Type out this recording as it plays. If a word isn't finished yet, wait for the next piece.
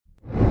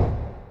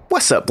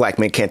What's up, Black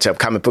Men Can't Jump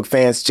comic book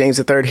fans? James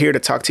III here to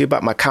talk to you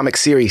about my comic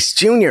series,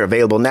 Junior,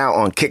 available now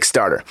on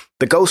Kickstarter.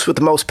 The ghost with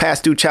the most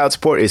past due child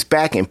support is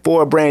back in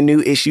 4 brand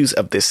new issues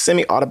of this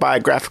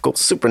semi-autobiographical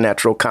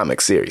supernatural comic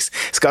series.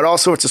 It's got all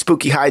sorts of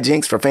spooky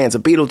hijinks for fans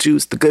of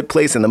Beetlejuice, The Good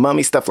Place, and The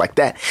Mummy, stuff like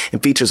that,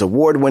 and features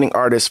award-winning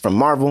artists from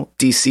Marvel,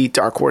 DC,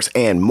 Dark Horse,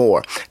 and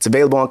more. It's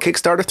available on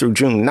Kickstarter through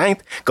June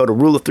 9th. Go to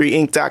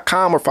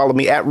rule3inc.com or follow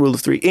me at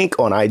rule3inc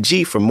on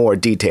IG for more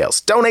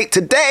details. Donate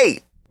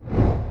today!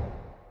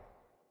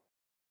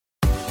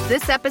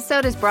 This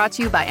episode is brought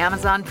to you by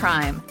Amazon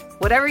Prime.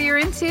 Whatever you're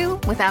into,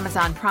 with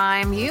Amazon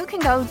Prime, you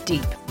can go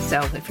deep. So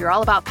if you're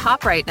all about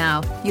pop right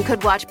now, you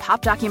could watch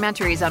pop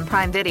documentaries on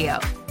Prime Video,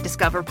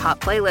 discover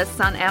pop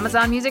playlists on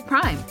Amazon Music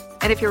Prime.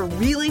 And if you're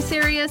really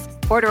serious,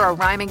 order a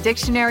rhyming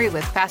dictionary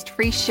with fast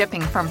free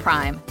shipping from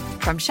Prime.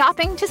 From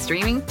shopping to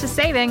streaming to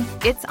saving,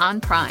 it's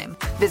on Prime.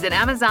 Visit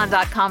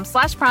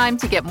Amazon.com/Prime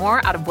to get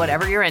more out of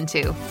whatever you're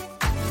into.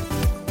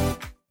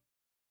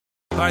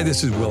 Hi,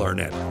 this is Will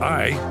Arnett.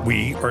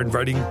 We are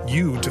inviting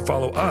you to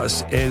follow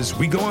us as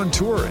we go on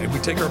tour and we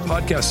take our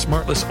podcast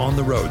Smartless on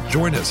the road.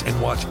 Join us and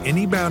watch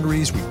any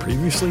boundaries we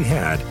previously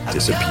had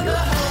disappear.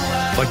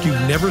 Like you've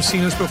never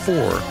seen us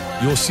before,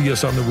 you'll see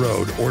us on the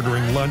road,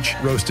 ordering lunch,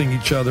 roasting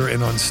each other,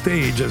 and on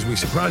stage as we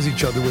surprise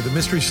each other with a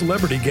mystery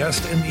celebrity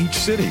guest in each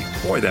city.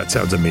 Boy, that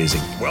sounds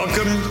amazing.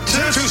 Welcome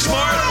to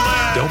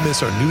Smartland! Don't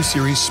miss our new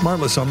series,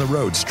 Smartless on the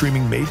Road,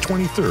 streaming May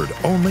 23rd,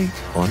 only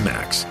on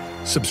Max.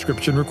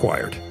 Subscription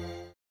required.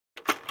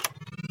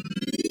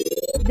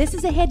 This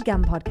is a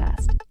HeadGum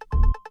podcast.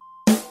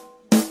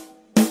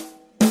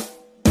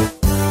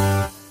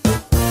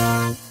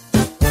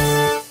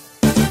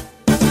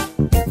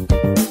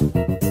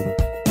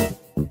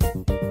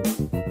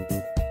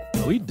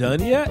 Are we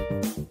done yet?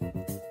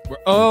 We're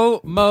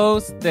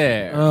almost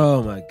there.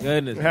 Oh my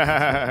goodness.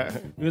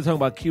 We've been talking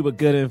about Cuba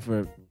Gooding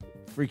for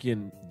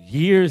freaking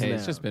years now.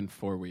 It's just been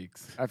 4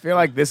 weeks. I feel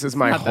like this is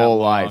my not that whole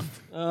long.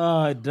 life.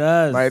 Oh, it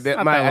does. I not that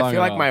feel long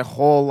like at my all.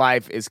 whole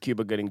life is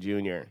Cuba Gooding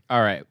Jr.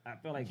 All right. I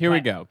feel like Here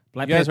we go.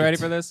 Black You guys Panther ready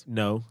for this?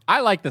 No.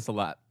 I like this a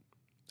lot.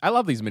 I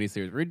love these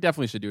miniseries. We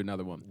definitely should do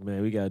another one.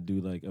 Man, we got to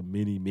do like a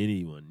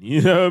mini one.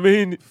 You know what I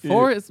mean?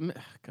 4 is...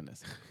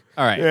 Goodness.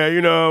 All right. Yeah,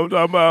 you know, I'm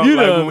talking about You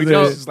like know when we what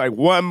I'm do saying. just like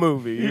one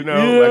movie, you know,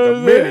 You like know a what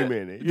I'm saying.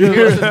 mini.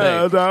 Here's the You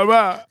know what I'm talking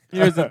about?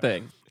 Here's the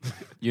thing.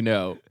 You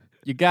know,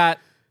 you got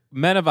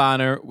Men of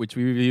Honor, which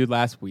we reviewed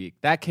last week.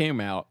 That came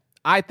out.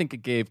 I think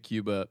it gave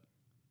Cuba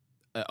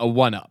a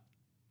one-up.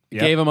 It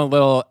Yep. gave him a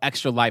little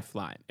extra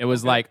lifeline. It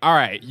was like, all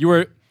right, you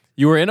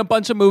were in a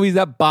bunch of movies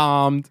that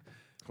bombed.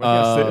 Why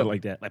you gotta say it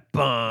like that? Like,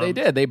 bomb. They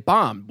did. They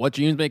bombed. What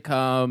Dreams May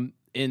Come,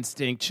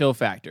 Instinct, Chill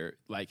Factor,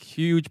 like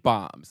huge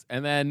bombs.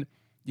 And then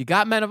you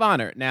got Men of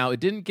Honor. Now,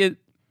 it didn't get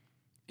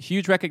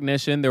huge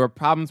recognition. There were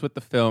problems with the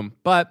film,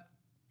 but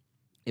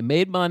it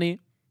made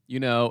money. You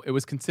know, it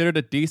was considered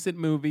a decent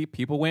movie.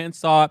 People went and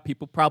saw it.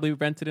 People probably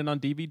rented it on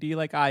DVD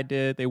like I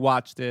did. They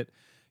watched it.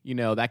 You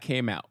know, that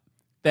came out.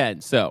 Then,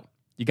 so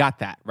you got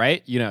that,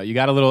 right? You know, you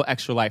got a little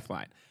extra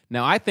lifeline.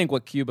 Now, I think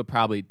what Cuba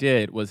probably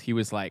did was he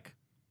was like,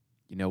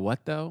 you know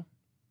what, though?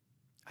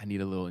 I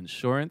need a little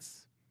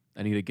insurance.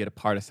 I need to get a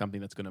part of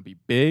something that's going to be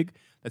big,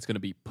 that's going to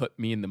be put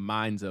me in the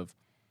minds of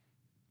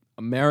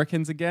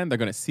Americans again. They're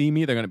going to see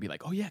me. They're going to be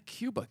like, oh, yeah,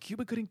 Cuba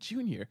Gooding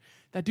Jr.,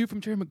 that dude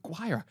from Jerry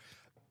Maguire.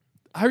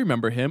 I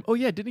remember him. Oh,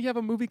 yeah, didn't he have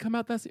a movie come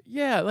out this year?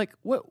 Yeah, like,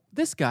 what?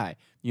 This guy.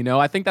 You know,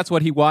 I think that's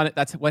what he wanted.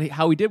 That's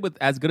how he did with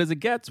As Good As It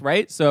Gets,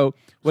 right? So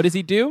what does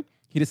he do?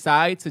 He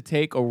decides to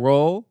take a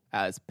role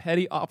as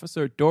Petty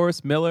Officer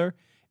Doris Miller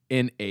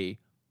in a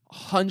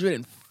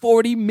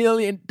 $140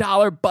 million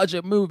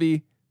budget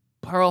movie,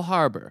 Pearl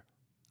Harbor,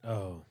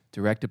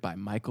 directed by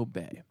Michael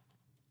Bay.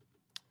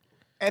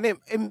 And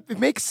it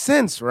makes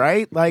sense,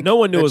 right? Like No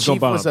one knew the it was gonna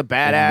Chief bomb. was a It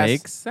badass.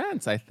 makes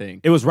sense, I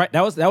think. It was right.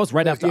 That was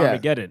right after Yeah.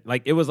 Armageddon.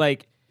 Like, it was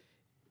like,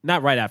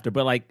 not right after,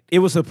 but like, it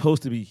was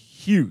supposed to be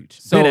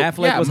huge. So Ben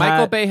Affleck yeah, was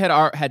Michael hot. Bay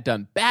had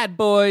done Bad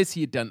Boys.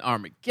 He had done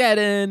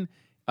Armageddon.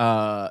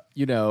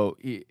 You know,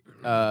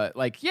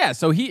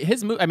 So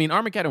his movie. I mean,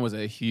 Armageddon was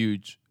a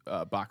huge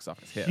box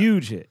office hit.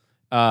 Huge hit.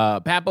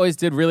 Bad Boys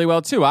did really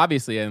well too,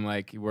 obviously, and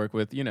like he worked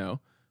with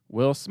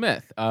Will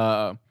Smith. He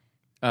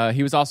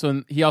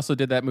also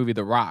did that movie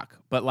The Rock.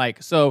 But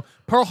like, so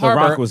Pearl The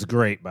Harbor Rock was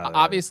great, by the way.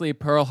 obviously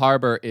Pearl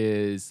Harbor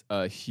is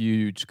a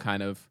huge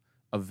kind of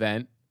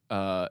event,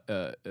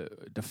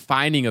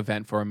 defining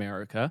event for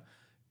America,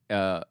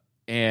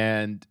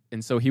 and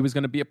so he was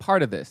going to be a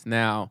part of this.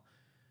 Now,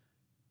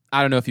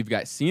 I don't know if you've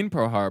guys seen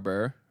Pearl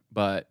Harbor,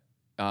 but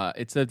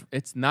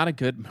it's not a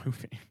good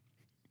movie.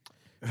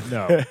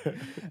 No.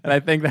 And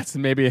I think that's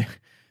maybe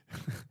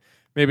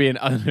an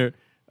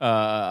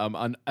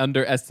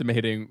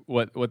underestimating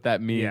what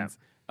that means.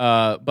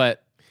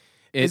 But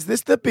Is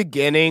this the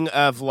beginning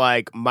of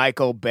like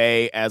Michael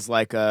Bay as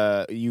like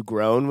a you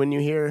groan when you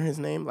hear his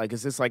name? Like,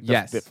 is this like the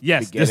Yes.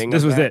 Yes, beginning?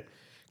 this of was that? it.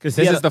 Because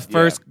this is the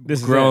first this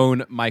is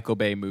grown Michael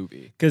Bay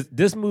movie. Because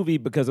this movie,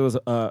 because it was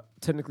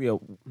technically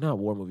not a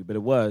war movie, but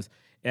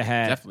it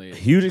had Definitely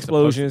huge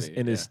supposed to explosions, be,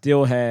 and yeah. it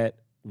still had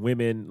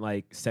women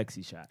like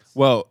sexy shots.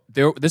 Well,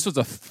 this was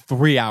a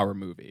 3-hour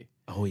movie.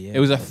 Oh yeah, It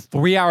was a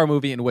 3-hour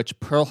movie in which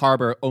Pearl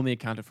Harbor only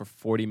accounted for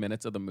 40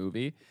 minutes of the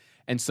movie.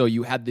 And so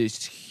you had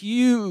this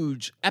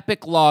huge,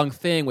 epic long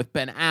thing with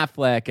Ben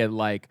Affleck and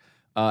like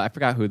I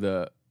forgot who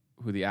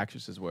the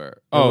actresses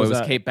were. Oh, it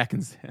was Kate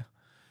Beckinsale.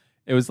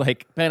 It was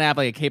like Ben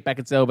Affleck and Kate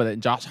Beckinsale, but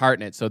then Josh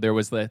Hartnett. So there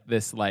was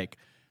this like,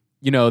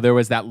 there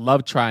was that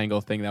love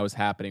triangle thing that was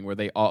happening where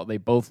they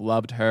both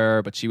loved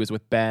her, but she was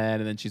with Ben,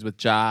 and then she's with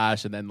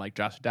Josh, and then like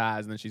Josh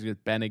dies, and then she's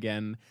with Ben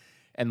again,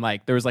 and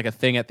like there was like a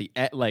thing at the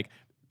end, like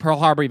Pearl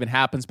Harbor even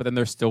happens, but then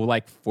there's still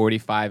like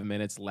 45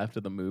 minutes left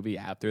of the movie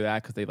after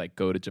that because they like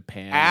go to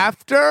Japan.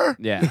 After?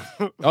 Yeah.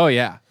 Oh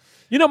yeah.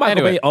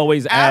 Michael Bay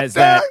always adds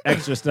that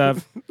extra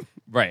stuff.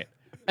 Right.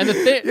 And the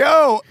thing,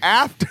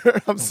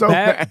 after I'm so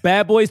mad.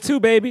 Bad Boys 2,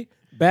 baby.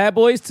 Bad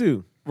Boys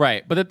 2.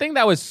 Right. But the thing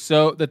that was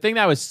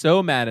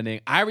so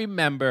maddening, I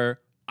remember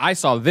I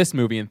saw this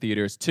movie in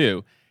theaters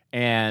too,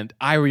 and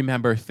I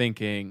remember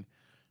thinking,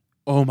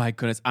 "Oh my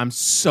goodness, I'm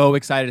so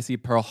excited to see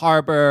Pearl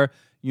Harbor."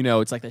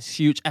 It's like this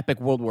huge epic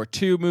World War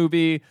II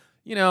movie.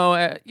 Ben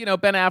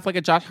Affleck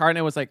and Josh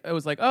Hartnett was like,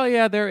 "Oh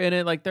yeah, they're in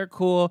it, like they're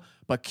cool."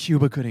 But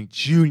Cuba Gooding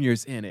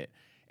Jr.'s in it,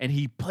 and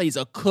he plays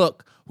a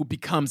cook who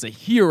becomes a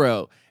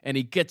hero, and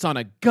he gets on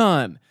a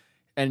gun.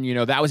 And,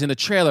 that was in the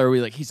trailer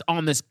where he's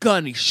on this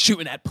gun, he's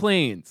shooting at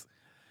planes.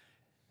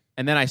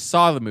 And then I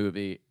saw the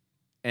movie,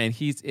 and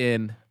he's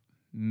in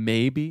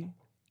maybe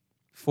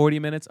 40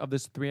 minutes of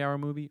this 3-hour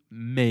movie.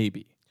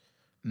 Maybe.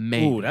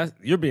 Ooh,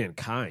 you're being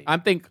kind.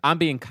 I'm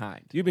being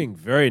kind. You're being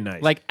very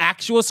nice. Like,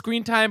 actual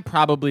screen time,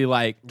 probably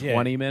like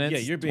 20 minutes, yeah,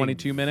 you're being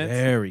 22 minutes.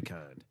 Very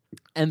kind.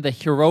 And the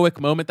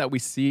heroic moment that we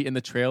see in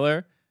the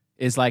trailer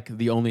is like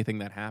the only thing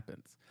that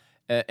happens.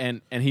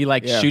 And he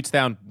shoots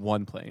down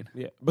one plane.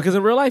 Yeah, because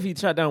in real life he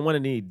shot down one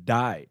and he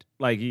died.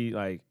 He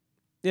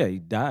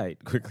died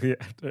quickly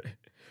after.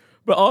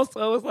 But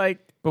also it was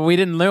like, but we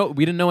didn't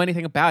know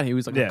anything about him. He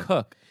was like a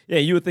cook. Yeah,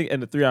 you would think in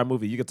the 3-hour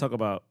movie you could talk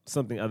about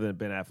something other than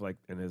Ben Affleck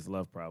and his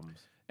love problems.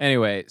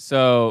 Anyway,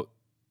 so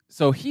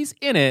he's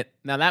in it.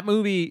 Now that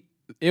movie,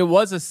 it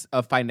was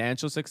a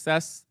financial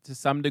success to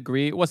some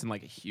degree. It wasn't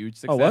like a huge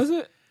success. Oh, was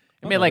it?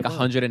 It made like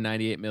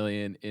 $198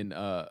 million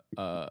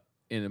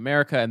in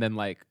America, and then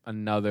like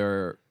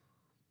another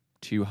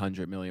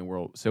 200 million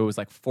world. So it was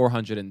like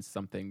 400 and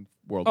something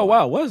worldwide. Oh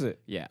wow, was it?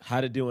 Yeah.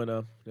 How'd it do in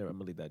I'm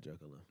gonna leave that joke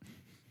alone.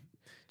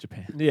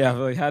 Japan. Yeah,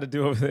 like how'd it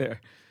do over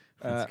there?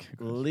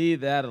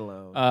 Leave that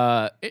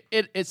alone.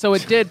 So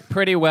it did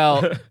pretty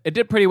well. It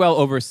did pretty well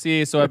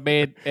overseas. So it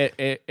made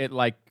it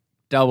like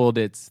doubled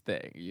its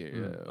thing.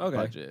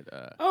 Budget.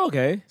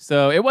 Okay.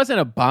 So it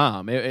wasn't a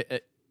bomb.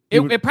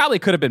 It probably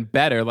could have been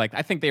better. Like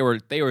I think they were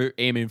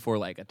aiming for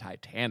like a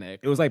Titanic.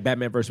 It was like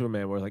Batman vs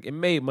Superman, where like it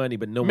made money,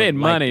 but no one made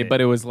money, liked it.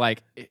 but it was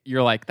like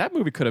you're like that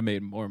movie could have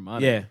made more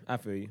money. Yeah, I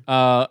feel you.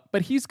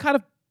 But he's kind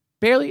of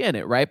barely in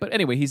it, right? But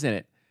anyway, he's in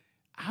it.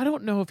 I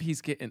don't know if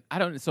he's getting. I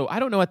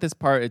don't know at this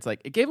part. It's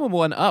like it gave him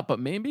one up, but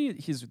maybe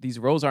these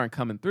roles aren't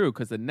coming through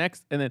because then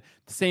the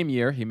same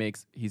year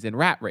he's in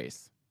Rat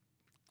Race.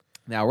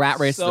 Now Rat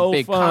Race is a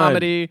big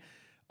comedy,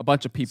 a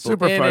bunch of people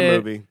super in fun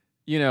it. movie.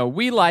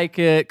 We like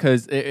it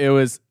because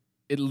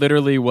it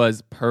literally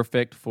was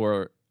perfect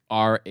for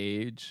our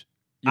age.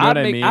 You know what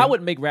I mean? I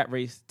would make Rat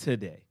Race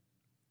today.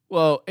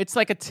 Well, it's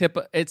like a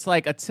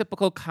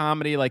typical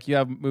comedy. Like you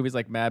have movies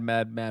like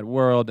Mad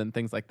World and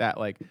things like that.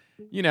 Like,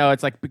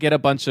 it's like get a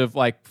bunch of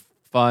like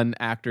fun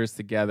actors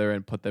together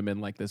and put them in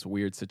like this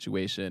weird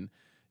situation.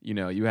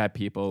 You had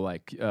people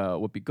like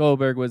Whoopi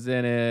Goldberg was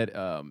in it,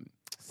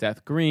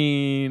 Seth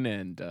Green,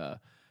 and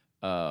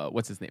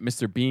what's his name?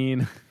 Mr.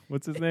 Bean.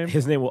 What's his name?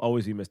 His name will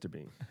always be Mr.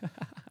 Bean.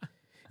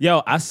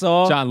 Yo, I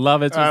saw John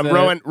Lovitz was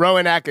in it.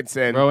 Rowan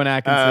Atkinson. Rowan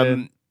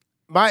Atkinson.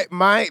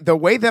 The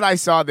way that I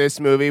saw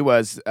this movie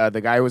was the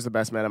guy who was the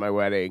best man at my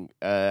wedding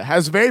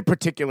has very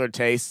particular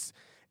tastes,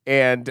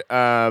 and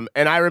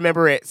I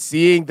remember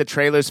seeing the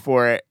trailers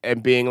for it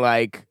and being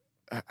like,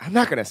 I'm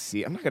not gonna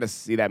see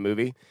that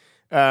movie.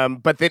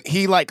 But then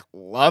he like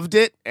loved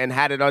it and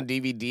had it on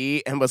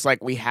DVD and was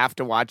like, we have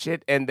to watch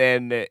it. And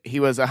then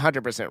he was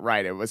 100%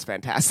 right. It was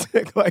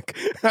fantastic. Like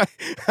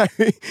I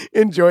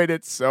enjoyed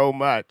it so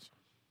much.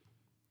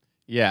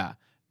 Yeah.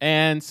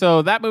 And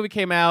so that movie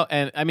came out,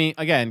 and I mean,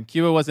 again,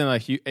 Cuba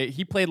wasn't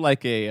he played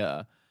like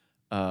a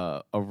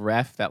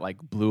ref that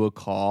like blew a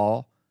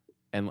call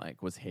and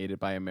like was hated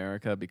by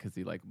America because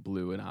he like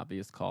blew an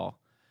obvious call.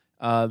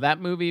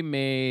 That movie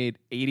made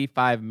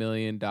 $85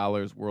 million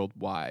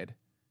worldwide.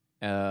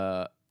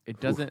 It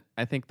doesn't.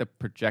 I think the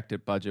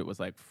projected budget was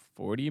like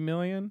 $40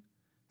 million.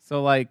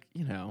 So like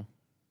it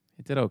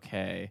did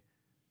okay.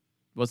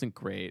 It wasn't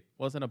great.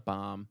 Wasn't a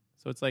bomb.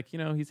 So it's like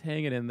he's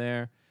hanging in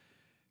there.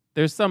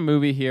 There's some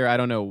movie here, I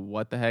don't know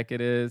what the heck it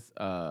is,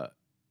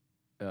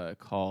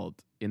 called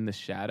In the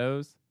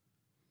Shadows.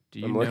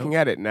 I'm looking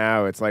at it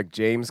now. It's like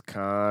James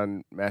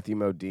Caan, Matthew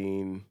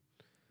Modine.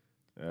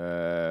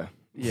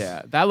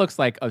 Yeah, that looks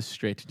like a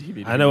straight to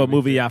DVD. I know a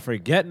movie y'all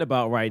forgetting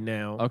about right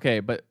now.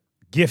 Okay, but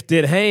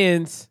Gifted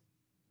Hands.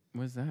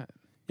 what's that?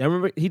 Y'all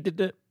remember he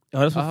did Oh,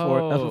 that's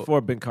before. That's Oh.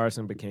 before Ben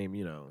Carson became,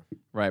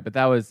 Right, but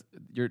that was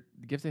your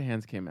Gifted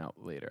Hands came out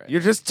later. You're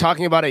just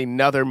talking about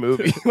another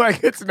movie.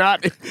 Like it's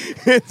not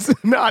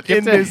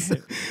in this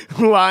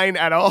line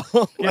at all.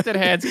 Gifted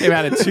Hands came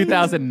out in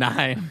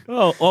 2009.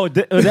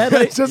 That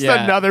It's just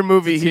Yeah. another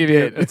movie he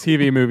did. A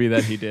TV movie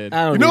that he did.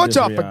 I don't You know need what this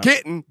y'all to be out.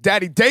 forgetting?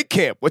 Daddy Day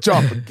Camp. What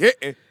y'all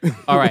forgetting?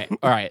 All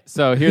right.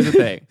 So here's the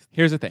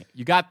thing.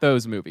 You got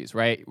those movies,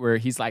 right? Where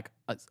he's like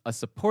a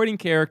supporting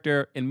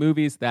character in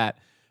movies that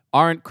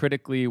aren't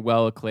critically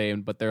well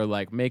acclaimed, but they're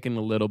like making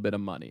a little bit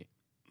of money.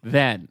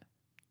 Then,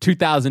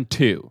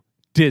 2002,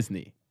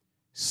 Disney,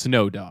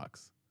 Snow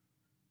Dogs.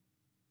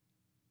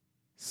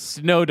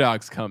 Snow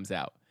Dogs comes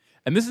out.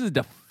 And this is a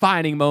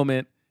defining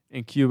moment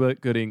in Cuba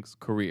Gooding's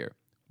career.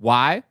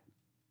 Why?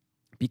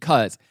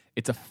 Because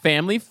it's a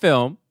family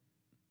film.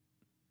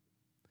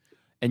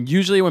 And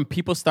usually when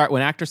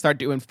actors start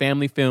doing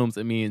family films,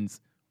 it means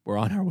we're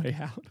on our way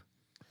out.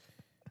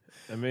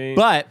 I mean,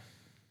 But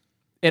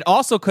it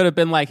also could have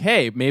been like,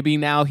 hey, maybe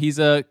now he's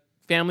a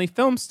family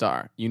film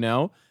star,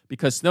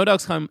 because Snow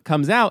Dogs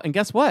comes out, and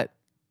guess what?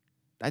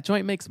 That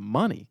joint makes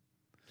money.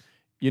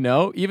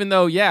 Even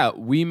though,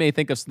 we may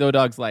think of Snow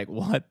Dogs like,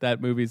 what?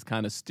 That movie's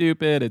kind of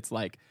stupid. It's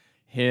like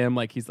him,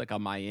 like he's like a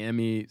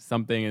Miami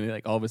something, and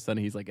like all of a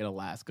sudden he's like in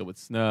Alaska with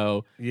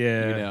snow.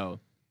 yeah.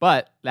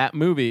 But that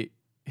movie,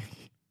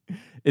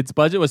 its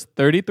budget was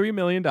 $33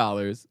 million,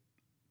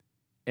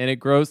 and it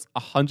grossed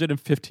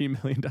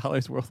 $115 million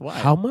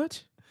worldwide. How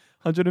much?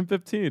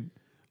 115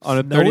 on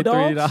a Snow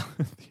 $33. Dogs?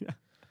 Yeah.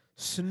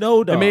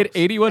 Snow Dogs. It made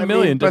 81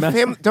 million But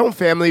domestic. don't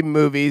family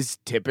movies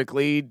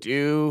typically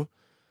do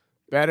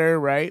better,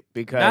 right?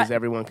 Because Not-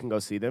 everyone can go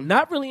see them.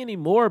 Not really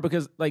anymore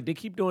because like they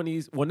keep doing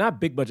these. Well, not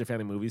big budget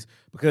family movies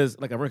because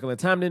like A Wrinkle in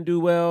Time didn't do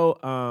well.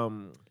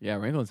 Yeah,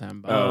 Wrinkle in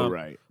Time.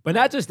 Right. But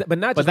not just. But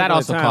not. But just that Wrinkle in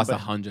also Time, cost but-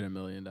 $100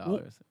 million.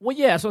 Well,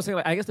 yeah, that's what I'm saying.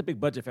 Like, I guess the big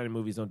budget family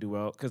movies don't do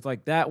well because,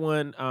 like, that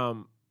one,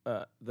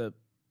 the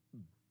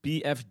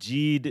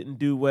BFG didn't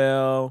do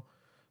well.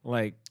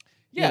 Like,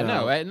 Yeah, you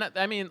know.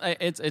 I mean,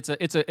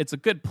 it's a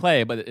good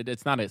play, but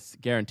it's not a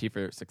guarantee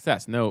for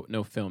success.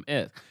 No film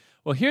is.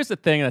 Well, here's the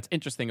thing that's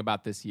interesting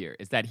about this year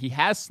is that he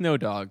has Snow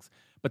Dogs,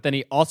 but then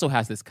he also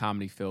has this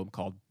comedy film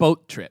called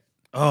Boat Trip.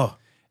 Oh,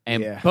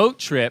 And Yeah. Boat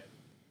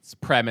Trip's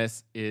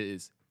premise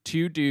is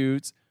two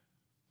dudes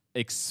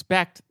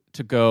expect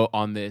to go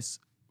on this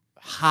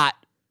hot,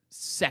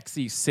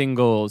 sexy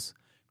singles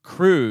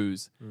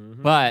cruise,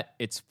 but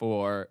it's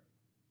for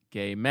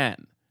gay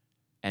men.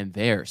 And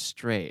they're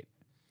straight.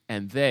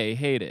 And they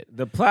hate it.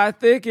 the plot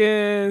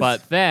thickens.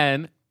 But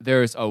then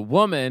there's a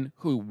woman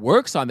who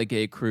works on the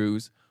gay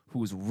cruise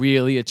who's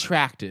really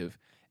attractive.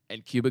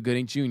 And Cuba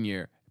Gooding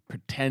Jr.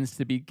 pretends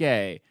to be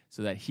gay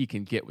so that he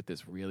can get with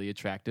this really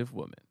attractive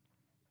woman.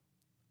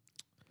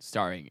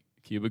 Starring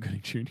Cuba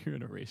Gooding Jr.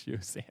 and Horatio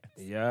Sands.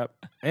 Yep.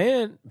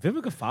 And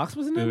Vivica Fox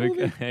was in that movie.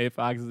 Vivica A.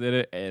 Fox is in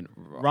it. And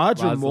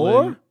Roger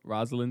Moore?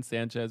 Rosalind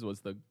Sanchez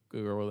was the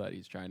girl that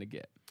he's trying to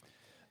get.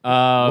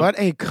 What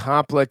a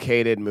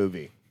complicated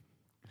movie.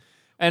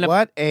 And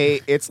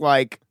It's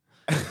like,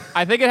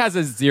 I think it has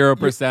a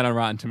 0% on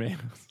Rotten Tomatoes.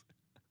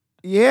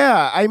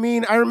 yeah, I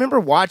mean, I remember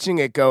watching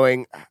it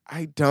going,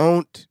 I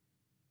don't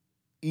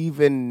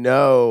even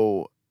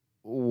know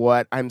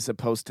what I'm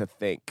supposed to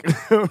think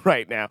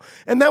right now.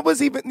 And that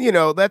was even,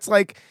 that's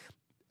like,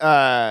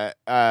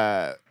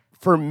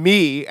 for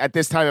me at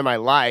this time in my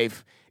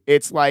life,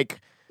 it's like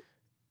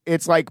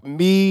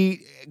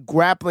me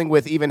grappling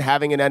with even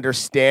having an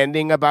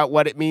understanding about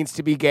what it means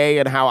to be gay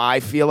and how I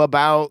feel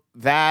about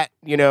that,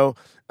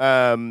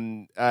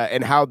 and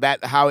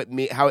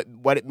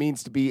what it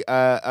means to be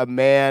a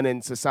man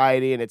in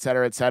society and et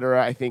cetera, et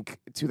cetera. I think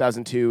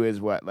 2002 is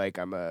what, like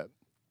I'm a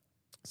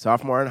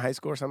sophomore in high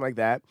school or something like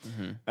that.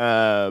 You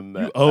old,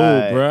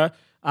 bruh.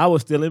 I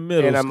was still in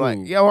middle and I'm school.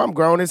 like, yo, I'm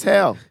grown as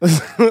hell.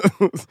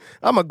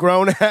 I'm a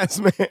grown ass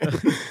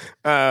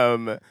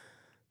man.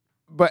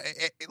 But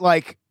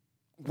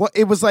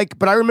it was like,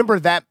 but I remember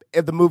that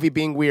the movie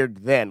being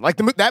weird then. Like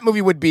that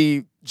movie would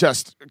be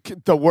just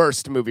the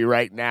worst movie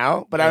right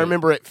now. But I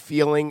remember it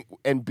feeling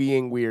and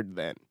being weird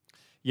then.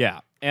 Yeah,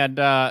 and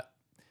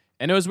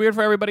it was weird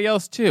for everybody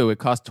else too. It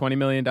cost $20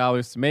 million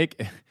to make.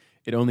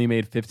 It only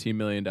made $15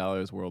 million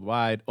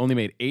worldwide. Only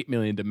made $8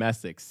 million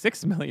domestic,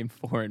 $6 million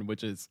foreign,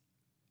 which is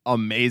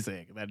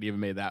amazing that it even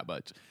made that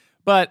much.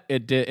 But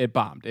it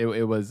bombed.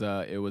 It was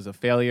a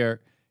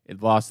failure.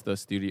 It lost the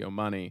studio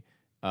money.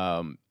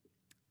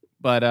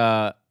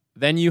 But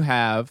then you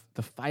have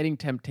The Fighting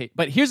Temptation.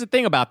 But here's the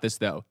thing about this,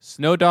 though.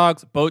 Snow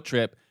Dogs, Boat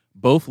Trip,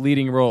 both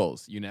leading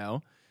roles,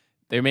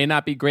 They may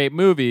not be great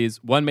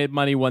movies. One made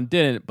money, one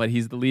didn't, but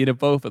he's the lead of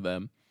both of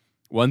them.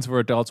 One's for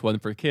adults, one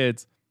for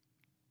kids.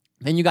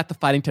 Then you got The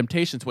Fighting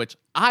Temptations, which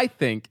I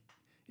think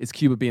is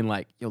Cuba being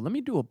like, yo, let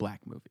me do a black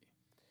movie.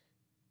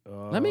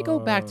 Let me go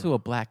back to a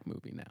black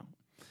movie now.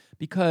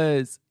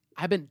 Because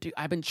I've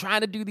been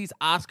trying to do these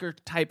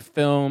Oscar-type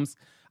films.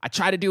 I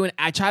try to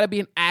be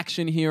an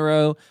action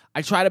hero.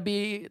 I try to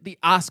be the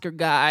Oscar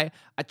guy.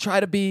 I try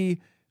to be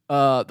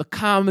the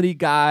comedy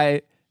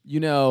guy,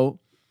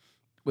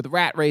 with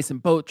Rat Race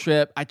and Boat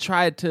Trip. I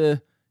tried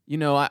to,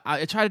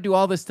 I tried to do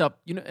all this stuff,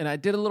 and I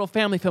did a little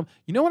family film.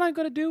 You know what I'm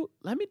going to do?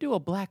 Let me do a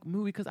black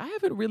movie because I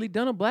haven't really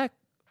done a black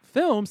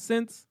film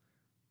since,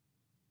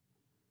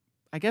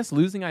 I guess,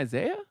 Losing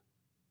Isaiah?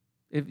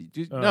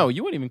 No,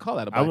 you wouldn't even call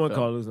that a black film. I wouldn't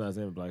call Losing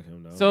Isaiah a black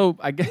film, no. So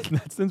I guess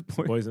that's since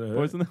Poison the Hood.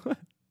 Poison the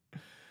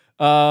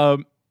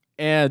Hood.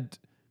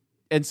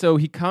 And so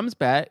he comes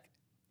back.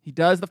 He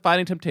does the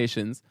Fighting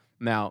Temptations.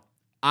 Now,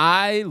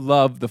 I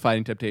love the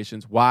Fighting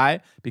Temptations. Why?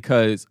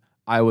 Because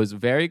I was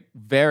very,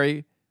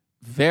 very,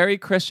 very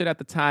Christian at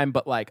the time,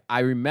 but like I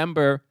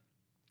remember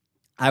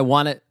I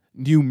wanted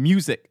new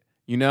music,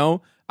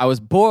 I was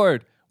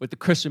bored with the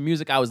Christian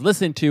music I was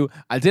listening to.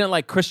 I didn't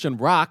like Christian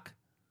rock.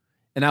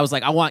 And I was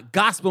like, I want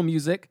gospel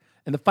music.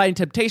 And the Fighting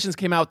Temptations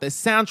came out. The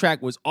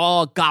soundtrack was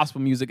all gospel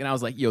music. And I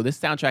was like, yo, this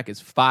soundtrack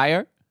is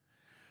fire.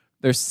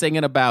 They're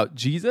singing about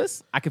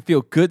Jesus. I can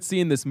feel good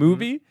seeing this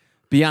movie.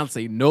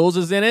 Beyonce Knowles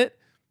is in it.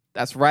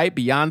 That's right,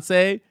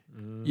 Beyonce.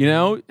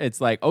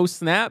 It's like, oh,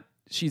 snap.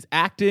 She's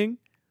acting.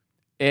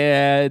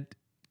 And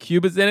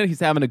Cuba's in it. He's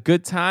having a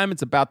good time.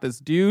 It's about this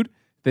dude,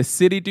 this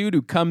city dude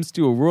who comes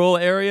to a rural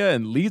area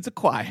and leads a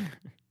choir.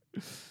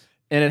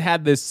 And it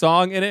had this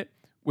song in it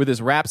with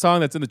this rap song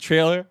that's in the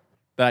trailer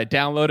that I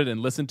downloaded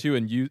and listened to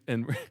and used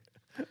and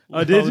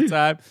all the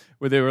time,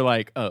 where they were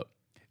like, oh,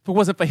 if it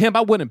wasn't for him,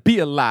 I wouldn't be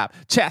alive.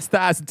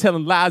 Chastised and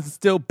telling lies and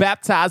still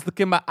baptized. Look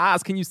in my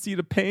eyes. Can you see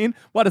the pain?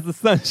 Why does the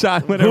sun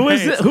shine when it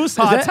rains? Is it? Who's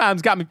hard that?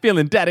 times got me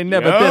feeling daddy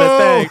never did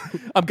a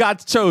thing. I'm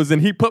God's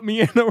chosen. He put me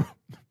in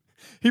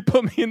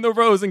the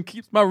rose and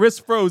keeps my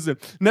wrist frozen.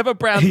 Never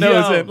brown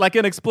nosing like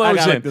an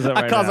explosion.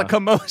 I cause a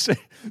commotion.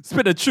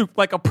 Spit a truth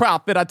like a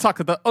prophet. I talk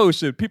to the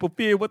ocean. People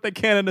fear what they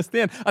can't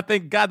understand. I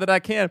thank God that I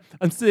can.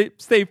 I'm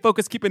stay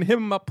focused, keeping him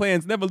in my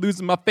plans, never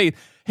losing my faith.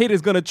 Haters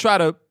gonna try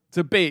to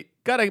debate.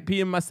 Gotta be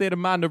in my state of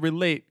mind to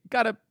relate.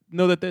 Gotta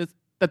know that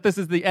this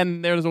is the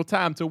end. There's no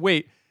time to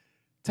wait.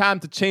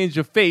 Time to change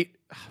your fate.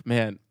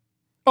 Man.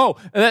 You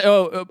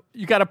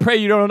gotta pray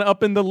you don't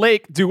up in the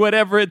lake. Do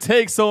whatever it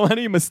takes. So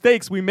many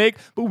mistakes we make,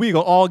 but we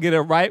gonna all get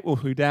it right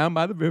when we're down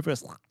by the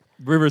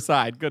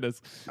riverside.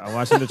 Goodness. I'm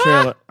watching the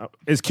trailer.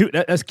 Is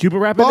that's Cuba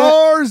rapping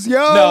Bars,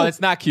 yo. No,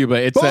 it's not Cuba.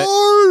 It's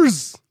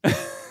Bars.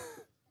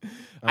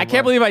 I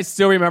can't believe I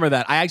still remember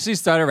that. I actually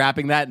started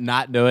rapping that,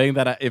 not knowing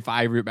that if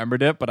I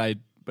remembered it, but I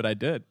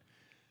did.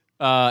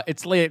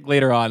 It's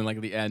later on,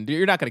 like the end.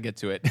 You're not gonna get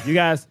to it. You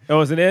guys,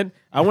 is it in?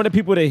 I wanted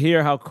people to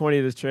hear how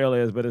corny this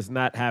trailer is, but it's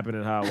not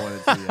happening how I wanted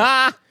it to.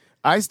 Yet.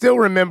 I still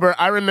remember.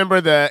 I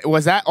remember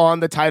was that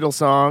on the title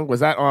song?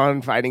 Was that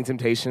on Fighting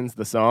Temptations?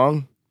 The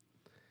song?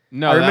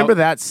 No, I remember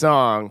that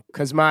song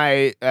because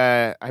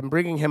I'm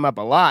bringing him up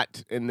a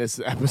lot in this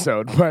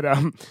episode, but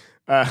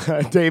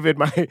David,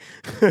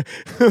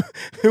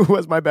 who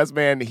was my best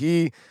man,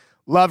 he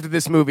loved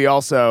this movie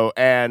also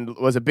and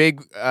was a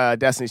big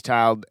Destiny's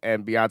Child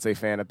and Beyonce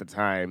fan at the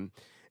time,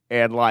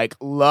 and like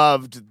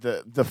loved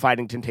the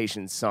Fighting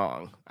Temptations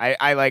song.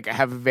 I like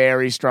have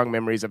very strong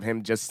memories of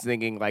him just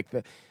singing like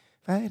the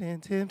Fighting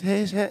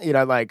Temptation,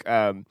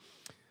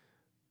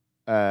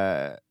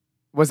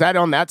 was that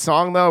on that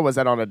song though? Or was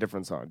that on a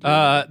different song? It's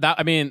on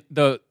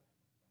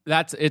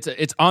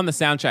the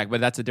soundtrack,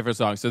 but that's a different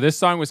song. So this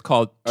song was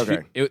called.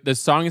 The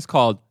song is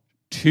called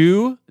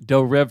 "To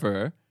the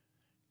River,"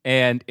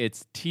 and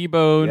it's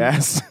T-Bone.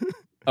 Yes,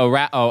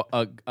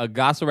 a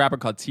gospel rapper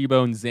called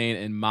T-Bone Zane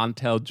and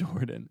Montel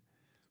Jordan.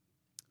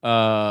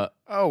 Oh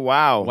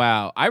wow!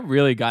 Wow, I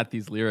really got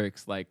these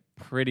lyrics like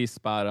pretty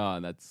spot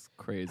on. That's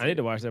crazy. I need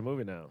to watch that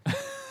movie now.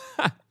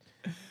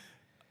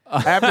 I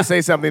have to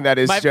say something that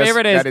is my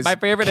favorite is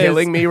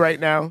killing me right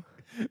now.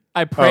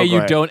 I pray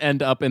you don't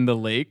end up in the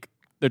lake.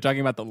 They're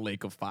talking about the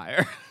lake of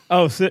fire.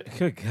 Oh,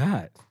 good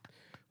God.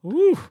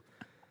 Woo.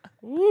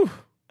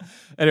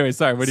 Anyway,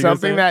 sorry. What are you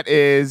Something that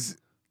is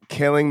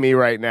killing me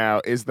right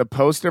now is the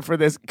poster for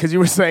this, because you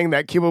were saying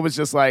that Cuba was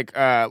just like,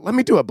 let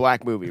me do a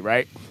black movie,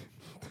 right?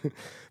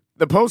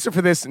 The poster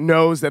for this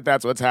knows that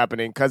that's what's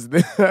happening because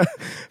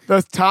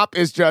the top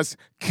is just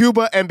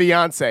Cuba and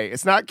Beyonce.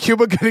 It's not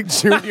Cuba Gooding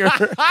Jr.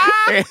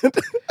 and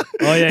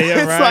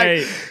it's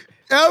right.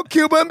 Like,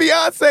 Cuba and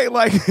Beyonce.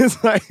 Like,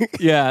 it's like,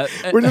 yeah,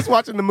 we're just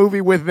watching the movie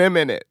with them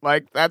in it.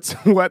 Like, that's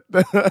what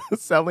the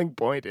selling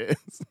point is.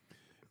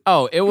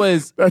 Oh, it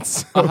was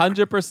that's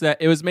 100%.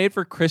 It was made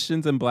for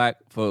Christians and black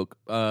folk.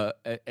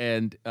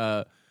 And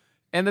the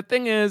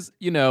thing is,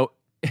 I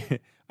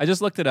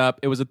just looked it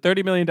up. It was a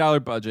 $30 million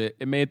budget.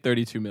 It made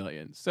 $32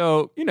 million.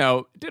 So, it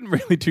didn't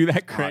really do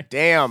that great. Oh,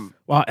 damn.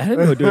 Wow, I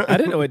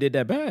didn't know it did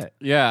that bad.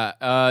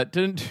 Yeah,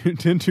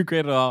 didn't do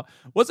great at all.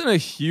 Wasn't a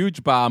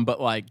huge bomb, but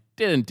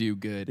didn't do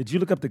good. Did you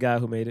look up the guy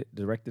who made it,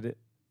 directed it?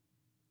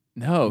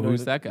 No,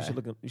 who's that guy?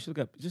 You should look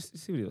up. Just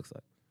see what he looks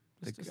like.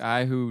 The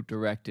guy who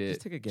directed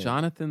just take a guess.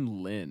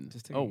 Jonathan Lynn.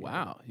 Oh,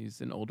 wow.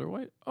 He's an older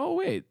white. Oh,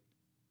 wait.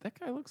 That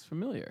guy looks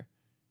familiar.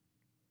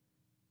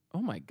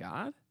 Oh, my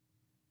God.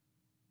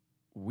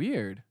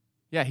 Weird.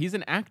 Yeah, he's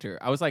an actor.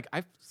 I was like,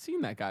 I've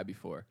seen that guy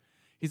before.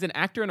 He's an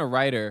actor and a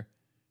writer.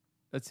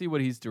 Let's see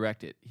what he's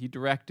directed. He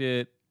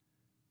directed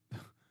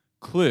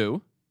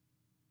Clue.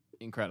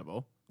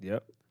 incredible.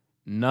 Yep.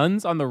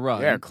 Nuns on the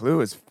Run. Yeah,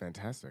 Clue is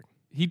fantastic.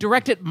 He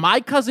directed My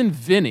Cousin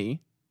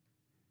Vinny,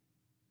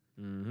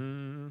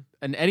 Mm-hmm.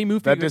 an Eddie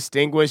Murphy. The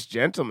Distinguished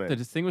Gentleman. The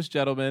Distinguished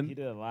Gentleman. He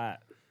did a lot.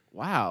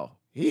 Wow.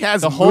 He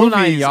has The whole 9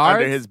 movies yards?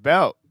 under his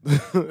belt.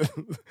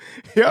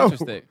 Yo.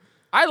 Interesting.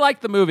 I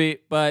liked the movie,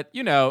 but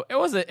you know, it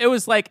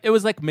was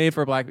like made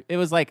for black. It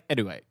was like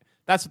anyway.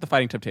 That's what The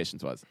Fighting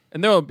Temptations was,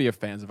 and there will be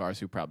fans of ours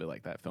who probably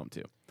like that film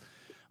too.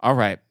 All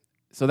right,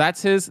 so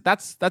that's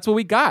what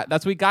we got.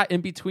 That's what we got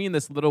in between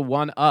this little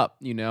one up.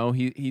 You know,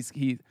 he's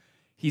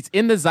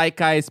in the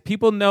zeitgeist.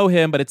 People know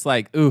him, but it's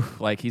like oof,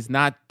 like he's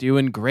not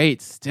doing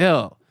great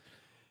still.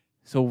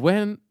 So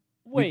when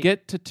we Wait.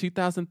 get to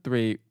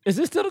 2003, Is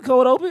this still the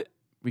cold open?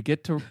 we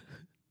get to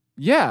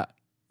yeah.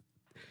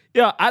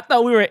 Yo, I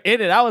thought we were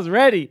in it. I was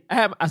ready.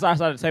 I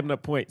started typing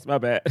up points. My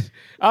bad.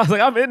 I was like,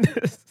 I'm in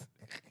this.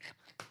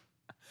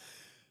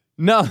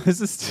 No, this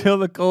is still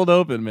the cold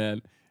open,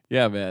 man.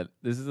 Yeah, man.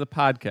 This is a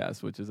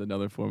podcast, which is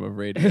another form of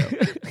radio.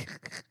 Did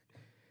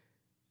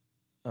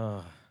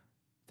I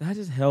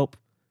just help?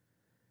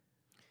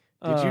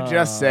 Did you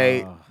just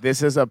say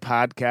this is a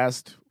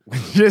podcast,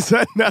 which is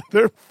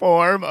another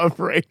form of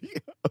radio?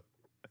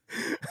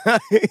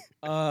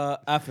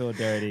 I feel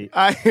dirty.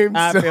 I am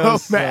I so feel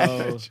mad.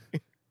 so at you.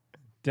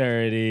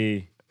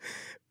 dirty.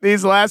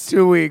 These last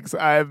 2 weeks,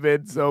 I have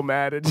been so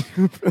mad at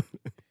you.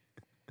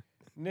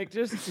 Nick,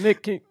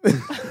 can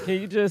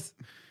you just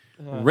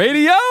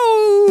Radio!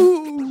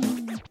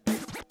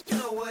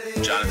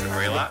 Jonathan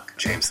Braylock,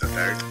 James III,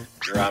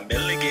 Drum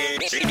Milligan.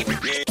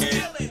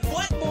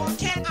 What more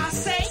can I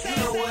say? You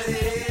know what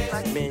it is.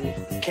 Black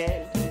men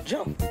can't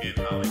jump.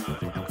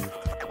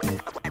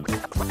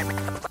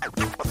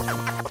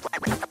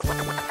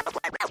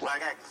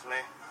 Black actors,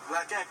 man.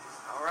 Black actors.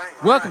 All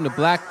right. Welcome to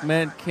Black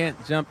Men Can't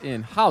Jump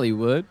in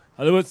Hollywood.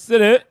 Hollywood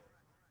City?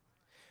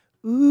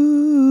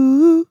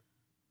 Ooh.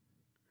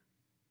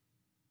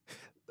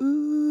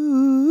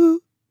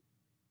 Ooh.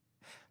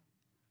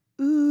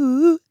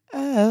 Ooh.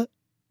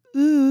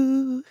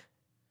 Ooh.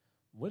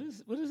 What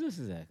is this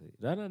exactly?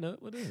 Did I not know?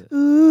 What is it?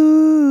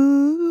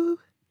 Ooh.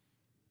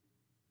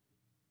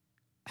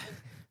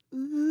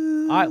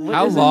 All right, what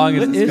How is it? long is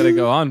What this going to it?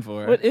 go on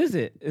for? What is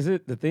it? Is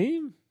it the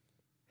theme?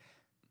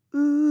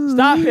 Ooh.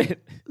 Stop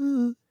it.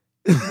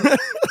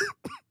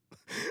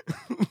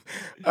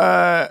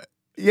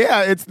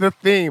 Yeah, it's the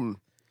theme.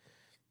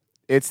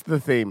 It's the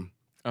theme.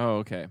 Oh,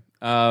 okay.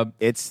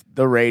 It's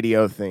the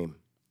radio theme.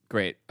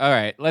 Great. All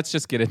right, let's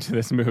just get into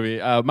this movie.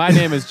 My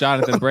name is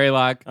Jonathan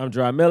Braylock. I'm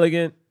Dry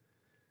Milligan.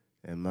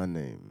 And my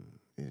name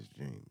is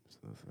James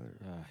III.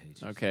 I hate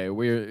you. Okay,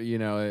 we're,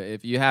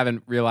 if you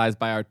haven't realized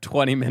by our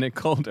 20-minute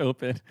cold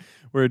open,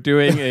 we're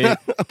doing a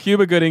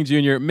Cuba Gooding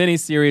Jr.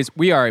 miniseries.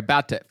 We are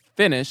about to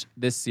finish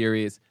this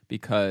series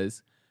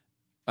because,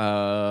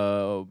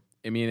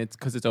 it's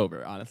because it's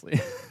over, honestly.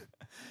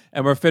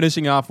 And we're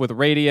finishing off with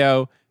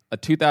Radio, a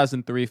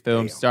 2003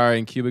 film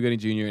starring Cuba Gooding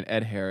Jr. and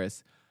Ed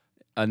Harris.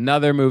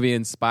 Another movie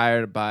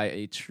inspired by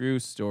a true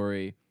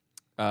story.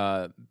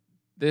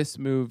 This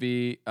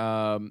movie,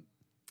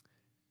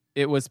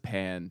 it was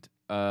panned.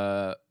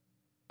 People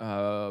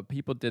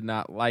did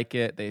not like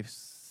it. They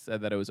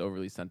said that it was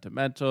overly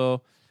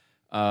sentimental.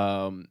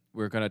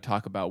 We're going to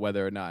talk about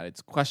whether or not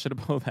it's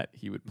questionable that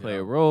he would play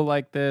a role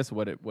like this,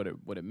 what it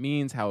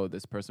means, how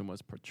this person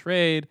was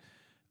portrayed.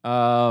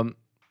 And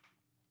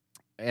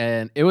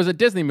it was a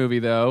Disney movie,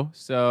 though,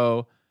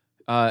 so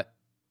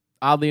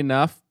oddly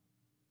enough,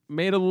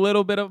 made a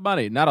little bit of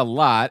money. Not a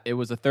lot. It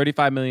was a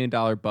 $35 million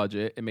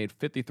budget. It made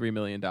 $53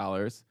 million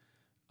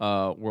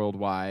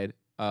worldwide.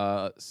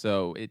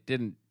 So it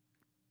didn't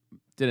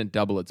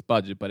double its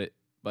budget, but it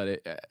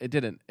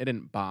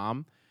didn't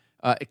bomb.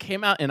 It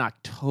came out in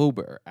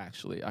October,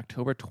 actually,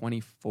 October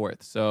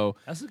 24th. So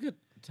That's a good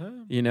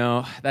time.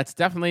 that's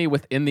definitely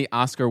within the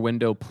Oscar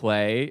window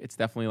play. It's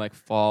definitely like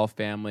fall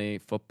family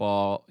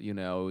football.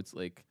 It's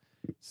like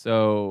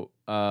so.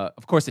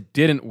 Of course, it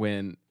didn't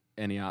win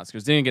any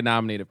Oscars. Didn't get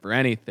nominated for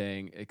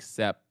anything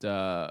except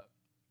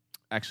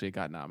actually it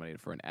got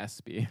nominated for an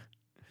ESPY.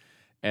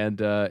 And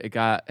Cuba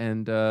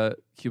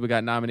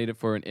got nominated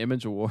for an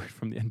Image Award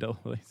from the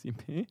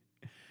NAACP.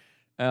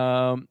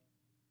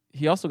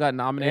 He also got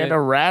nominated And a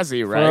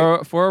Razzie,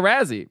 right? for a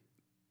Razzie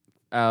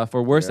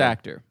for Worst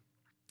Actor.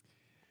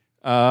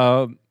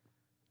 That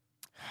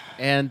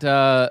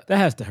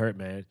has to hurt,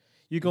 man.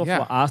 You go for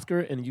an Oscar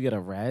and you get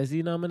a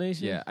Razzie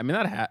nomination? Yeah, I mean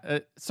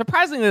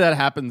surprisingly that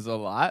happens a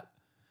lot.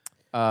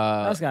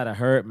 That's gotta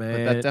hurt,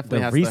 man. But that definitely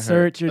the has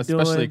research to hurt, you're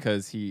especially doing.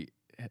 because he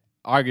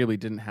arguably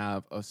didn't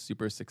have a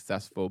super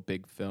successful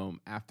big film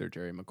after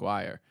Jerry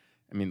Maguire.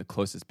 I mean, the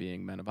closest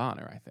being Men of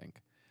Honor, I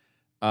think.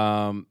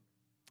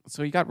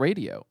 So you got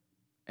Radio,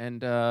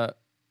 and we're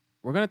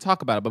going to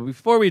talk about it. But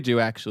before we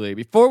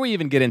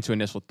even get into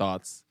initial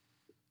thoughts,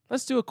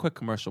 let's do a quick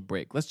commercial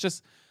break. Let's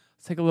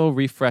take a little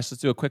refresh.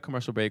 Let's do a quick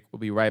commercial break. We'll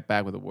be right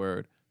back with a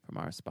word from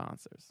our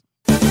sponsors.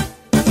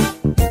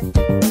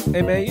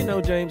 Hey,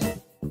 man, James, I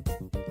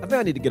think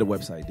I need to get a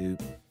website, dude.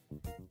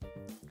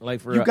 Like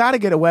for You got to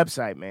get a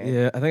website, man.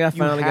 yeah, I think I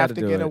finally you got have to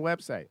to do get it. a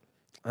website.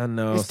 I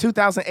know. It's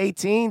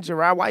 2018,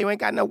 Gerard. Why you ain't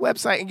got no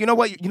website? And you know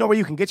what? You know where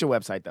you can get your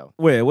website though?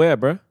 Where,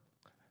 bro?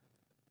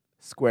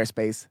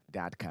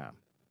 Squarespace.com.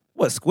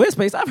 What,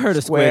 Squarespace? I've heard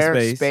of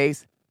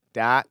Squarespace.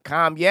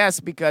 Squarespace.com.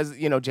 Yes, because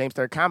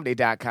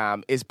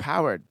James3rdcomedy.com is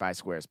powered by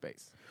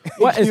Squarespace.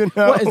 What is,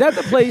 what, is that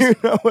the place? You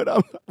know what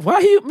I'm Why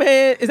you,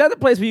 man? Is that the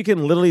place where you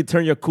can literally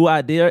turn your cool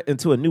idea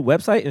into a new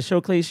website and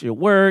showcase your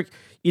work?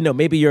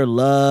 Maybe your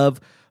love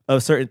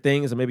of certain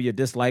things, or maybe your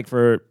dislike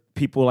for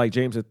people like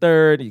James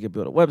III. You can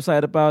build a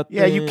website about.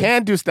 Yeah, you things.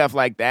 can do stuff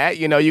like that.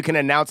 You can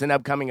announce an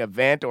upcoming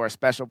event or a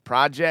special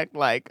project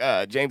like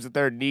James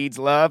III needs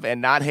love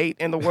and not hate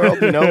in the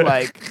world.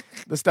 Like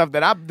the stuff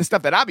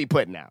that I be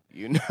putting out.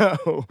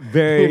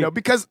 Very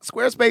because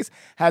Squarespace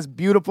has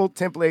beautiful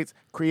templates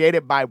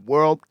created by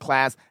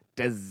world-class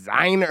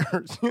designers.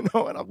 What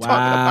I'm talking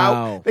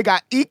about. They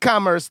got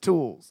e-commerce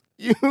tools.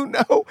 You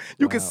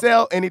can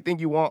sell anything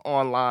you want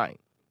online.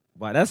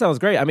 Wow, that sounds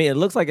great. I mean, it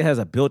looks like it has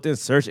a built-in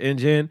search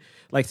engine,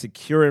 like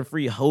secure and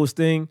free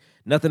hosting,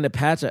 nothing to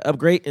patch or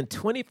upgrade, and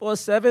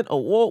 24/7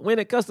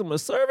 award-winning customer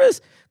service.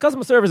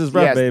 Customer service is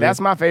rough, baby. Yes, that's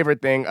my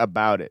favorite thing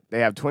about it. They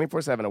have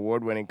 24/7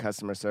 award-winning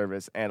customer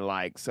service, and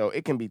so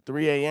it can be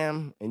 3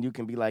 a.m. and you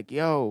can be like,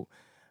 yo,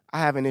 I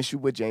have an issue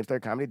with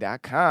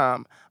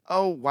James3rdcomedy.com.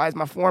 Oh, why is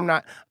my form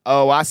not?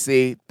 Oh, I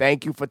see.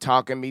 Thank you for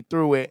talking me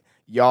through it.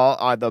 Y'all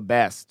are the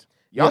best.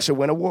 Y'all should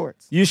win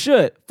awards. You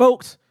should.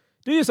 Folks,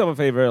 do yourself a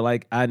favor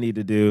like I need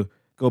to do.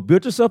 Go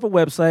build yourself a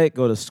website.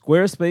 Go to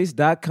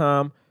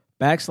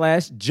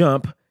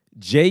squarespace.com/jump,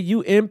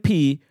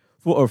 JUMP,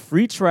 for a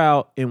free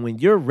trial. And when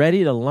you're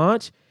ready to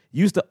launch,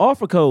 use the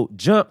offer code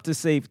JUMP to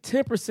save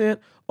 10%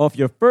 off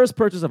your first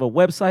purchase of a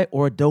website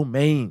or a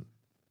domain.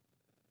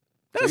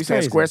 So you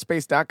saying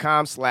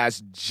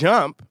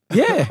squarespace.com/jump.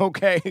 Yeah.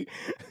 Okay.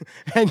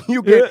 And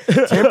you get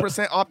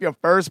 10% off your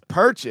first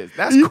purchase.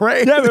 That's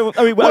crazy. Yeah,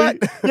 man.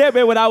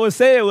 Man, what I was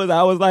saying was,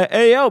 I was like,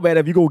 hey, yo, man,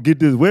 if you're going to get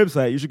this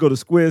website, you should go to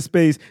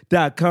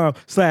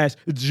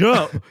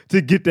squarespace.com/jump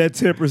to get that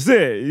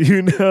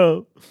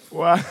 10%,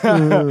 Wow.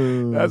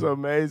 That's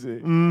amazing.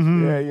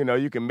 Mm-hmm. Yeah,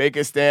 you can make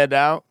it stand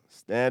out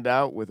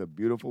with a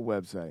beautiful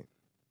website.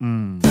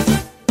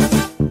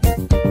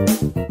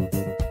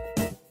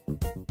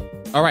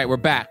 All right, we're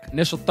back.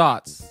 Initial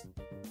thoughts.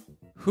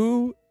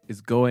 Who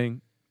is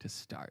going to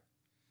start?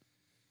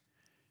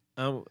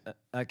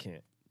 I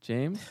can't.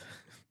 James?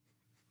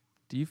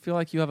 Do you feel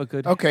like you have a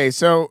good... Okay,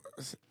 so,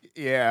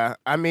 yeah.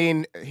 I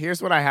mean,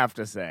 here's what I have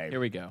to say. Here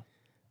we go.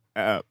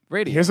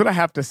 Radio. Here's what I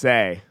have to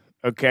say,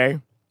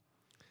 okay?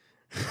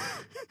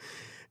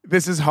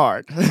 This is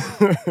hard.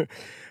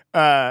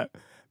 I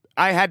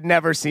had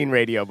never seen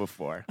radio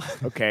before,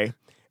 okay?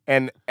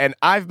 And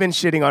I've been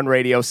shitting on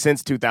radio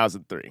since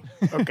 2003,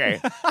 okay?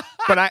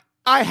 But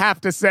I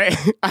have to say,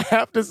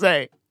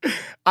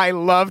 I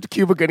loved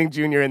Cuba Gooding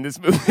Jr. in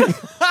this movie.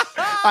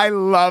 I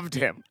loved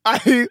him.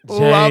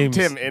 Loved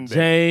him in this.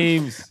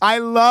 James. I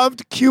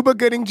loved Cuba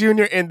Gooding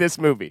Jr. in this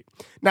movie.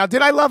 Now,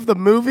 did I love the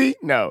movie?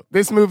 No.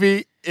 This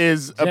movie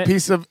is a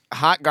piece of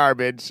hot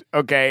garbage,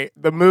 okay?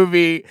 The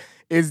movie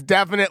is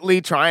definitely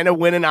trying to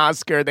win an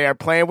Oscar. They are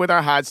playing with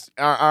our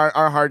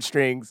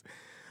heartstrings.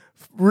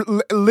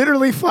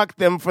 Literally fuck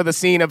them for the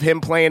scene of him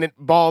playing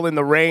ball in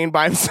the rain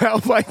by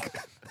himself. Like,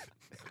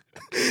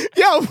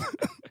 yo,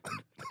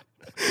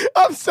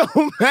 I'm so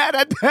mad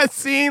at that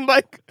scene.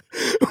 Like,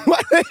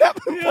 why they have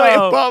him playing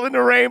ball in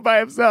the rain by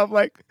himself?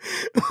 Like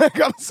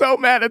I'm so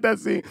mad at that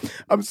scene.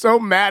 I'm so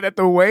mad at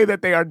the way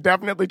that they are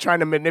definitely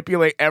trying to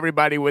manipulate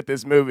everybody with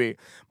this movie.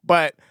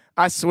 But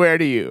I swear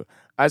to you,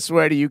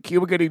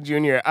 Cuba Gooding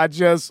Jr., I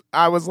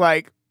was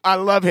like, I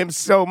love him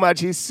so much.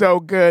 He's so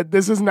good.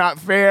 This is not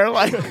fair.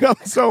 Like, I'm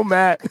so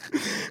mad.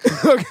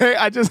 Okay,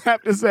 I just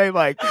have to say,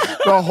 like,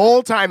 the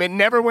whole time, it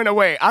never went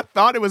away. I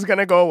thought it was going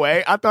to go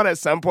away. I thought at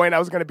some point I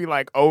was going to be,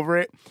 like, over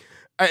it.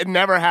 It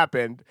never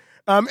happened.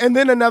 And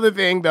then another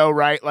thing, though,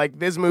 right? Like,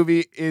 this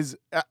movie is,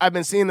 I've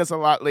been seeing this a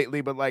lot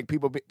lately, but, like,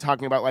 people be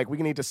talking about, like, we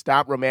need to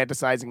stop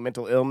romanticizing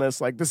mental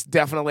illness. Like, this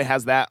definitely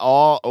has that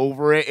all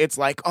over it. It's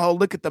like, oh,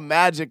 look at the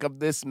magic of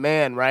this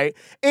man, right?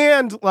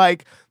 And,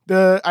 like,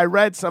 I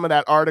read some of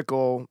that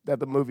article that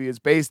the movie is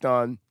based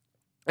on,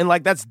 and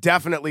like that's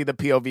definitely the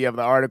POV of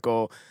the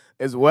article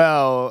as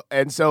well.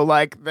 And so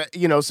like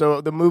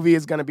so the movie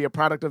is going to be a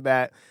product of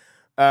that.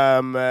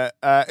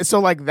 So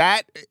like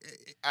that,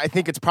 I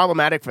think it's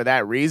problematic for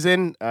that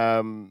reason.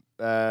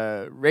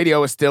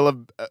 Radio is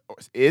still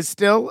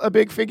a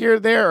big figure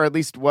there, or at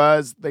least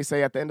was, they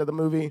say at the end of the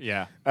movie.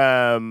 Yeah.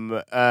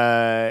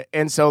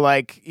 And so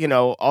like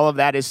all of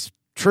that is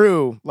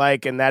true,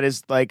 like, and that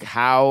is like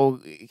how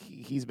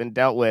he's been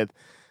dealt with.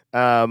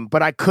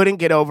 But I couldn't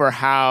get over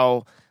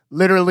how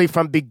literally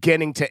from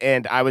beginning to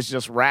end, I was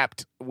just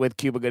wrapped with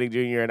Cuba Gooding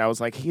Jr. and I was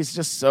like, he's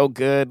just so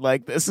good.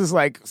 Like, this is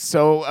like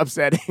so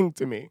upsetting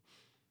to me.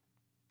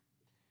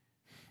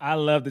 I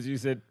love that you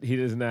said he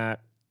does not.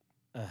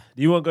 Do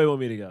you want to go? You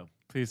want me to go?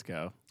 Please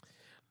go.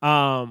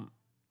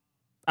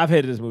 I've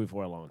hated this movie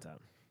for a long time.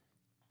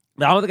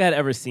 Now, I don't think I had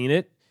ever seen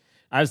it.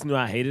 I just knew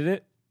I hated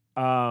it.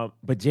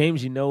 But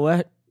James, you know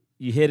what?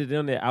 you hit it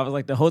in there. I was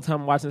like, the whole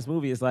time watching this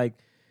movie, it's like,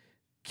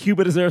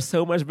 Cuba deserves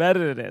so much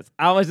better than this.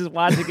 I was just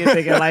watching it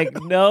thinking, like,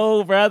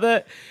 no,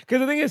 brother. Because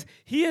the thing is,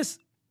 he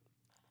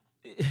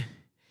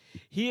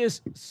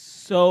is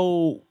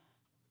so,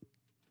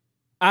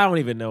 I don't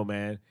even know,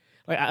 man.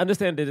 Like, I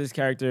understand that this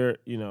character,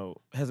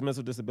 has a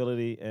mental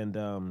disability, and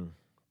I'm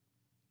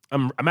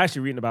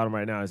actually reading about him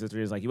right now. His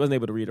history is like he wasn't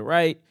able to read or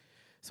write,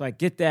 so I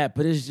get that.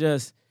 But it's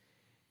just,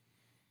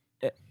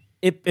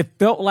 it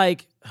felt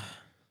like,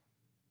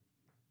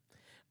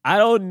 I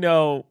don't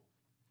know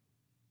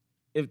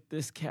if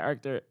this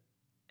character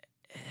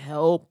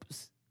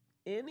helps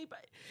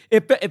anybody.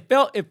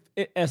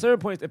 At certain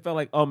points it felt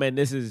like, oh man,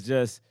 this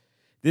is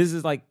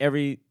like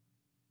every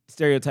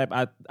stereotype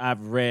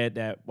I've read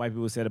that white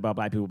people said about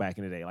black people back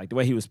in the day. Like the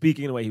way he was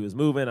speaking, the way he was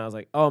moving, I was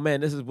like, oh man,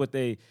 this is what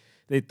they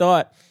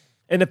thought.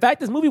 And the fact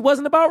this movie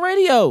wasn't about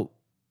radio,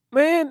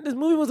 man, this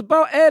movie was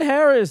about Ed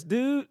Harris,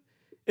 dude.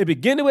 It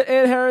began with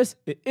Ed Harris,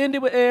 it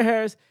ended with Ed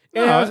Harris.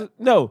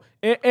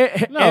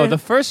 The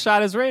first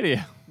shot is radio.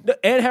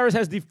 Ed Harris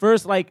has the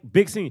first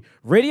big scene.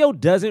 Radio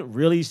doesn't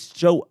really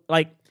show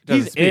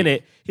he's in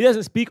it. He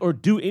doesn't speak or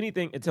do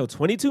anything until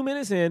 22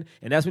 minutes in,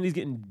 and that's when he's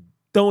getting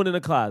thrown in the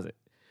closet.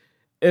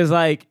 It's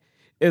like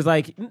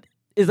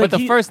But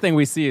the first thing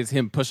we see is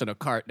him pushing a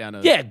cart down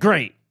a... Yeah,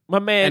 great. My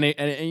man.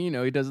 And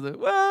he does the,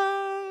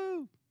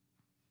 whoa.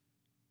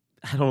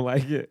 I don't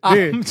like it.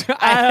 Dude,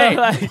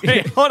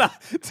 Hey, hold on.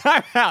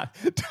 Time out.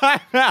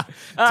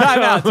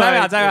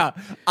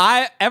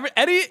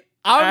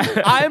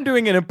 I am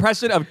doing an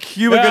impression of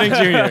Cuba Gooding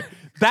Jr.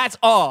 That's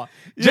all.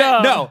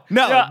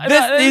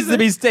 This needs to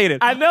be stated.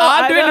 I know.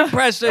 I'm doing an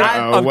impression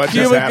of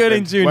Cuba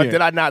Gooding Jr. What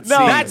did I not see?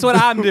 That's what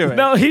I'm doing.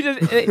 No, he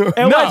just.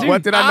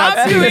 What did I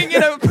not see? I'm doing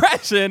an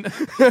impression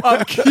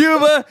of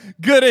Cuba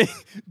Gooding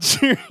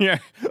Jr.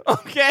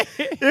 Okay?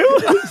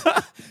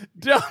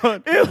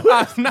 I'm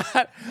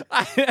not.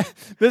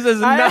 This is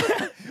not.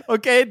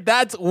 Okay,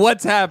 that's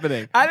what's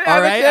happening. All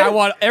right? I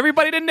want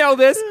everybody to know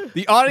this.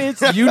 The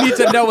audience, you need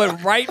to know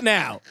it right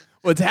now.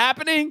 What's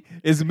happening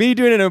is me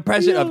doing an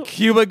impression of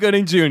Cuba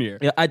Gooding Jr.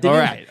 Yeah, I did. All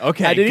right.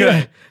 Okay. I didn't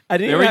good.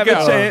 even have a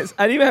chance.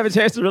 I didn't even have a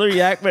chance to really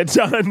react, but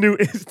John knew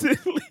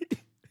instantly.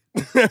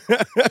 He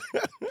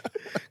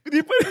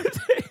put his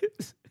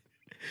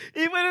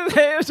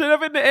hands straight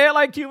up in the air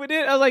like Cuba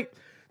did. I was like,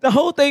 the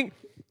whole thing.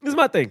 This is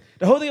my thing.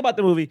 The whole thing about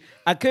the movie,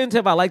 I couldn't tell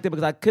if I liked it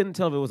because I couldn't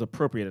tell if it was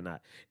appropriate or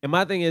not. And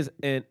my thing is,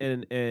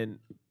 and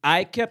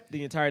I kept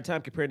the entire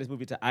time comparing this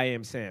movie to I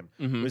Am Sam,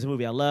 which is a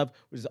movie I love,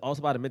 which is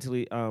also about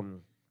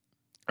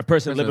a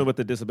person living with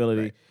a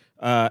disability.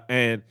 Right.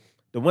 And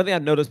the one thing I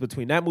noticed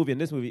between that movie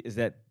and this movie is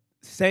that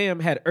Sam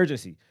had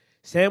urgency.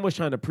 Sam was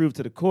trying to prove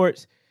to the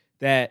courts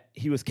that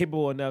he was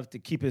capable enough to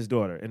keep his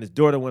daughter, and his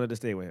daughter wanted to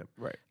stay with him.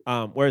 Right.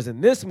 Whereas in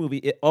this movie,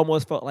 it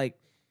almost felt like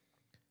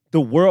the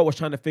world was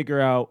trying to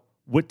figure out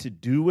what to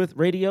do with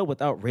radio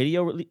without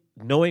radio really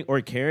knowing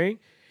or caring.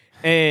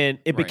 And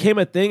it became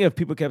a thing of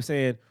people kept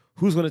saying,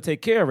 who's going to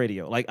take care of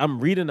radio? Like, I'm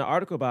reading the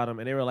article about them,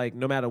 and they were like,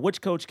 no matter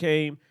which coach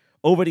came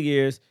over the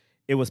years,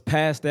 it was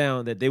passed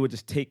down that they would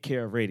just take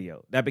care of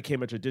radio. That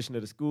became a tradition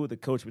of the school. The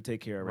coach would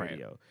take care of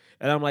radio. Right.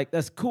 And I'm like,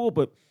 that's cool,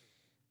 but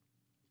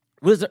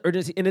what is the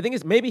urgency? And the thing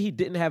is, maybe he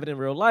didn't have it in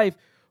real life,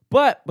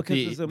 but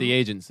because the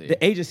agency.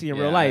 The agency in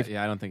real life.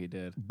 Yeah, I don't think he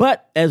did.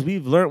 But as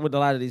we've learned with a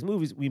lot of these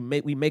movies, we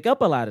make up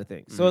a lot of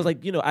things. So it's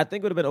like, I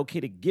think it would have been okay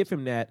to give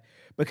him that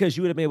because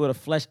you would have been able to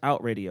flesh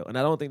out radio. And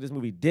I don't think this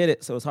movie did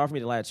it, so it's hard for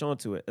me to latch on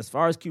to it. As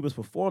far as Cuba's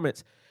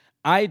performance,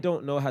 I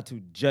don't know how to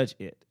judge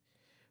it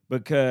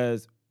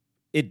because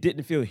it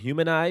didn't feel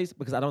humanized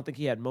because I don't think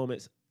he had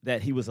moments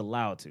that he was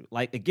allowed to.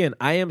 Like, again,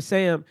 I Am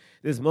Sam,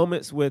 there's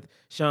moments with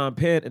Sean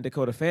Penn and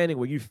Dakota Fanning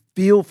where you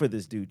feel for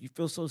this dude. You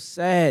feel so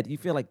sad. You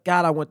feel like,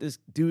 God, I want this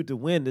dude to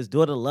win. This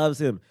daughter loves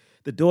him.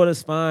 The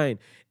daughter's fine.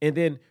 And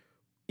then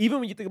even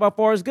when you think about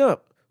Forrest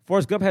Gump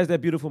has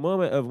that beautiful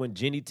moment of when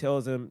Jenny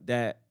tells him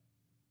that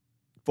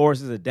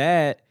Forrest is a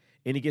dad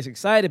and he gets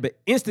excited, but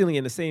instantly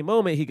in the same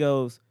moment he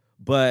goes,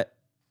 but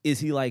is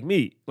he like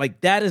me?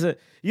 Like, that is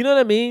you know what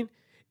I mean?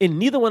 And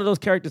neither one of those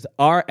characters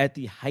are at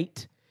the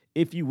height,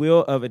 if you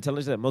will, of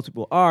intelligence that most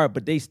people are,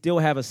 but they still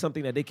have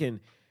something that they can,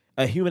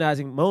 a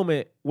humanizing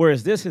moment,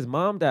 whereas his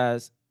mom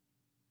dies,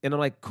 and I'm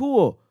like,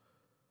 cool.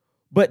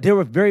 But there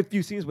were very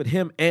few scenes with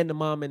him and the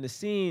mom in the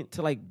scene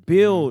to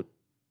build,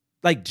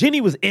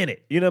 Jenny was in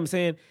it, you know what I'm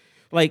saying?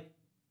 Like,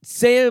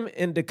 Sam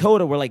and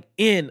Dakota were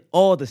in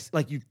all this,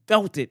 you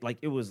felt it,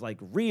 it was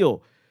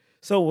real.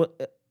 So,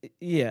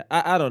 yeah,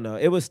 I don't know.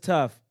 It was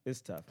tough.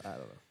 It's tough. I don't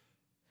know.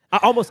 I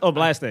almost,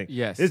 last thing.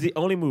 Yes. This is the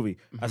only movie.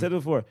 I said it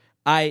before.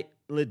 I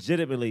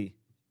legitimately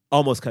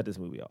almost cut this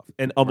movie off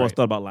and almost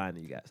thought about lying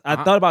to you guys.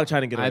 I thought about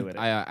trying to get away with it.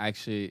 I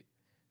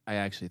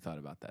actually thought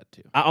about that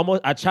too.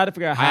 I tried to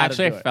figure out how to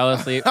do it. I actually fell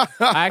asleep.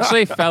 I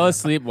actually fell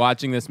asleep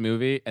watching this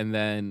movie and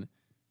then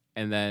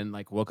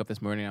woke up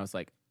this morning and I was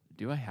like,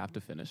 do I have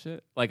to finish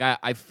it?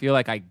 I feel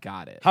like I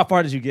got it. How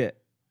far did you get?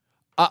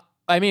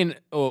 I mean,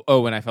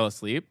 when I fell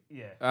asleep?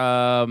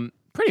 Yeah.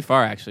 Pretty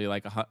far actually,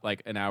 like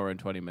an hour and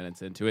 20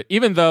 minutes into it.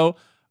 Even though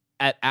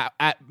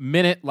at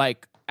minute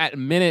at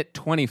minute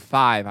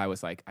 25, I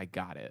was like, I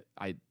got it.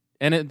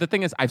 The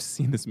thing is, I've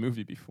seen this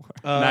movie before,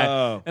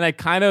 and I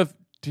kind of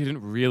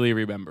didn't really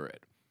remember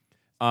it.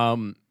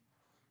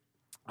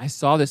 I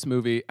saw this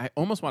movie. I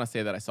almost want to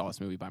say that I saw this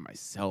movie by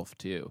myself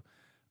too.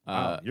 You're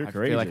I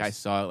courageous. feel like I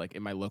saw it like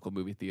in my local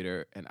movie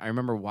theater, and I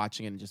remember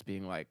watching it and just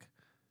being like,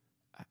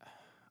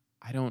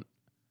 I don't.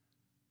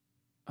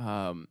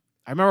 I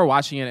remember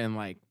watching it and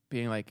like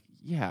being like,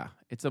 yeah,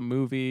 it's a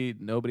movie.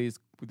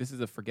 This is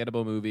a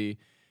forgettable movie.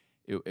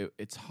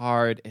 It's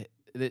hard.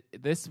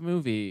 This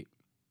movie,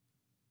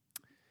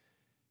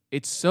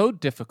 it's so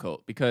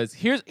difficult because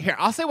here.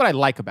 I'll say what I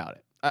like about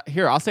it.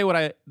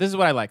 This is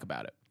what I like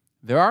about it.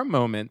 There are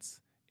moments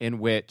in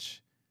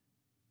which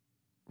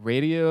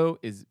radio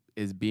is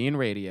being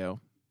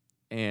radio,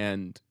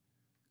 and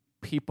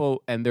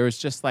there's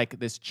just like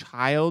this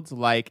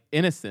childlike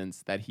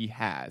innocence that he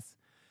has,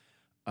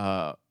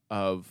 that's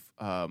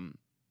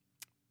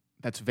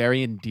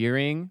very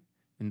endearing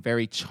and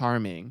very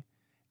charming,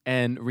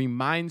 and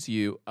reminds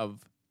you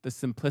of the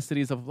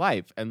simplicities of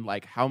life and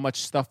like how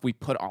much stuff we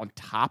put on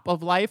top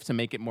of life to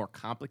make it more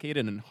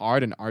complicated and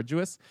hard and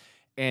arduous.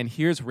 And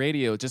here's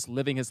radio just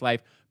living his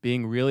life,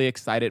 being really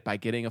excited by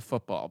getting a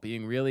football,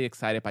 being really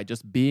excited by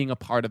just being a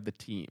part of the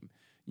team.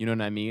 You know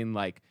what I mean?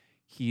 Like,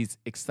 he's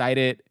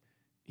excited.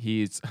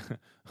 He's,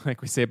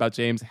 like we say about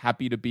James,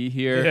 happy to be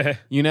here. Yeah.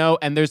 You know,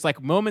 and there's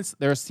like moments,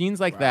 there are scenes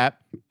like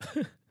that.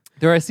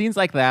 There are scenes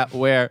like that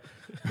where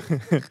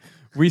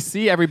we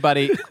see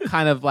everybody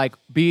kind of like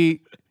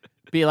be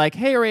like,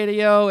 hey,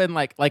 radio. And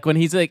like when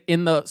he's like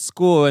in the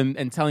school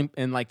and telling,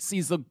 and like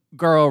sees the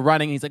girl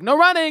running, he's like, no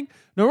running.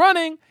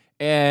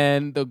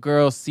 And the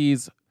girl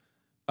sees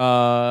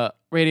radio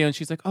and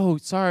she's like, oh,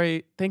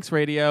 sorry, thanks,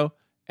 radio.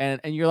 And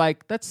you're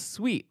like, that's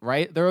sweet,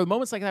 right? There are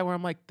moments like that where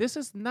I'm like, this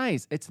is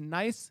nice. It's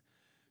nice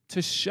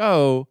to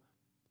show,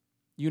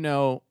 you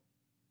know,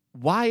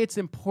 why it's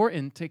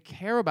important to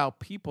care about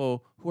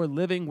people who are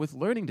living with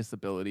learning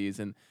disabilities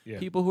and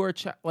people who are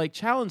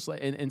challenged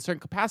in certain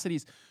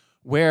capacities,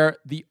 where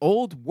the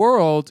old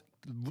world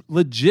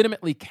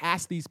legitimately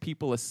cast these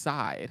people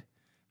aside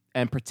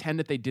and pretend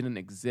that they didn't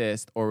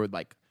exist, or would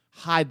like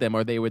hide them,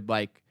 or they would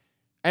like,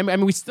 I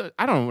mean, we still,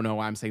 I don't know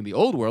why I'm saying the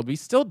old world. We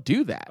still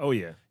do that. Oh,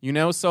 yeah. You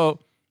know, so,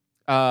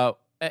 and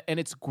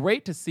it's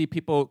great to see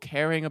people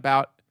caring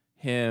about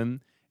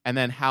him, and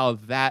then how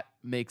that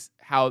makes,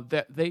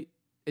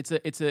 it's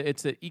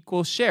an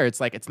equal share. It's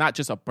like, it's not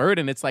just a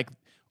burden. It's like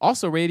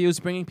also radio is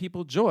bringing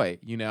people joy,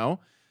 you know,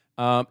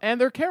 and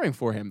they're caring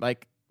for him.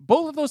 Like,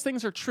 both of those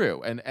things are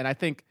true. And I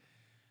think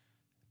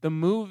the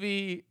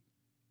movie,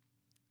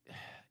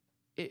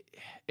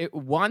 it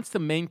wants to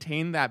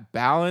maintain that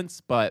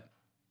balance, but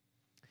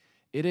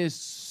it is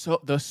so,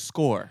 the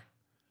score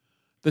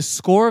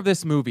of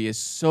this movie is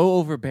so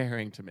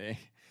overbearing to me.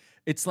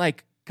 It's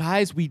like,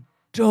 guys, we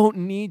don't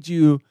need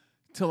you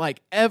to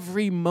like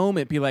every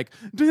moment be like,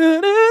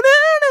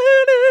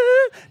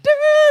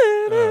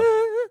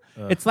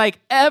 it's like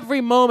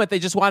every moment they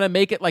just want to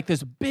make it like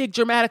this big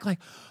dramatic, like,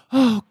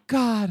 oh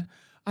God,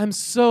 I'm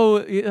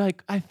so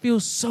like, I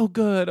feel so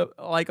good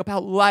like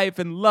about life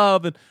and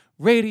love and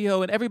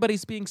radio, and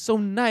everybody's being so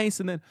nice,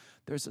 and then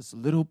there's this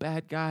little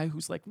bad guy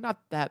who's like not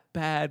that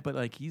bad, but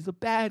like he's a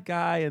bad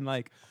guy, and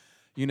like,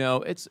 you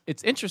know, it's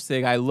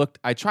interesting.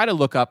 I try to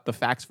look up the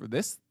facts for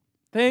this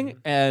thing,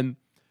 and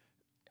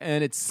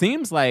it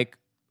seems like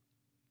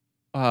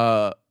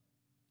they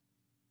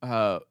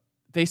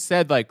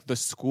said like the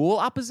school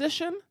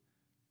opposition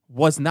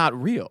was not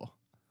real.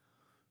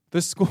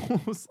 The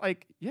school was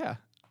like, yeah.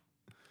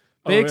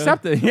 They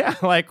accepted. Yeah.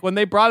 Like when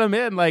they brought him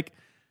in, like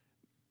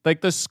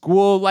the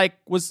school like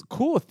was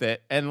cool with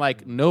it. And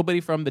like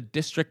nobody from the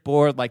district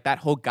board, like that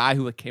whole guy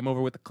who like came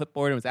over with the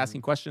clipboard and was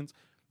asking questions,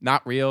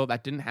 not real.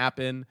 That didn't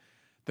happen.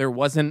 There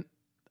wasn't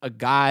a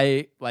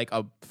guy, like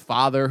a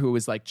father who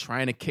was like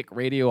trying to kick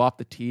radio off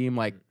the team.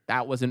 Like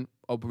that wasn't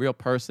a real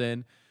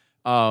person.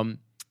 They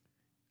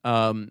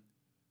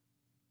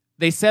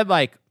said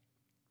like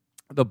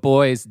the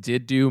boys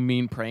did do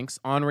mean pranks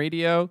on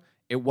radio.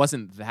 It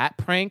wasn't that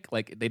prank.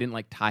 Like they didn't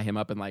like tie him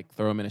up and like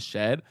throw him in a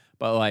shed.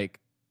 But like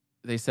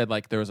they said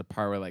like there was a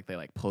part where like they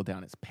like pulled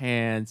down his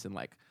pants and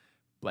like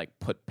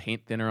put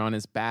paint thinner on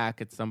his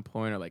back at some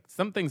point, or like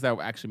some things that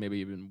were actually maybe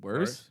even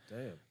worse.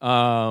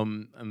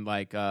 Damn. And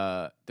like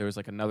there was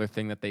like another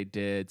thing that they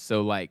did.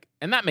 So like,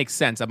 and that makes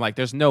sense. I'm like,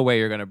 there's no way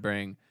you're gonna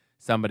bring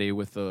somebody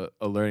with a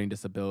learning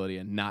disability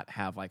and not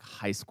have like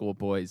high school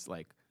boys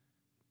like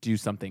do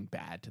something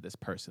bad to this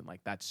person. Like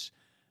that's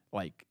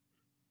like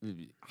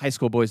high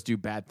school boys do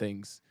bad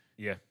things.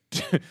 Yeah.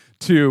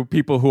 To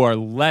people who are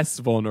less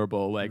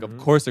vulnerable. Like, of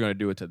course they're going to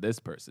do it to this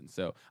person.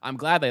 So I'm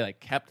glad they like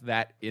kept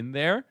that in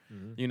there,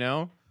 you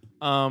know?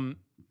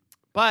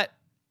 But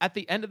at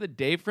the end of the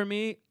day for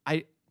me,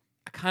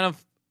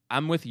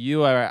 I'm with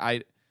you.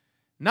 I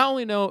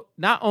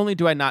not only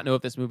do I not know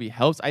if this movie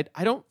helps,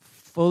 I don't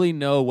fully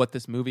know what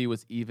this movie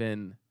was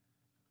even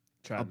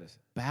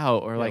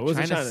about or like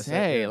trying to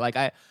say. Like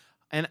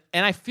and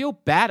I feel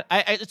bad.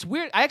 It's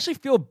weird. I actually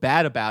feel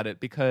bad about it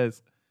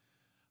because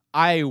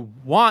I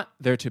want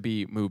there to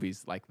be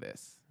movies like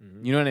this.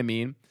 You know what I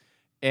mean?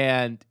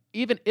 And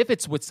even if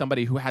it's with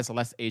somebody who has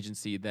less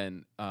agency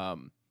than,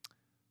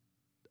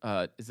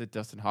 is it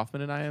Dustin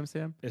Hoffman in I Am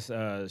Sam? It's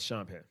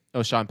Sean Penn.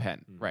 Oh, Sean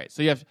Penn, right.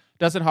 So you have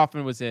Dustin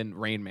Hoffman was in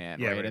Rain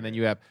Man, right? And then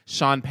you have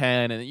Sean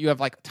Penn, and you have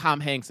like Tom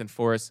Hanks and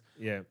Forrest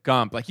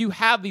Gump. Like you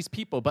have these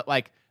people, but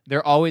like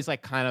they're always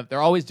like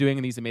they're always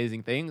doing these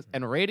amazing things.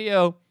 And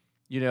radio,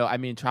 I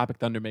mean, Tropic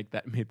Thunder made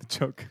the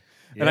joke.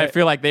 And I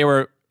feel like they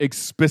were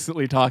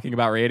explicitly talking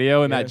about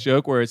radio in that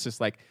joke where it's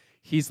just like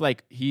he's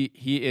like he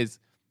is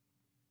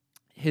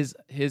his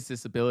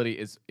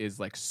disability is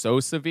like so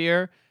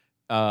severe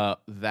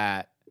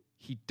that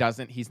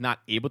he's not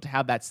able to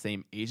have that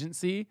same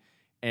agency.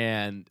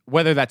 And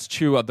whether that's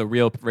true of the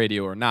real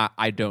radio or not,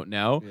 I don't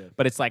know.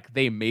 But it's like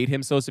they made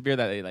him so severe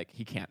that they like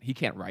he can't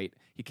write,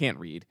 he can't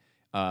read,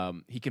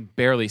 he can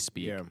barely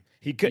speak.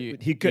 He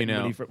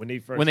couldn't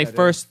when they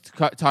first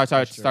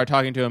start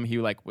talking to him, he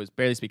like was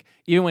barely speak.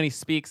 Even when he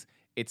speaks,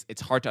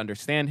 it's hard to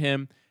understand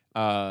him.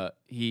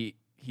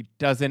 He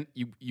doesn't.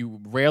 You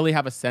rarely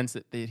have a sense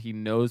that he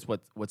knows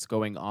what's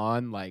going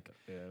on. Like,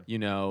 in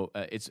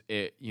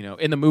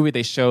the movie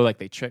they show like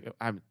they trick.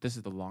 This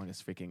is the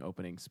longest freaking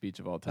opening speech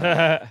of all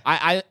time.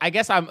 I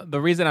guess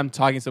the reason I'm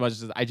talking so much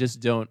is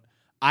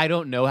I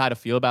don't know how to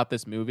feel about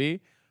this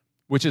movie,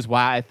 which is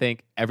why I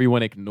think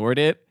everyone ignored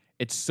it.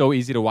 It's so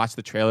easy to watch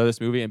the trailer of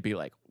this movie and be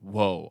like,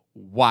 whoa,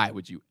 why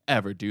would you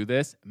ever do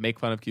this? Make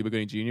fun of Cuba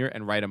Gooding Jr.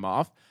 and write him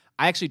off.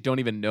 I actually don't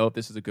even know if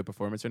this is a good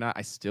performance or not.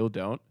 I still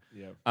don't.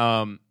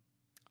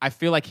 I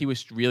feel like he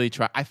was really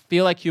trying. I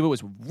feel like Cuba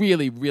was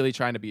really, really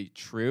trying to be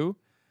true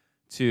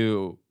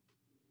to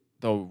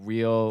the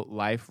real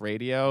life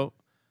radio.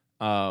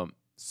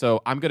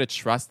 So I'm gonna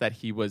trust that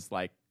he was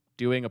like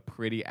doing a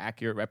pretty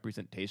accurate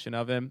representation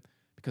of him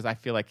because I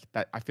feel like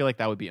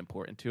that would be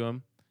important to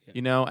him,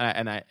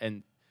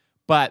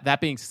 But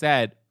that being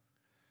said,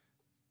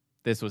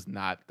 this was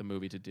not the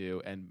movie to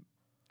do, and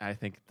I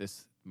think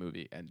this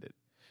movie ended.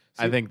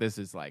 I think this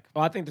is like.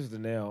 Oh, I think this is the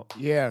nail.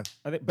 Yeah,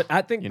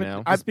 I think.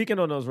 Speaking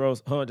on those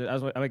roles, hold on,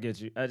 I'm gonna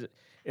get you.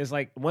 It's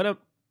like one of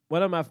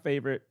my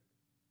favorite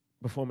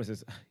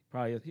performances.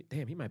 Probably,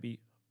 damn, he might be.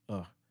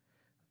 I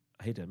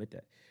hate to admit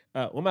that.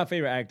 One of my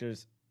favorite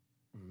actors,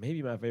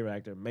 maybe my favorite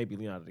actor, maybe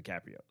Leonardo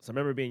DiCaprio. So I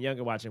remember being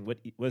younger watching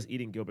Was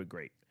Eating Gilbert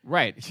Grape.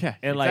 Right. Yeah.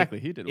 And exactly.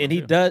 Like, he did. And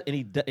he does. And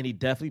he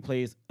definitely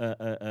plays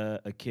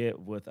a kid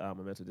with a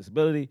mental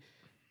disability.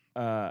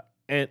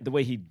 And the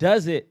way he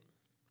does it,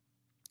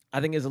 I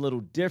think is a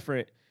little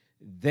different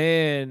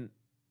than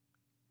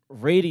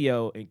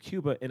radio in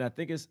Cuba, and I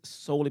think it's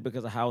solely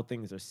because of how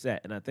things are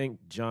set. And I think,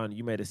 John,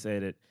 you might have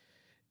said it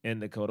in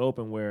the cold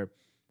open where,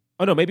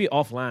 maybe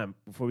offline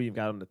before we even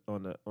got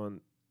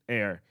on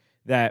air,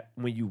 that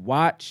when you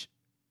watch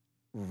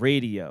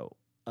radio,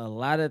 a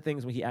lot of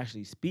things when he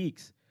actually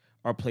speaks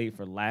are played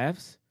for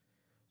laughs.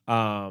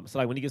 So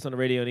like when he gets on the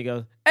radio and he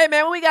goes, "Hey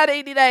man, when we got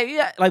 80 days,"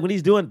 yeah. Like when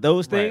he's doing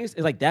those things,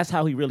 it's like that's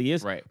how he really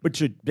is. Right.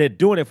 But they're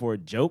doing it for a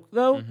joke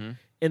though,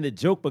 and the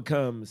joke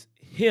becomes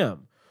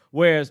him.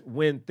 Whereas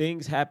when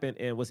things happen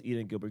and Was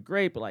Eating Gilbert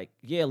Grape, like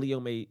Leo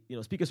may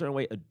speak a certain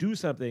way or do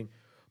something,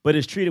 but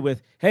it's treated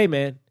with, "Hey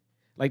man,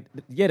 like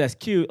that's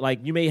cute." Like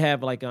you may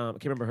have like I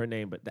can't remember her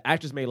name, but the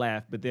actress may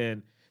laugh, but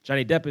then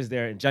Johnny Depp is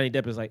there and Johnny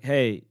Depp is like,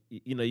 "Hey,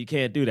 you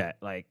can't do that."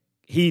 Like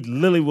he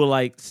literally will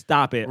like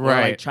stop it or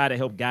like try to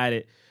help guide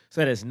it. So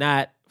that it's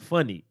not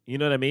funny. You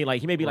know what I mean? Like,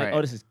 he may be like, "Oh,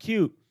 this is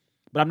cute,"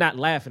 but I'm not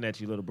laughing at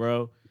you, little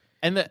bro.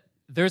 And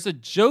there's a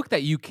joke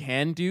that you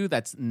can do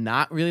that's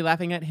not really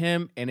laughing at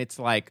him, and it's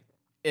like,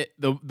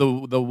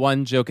 the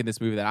one joke in this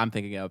movie that I'm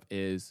thinking of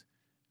is,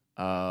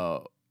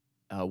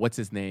 what's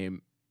his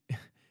name?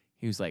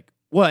 He was like,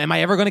 "What, am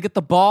I ever going to get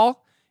the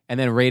ball?" And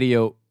then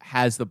radio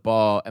has the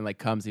ball and like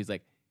comes, he's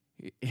like,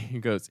 he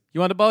goes, "You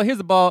want the ball? Here's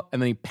the ball."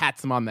 And then he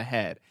pats him on the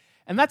head.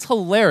 And that's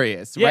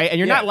hilarious, right? And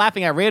you're not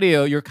laughing at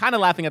radio. You're kind of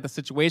laughing at the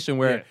situation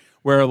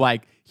where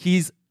like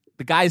the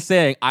guy's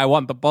saying, "I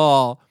want the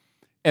ball,"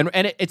 and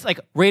it's like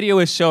radio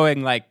is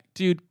showing like,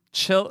 dude,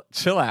 chill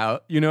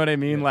out. You know what I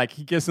mean? Yeah. Like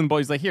he gives him the ball.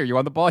 He's like, "Here, you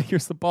want the ball?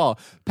 Here's the ball."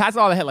 Pats it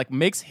on the head, like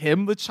makes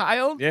him the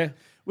child. Yeah,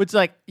 which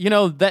like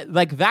that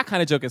like that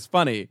kind of joke is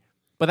funny,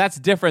 but that's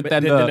different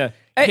than the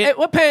hey,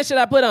 what pants should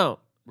I put on?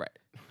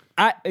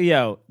 Right.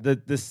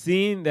 The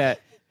scene that.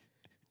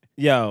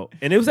 And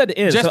it was at the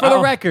end. Just for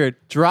the record,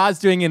 Draw's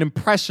doing an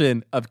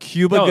impression of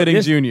Cuba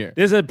Gooding Jr.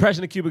 There's an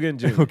impression of Cuba Gooding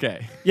Jr.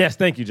 Okay. Yes,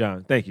 thank you,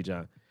 John.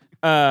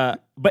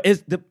 But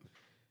it's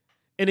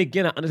and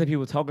again, I understand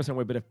people talking some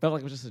way, but it felt like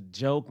it was just a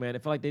joke, man.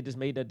 It felt like they just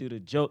made that dude a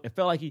joke. It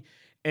felt like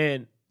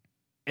and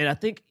I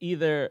think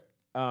either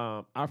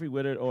Alfred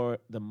Woodard or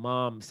the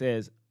mom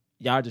says,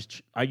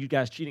 are you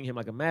guys treating him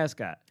like a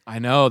mascot? I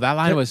know that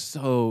line was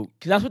so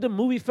because that's what the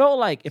movie felt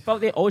like. It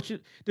felt like they always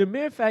the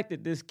mere fact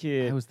that this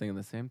kid. I was thinking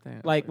the same thing.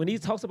 Like when he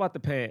talks about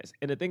the pants,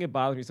 and the thing that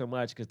bothers me so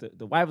much because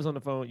the wife was on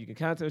the phone. You can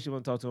kind of tell she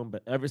want to talk to him,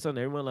 but every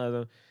Sunday everyone loves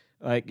him.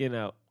 Like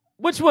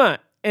which one?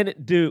 And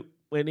dude,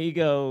 when he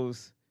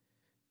goes,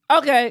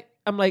 okay,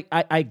 I'm like,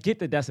 I get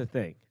that that's a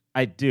thing.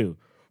 I do,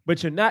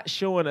 but you're not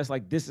showing us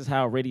like this is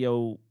how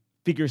radio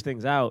figures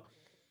things out,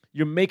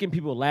 you're making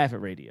people laugh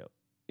at radio.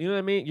 You know what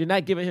I mean? You're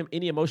not giving him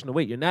any emotional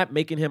weight. You're not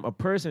making him a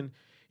person.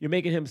 You're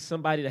making him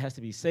somebody that has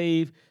to be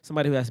saved,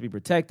 somebody who has to be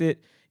protected.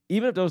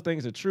 Even if those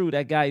things are true,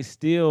 that guy's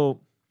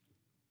still,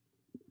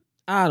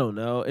 I don't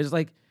know. It's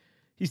like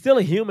he's still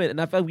a human,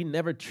 and I felt like we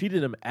never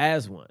treated him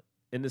as one.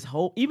 In this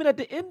whole, even at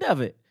the end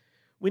of it,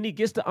 when he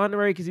gets the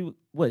honorary, because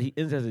he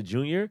ends as a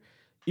junior.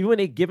 Even when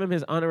they give him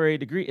his honorary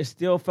degree, it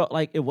still felt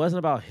like it wasn't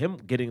about him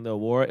getting the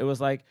award. It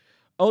was like,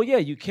 oh yeah,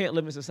 you can't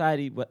live in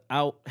society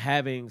without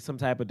having some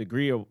type of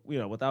degree or,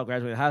 without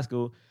graduating high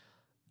school.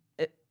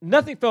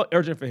 Nothing felt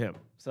urgent for him.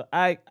 So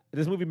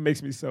this movie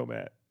makes me so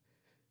mad.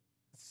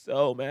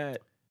 So mad.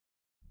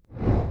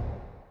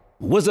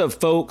 What's up,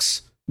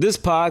 folks? This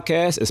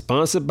podcast is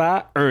sponsored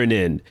by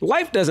Earnin.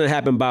 Life doesn't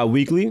happen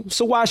bi-weekly,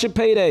 so why should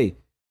payday?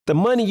 The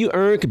money you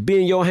earn could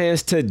be in your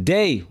hands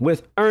today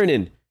with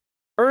Earnin.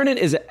 Earnin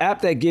is an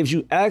app that gives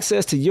you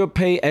access to your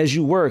pay as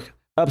you work,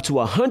 up to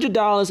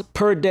 $100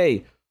 per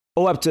day,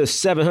 or up to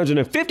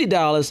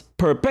 $750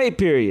 per pay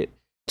period.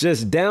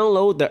 Just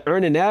download the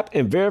Earnin app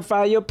and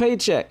verify your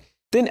paycheck.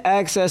 Then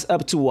access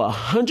up to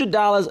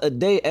 $100 a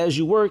day as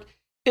you work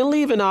and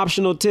leave an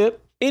optional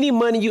tip. Any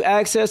money you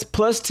access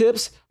plus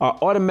tips are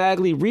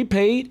automatically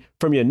repaid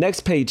from your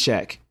next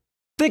paycheck.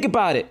 Think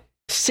about it.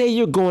 Say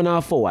you're going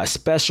out for a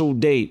special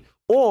date,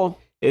 or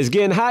it's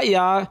getting hot,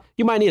 y'all.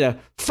 You might need a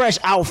fresh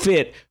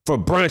outfit for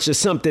brunch or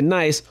something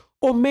nice,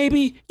 or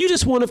maybe you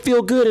just want to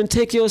feel good and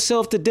take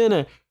yourself to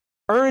dinner.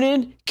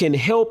 Earnin can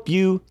help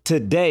you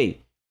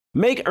today.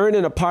 Make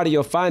Earnin a part of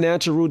your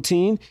financial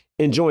routine.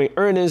 Enjoying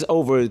Earnin's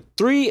over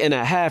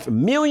 3.5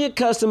 million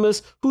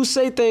customers who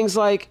say things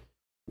like,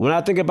 when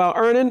I think about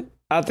Earnin,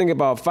 I think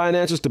about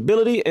financial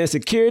stability and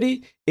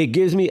security. It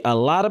gives me a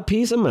lot of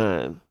peace of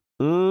mind.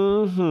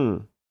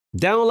 Download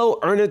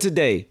Earnin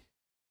today.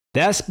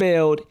 That's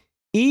spelled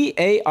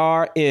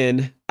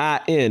EARNIN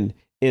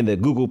in the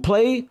Google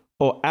Play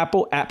or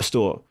Apple App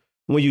Store.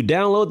 When you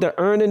download the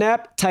Earnin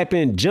app, type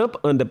in Jump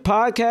Under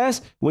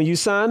Podcast when you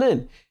sign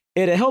in.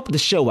 It'll help the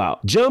show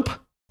out. Jump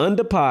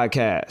Under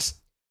Podcast.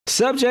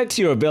 Subject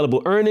to your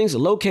available earnings,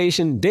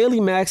 location, daily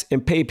max,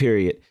 and pay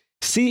period.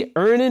 See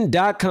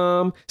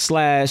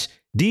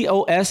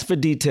earnin.com/DOS for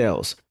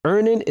details.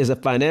 Earnin is a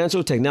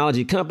financial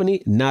technology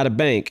company, not a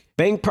bank.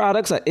 Bank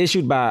products are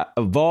issued by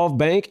Evolve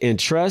Bank and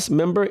Trust,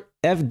 member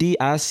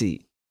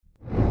FDIC.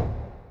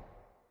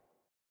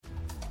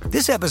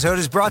 This episode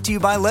is brought to you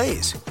by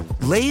Lay's.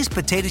 Lay's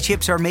potato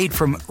chips are made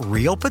from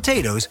real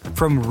potatoes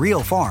from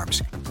real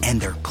farms, and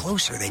they're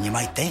closer than you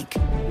might think.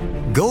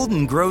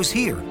 Golden grows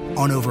here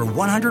on over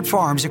 100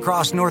 farms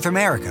across North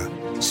America.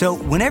 So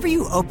whenever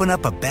you open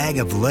up a bag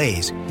of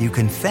Lay's, you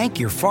can thank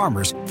your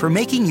farmers for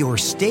making your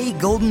Stay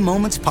Golden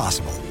moments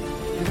possible.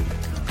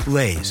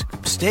 Lay's,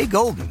 stay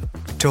golden.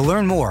 To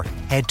learn more,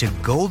 head to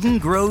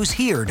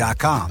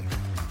goldengrowshere.com.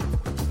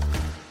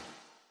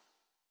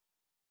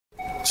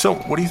 So,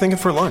 what are you thinking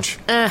for lunch?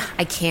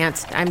 I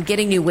can't. I'm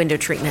getting new window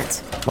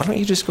treatments. Why don't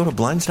you just go to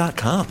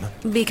Blinds.com?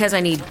 Because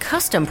I need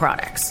custom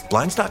products.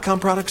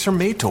 Blinds.com products are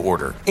made to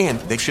order, and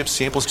they ship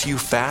samples to you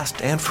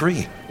fast and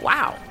free.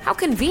 Wow, how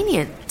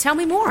convenient. Tell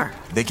me more.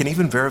 They can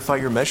even verify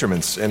your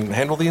measurements and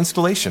handle the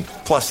installation.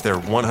 Plus, their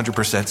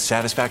 100%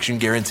 satisfaction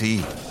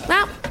guarantee.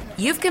 Well,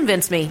 you've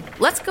convinced me.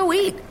 Let's go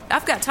eat.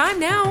 I've got time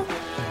now.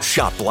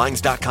 Shop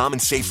Blinds.com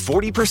and save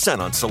 40%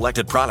 on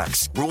selected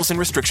products. Rules and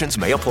restrictions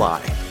may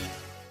apply.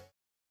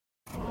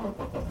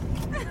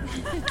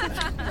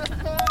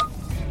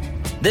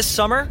 This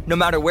summer, no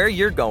matter where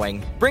you're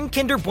going, bring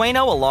Kinder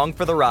Bueno along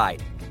for the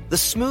ride. The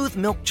smooth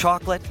milk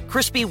chocolate,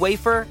 crispy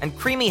wafer, and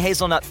creamy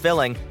hazelnut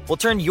filling will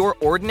turn your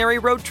ordinary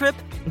road trip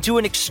into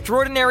an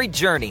extraordinary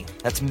journey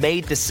that's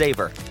made to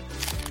savor.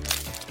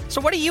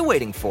 So what are you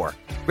waiting for?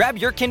 Grab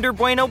your Kinder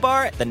Bueno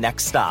bar at the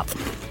next stop.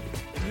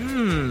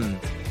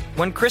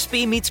 When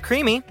crispy meets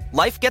creamy,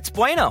 life gets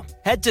bueno.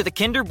 Head to the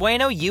Kinder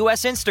Bueno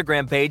US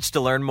Instagram page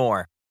to learn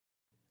more.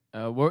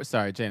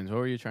 Sorry, James, what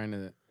were you trying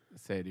to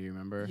say? Do you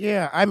remember?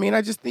 Yeah, I mean,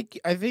 I think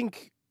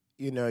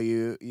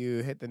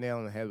you hit the nail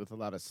on the head with a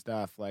lot of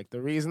stuff. Like, the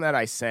reason that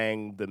I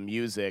sang the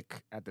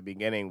music at the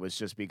beginning was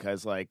just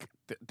because, like,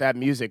 that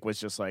music was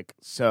just, like,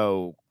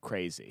 so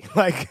crazy.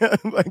 Like,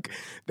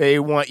 they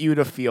want you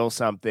to feel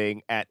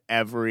something at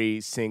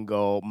every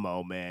single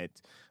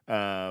moment.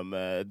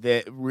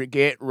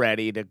 Get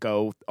ready to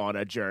go on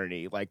a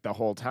journey, like, the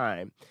whole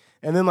time.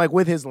 And then, like,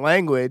 with his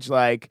language,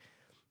 like,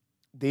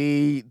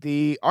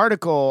 the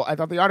article, I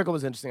thought the article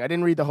was interesting. I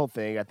didn't read the whole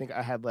thing. I think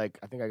I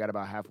got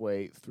about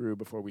halfway through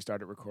before we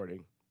started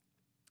recording.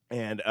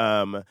 And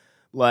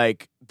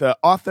like, the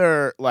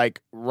author, like,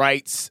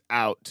 writes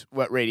out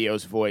what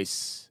radio's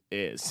voice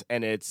is,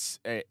 and it's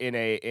in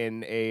a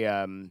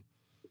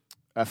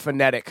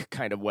phonetic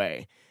kind of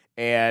way.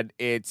 And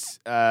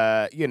it's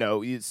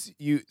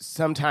you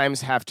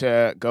sometimes have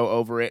to go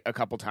over it a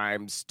couple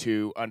times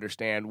to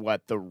understand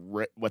what the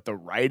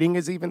writing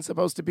is even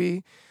supposed to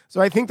be.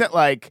 So I think that,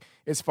 like,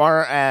 as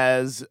far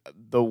as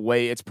the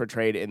way it's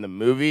portrayed in the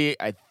movie,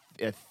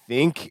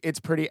 think it's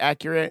pretty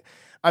accurate.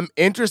 I'm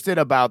interested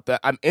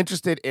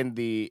in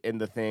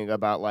the thing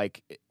about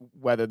like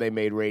whether they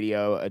made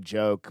radio a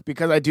joke,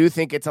 because I do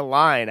think it's a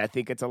line. I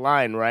think it's a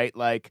line, right?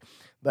 Like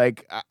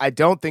I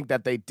don't think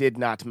that they did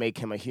not make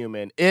him a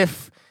human.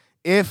 If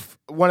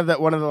one of the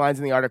lines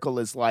in the article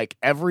is like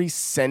every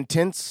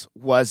sentence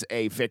was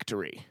a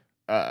victory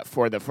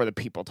for the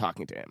people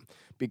talking to him,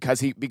 because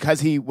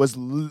he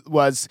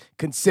was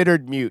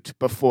considered mute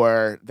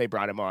before they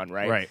brought him on,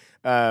 right?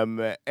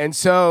 And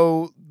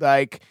so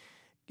like,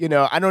 you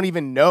know, I don't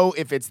even know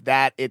if it's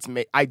that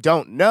I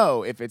don't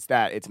know if it's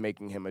that it's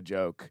making him a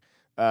joke,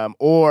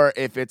 or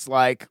if it's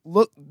like,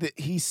 look,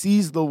 he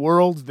sees the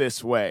world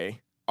this way.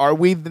 Are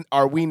we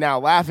now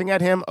laughing at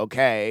him?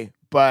 Okay,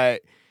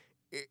 but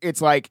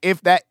it's like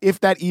if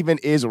that even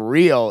is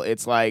real,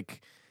 it's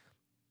like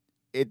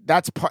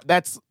that's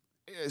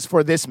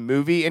for this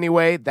movie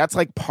anyway. That's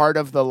like part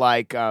of the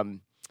like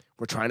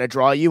we're trying to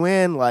draw you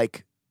in.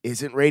 Like,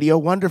 isn't radio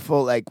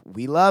wonderful? Like,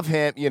 we love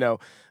him, you know.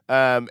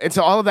 And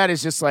so all of that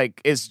is just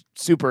like is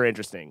super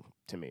interesting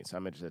to me. So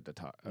I'm interested to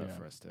talk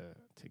for us to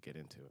get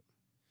into it.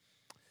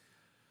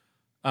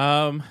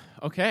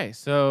 Okay,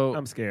 so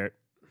I'm scared.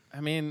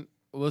 I mean,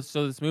 well,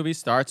 so this movie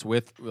starts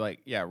with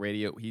like,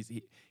 radio.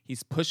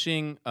 He's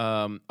pushing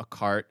a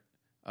cart,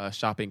 a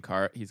shopping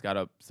cart. He's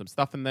got some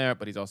stuff in there,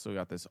 but he's also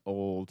got this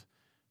old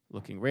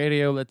looking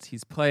radio that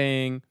he's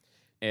playing.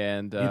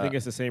 And you think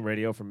it's the same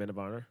radio from Men of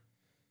Honor?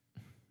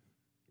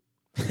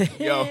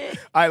 Yo,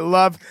 I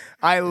love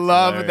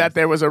that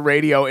there was a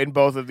radio in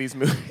both of these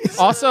movies.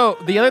 Also,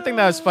 the other thing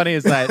that was funny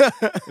is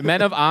that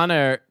Men of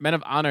Honor,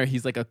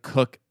 he's like a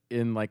cook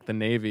in like the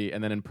Navy,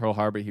 and then in Pearl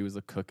Harbor he was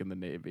a cook in the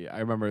Navy. I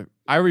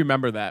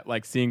remember that,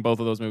 like seeing both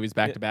of those movies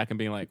back to back and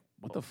being like,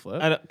 what the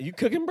flip? You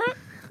cooking, bro?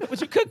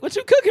 What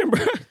you cooking,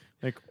 bro?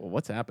 Like,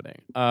 what's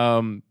happening?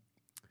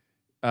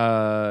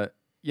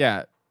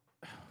 Yeah.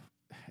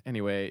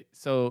 Anyway,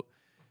 so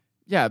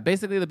yeah,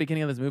 basically the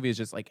beginning of this movie is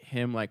just like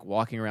him like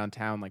walking around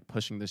town, like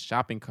pushing this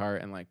shopping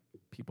cart, and like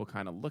people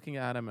kind of looking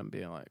at him and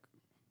being like,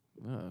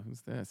 oh,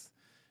 who's this?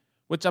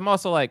 Which I'm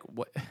also like,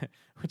 what?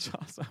 Which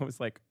also I was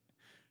like,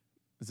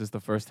 is this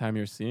the first time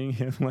you're seeing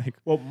him? Like,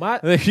 well,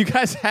 like, you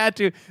guys had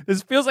to.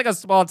 This feels like a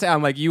small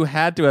town. Like, you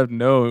had to have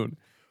known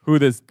who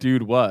this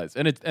dude was,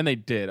 and they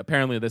did.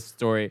 Apparently, this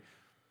story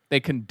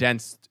they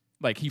condensed.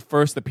 Like, he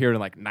first appeared in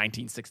like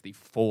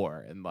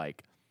 1964, and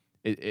like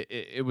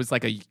it was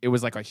like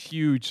a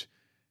huge.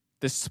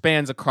 This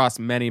spans across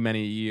many,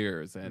 many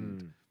years.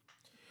 And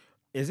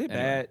is it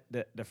bad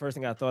that the first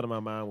thing I thought in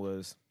my mind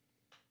was,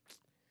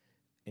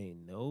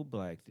 ain't no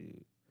black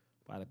dude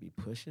about to be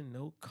pushing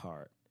no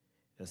cart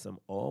in some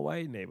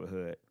all-white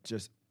neighborhood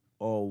just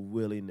all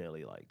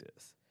willy-nilly like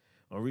this.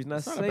 Only reason I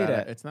say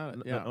that. It's not.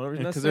 Only Yeah.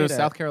 reason I Because say it was that,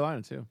 South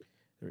Carolina, too.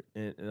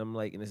 And I'm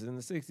like, and this is in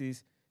the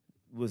 60s.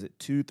 Was it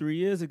 2-3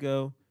 years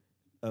ago?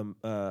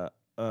 A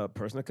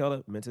person of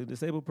color, mentally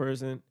disabled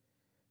person,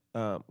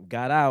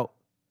 got out.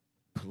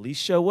 Police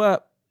show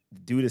up.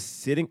 Dude is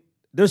sitting.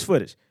 There's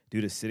footage.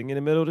 Dude is sitting in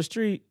the middle of the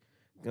street.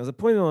 There's a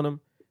point on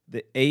him.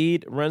 The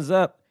aide runs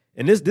up.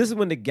 And this is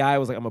when the guy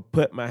was like, I'm going to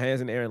put my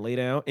hands in the air and lay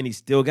down. And he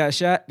still got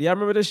shot. Do y'all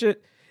remember this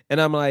shit? And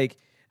I'm like,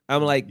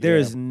 there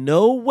is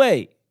no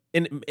way.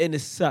 And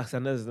it sucks. I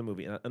know this is a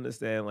movie. And I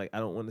understand, like, I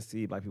don't want to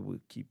see black people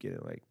keep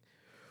getting like.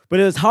 But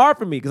it was hard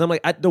for me because I'm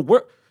like, the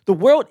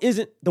world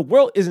isn't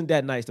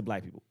that nice to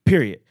black people,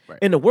 period. Right.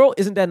 And the world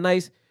isn't that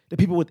nice to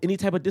people with any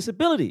type of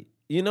disability.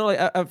 You know, like,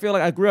 I feel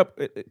like I grew up.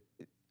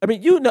 I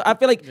mean, you know, I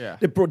feel like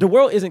the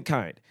world isn't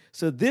kind.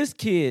 So this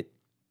kid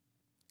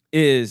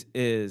has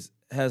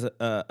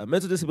a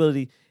mental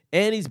disability,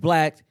 and he's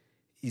black,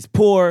 he's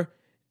poor,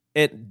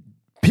 and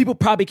people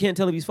probably can't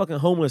tell if he's fucking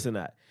homeless or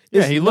not.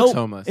 He looks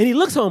homeless. And he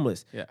looks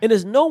homeless. Yeah. And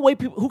there's no way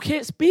people who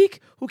can't speak,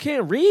 who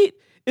can't read,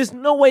 there's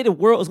no way the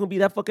world is going to be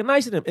that fucking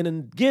nice to them. And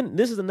again,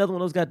 this is another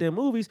one of those goddamn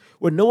movies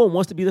where no one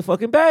wants to be the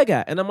fucking bad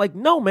guy. And I'm like,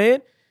 no,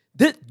 man,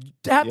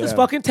 half this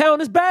fucking town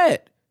is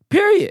bad.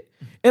 Period.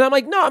 And I'm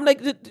like, no,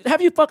 half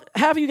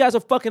of you guys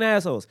are fucking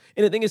assholes.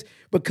 And the thing is,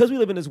 because we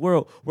live in this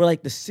world where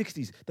like the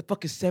 60s, the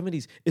fucking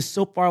 70s is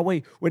so far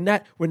away, we're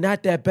not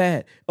that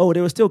bad. Oh,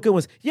 there were still good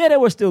ones. Yeah, there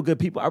were still good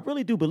people. I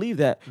really do believe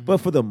that. Mm-hmm. But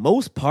for the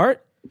most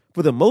part,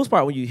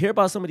 when you hear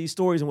about some of these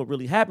stories and what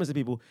really happens to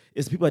people,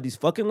 it's people at these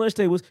fucking lunch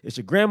tables, it's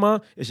your grandma,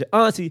 it's your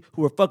auntie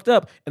who are fucked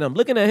up. And I'm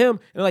looking at him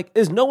and like,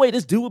 there's no way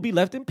this dude will be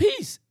left in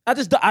peace. I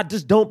just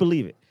don't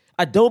believe it.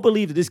 I don't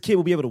believe that this kid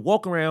will be able to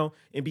walk around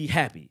and be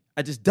happy.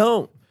 I just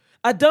don't.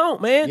 I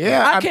don't, man.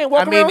 Yeah, I can't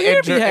walk around here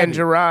and be happy. And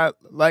Gerard,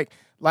 like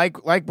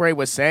Bray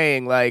was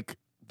saying, like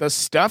the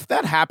stuff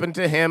that happened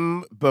to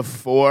him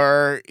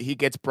before he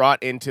gets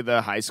brought into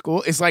the high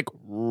school is like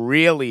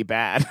really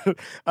bad.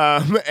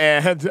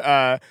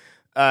 They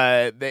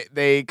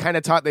kind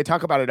of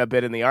talk about it a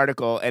bit in the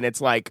article, and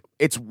it's like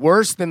it's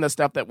worse than the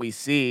stuff that we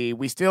see.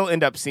 We still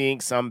end up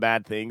seeing some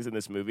bad things in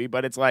this movie,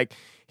 but it's like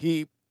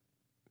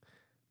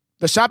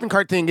The shopping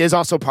cart thing is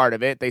also part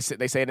of it. They say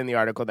it in the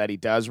article that he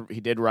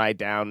did ride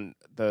down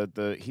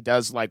he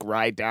does like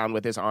ride down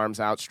with his arms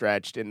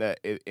outstretched in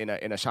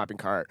a shopping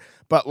cart.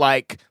 But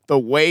like the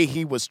way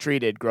he was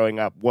treated growing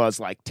up was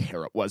like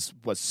terrible, was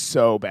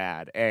so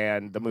bad,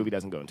 and the movie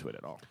doesn't go into it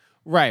at all.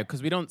 Right,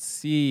 because we don't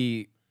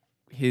see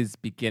his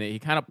beginning. He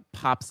kind of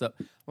pops up.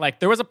 Like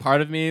there was a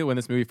part of me when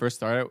this movie first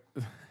started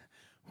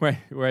where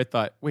I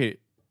thought, wait,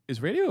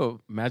 is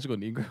Radio a magical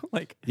Negro?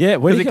 Like, yeah,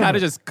 because he kind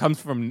of just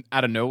comes from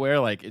out of nowhere.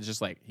 Like, it's just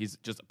like he's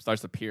just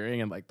starts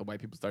appearing, and like the white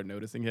people start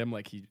noticing him.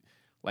 Like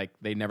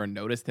they never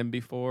noticed him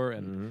before,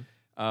 and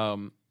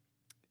and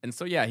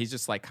so yeah, he's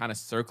just like kind of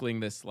circling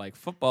this like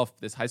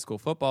this high school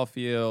football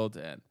field,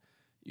 and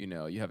you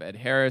know you have Ed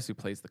Harris who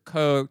plays the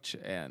coach,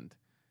 and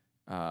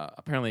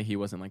apparently he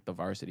wasn't like the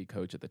varsity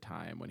coach at the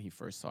time when he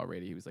first saw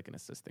Radio. He was like an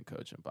assistant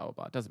coach, and blah blah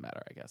blah. It doesn't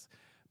matter, I guess,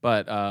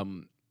 but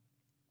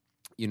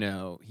you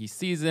know, he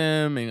sees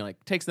him and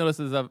like takes notice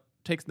of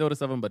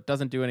him, but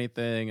doesn't do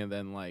anything. And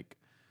then like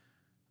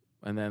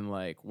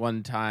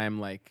one time,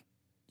 like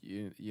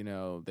you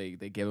know, they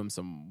give him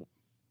some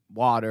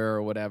water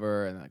or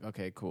whatever, and like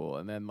okay, cool.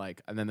 And then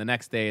the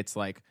next day, it's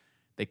like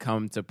they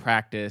come to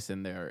practice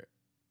and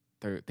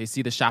they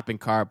see the shopping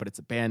cart, but it's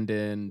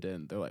abandoned,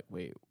 and they're like,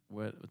 wait,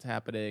 what's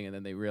happening? And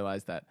then they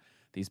realize that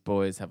these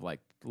boys have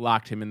like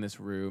locked him in this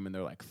room, and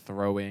they're like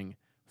throwing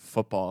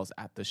footballs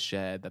at the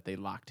shed that they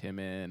locked him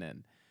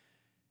in,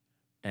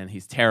 and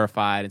he's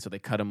terrified, and so they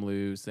cut him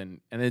loose,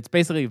 and it's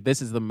basically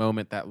this is the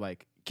moment that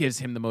like gives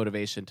him the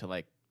motivation to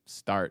like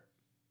start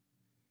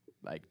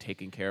like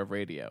taking care of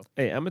Radio.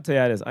 Hey, I'm gonna tell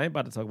you this. I ain't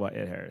about to talk about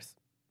Ed Harris.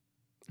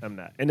 I'm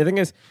not. And the thing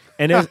is,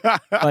 and there's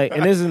like,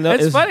 and this is no.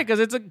 It's funny because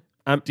it's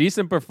a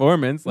decent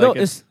performance. Like no,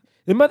 it's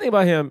the one thing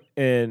about him,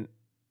 and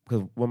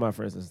because one of my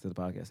friends listens to the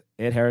podcast.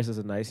 Ed Harris is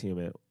a nice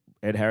human.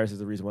 Ed Harris is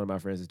the reason one of my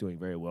friends is doing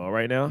very well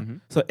right now. Mm-hmm.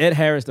 So Ed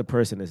Harris, the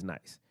person, is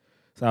nice.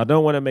 So I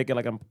don't want to make it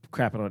like I'm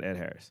crapping on Ed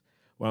Harris.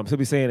 What I'm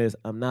simply saying is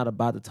I'm not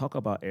about to talk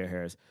about Ed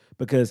Harris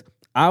because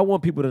I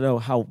want people to know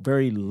how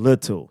very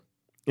little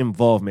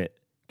involvement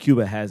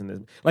Cuba has in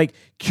this. Like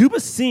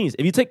Cuba's scenes,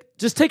 if you take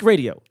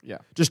Radio. Yeah.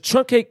 Just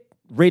truncate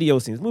Radio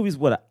scenes. The movie's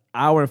what, an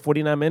hour and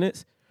 49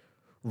 minutes?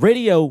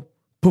 Radio,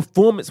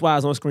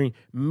 performance-wise on screen,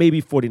 maybe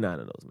 49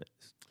 of those minutes.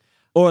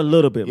 Or a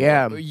little bit more.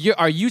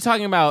 Are you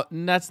talking about?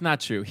 That's not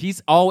true.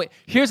 He's always.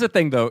 Here's the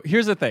thing, though.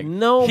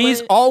 No,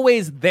 he's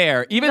always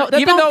there. Even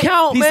though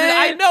count, man.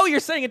 I know you're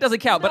saying it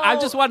doesn't count, but I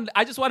just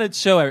wanted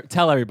to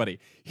tell everybody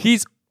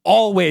he's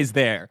always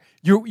there.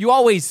 You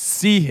always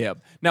see him.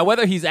 Now,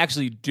 whether he's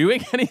actually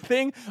doing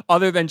anything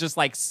other than just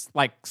like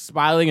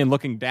smiling and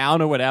looking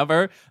down or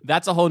whatever,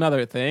 that's a whole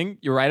nother thing.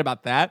 You're right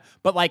about that.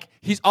 But like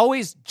he's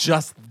always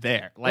just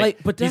there.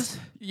 But that's,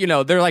 you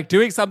know, they're like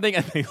doing something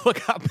and they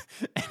look up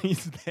and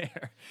he's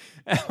there.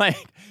 And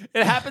like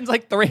it happens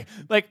like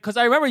because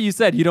I remember you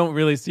said you don't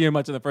really see him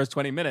much in the first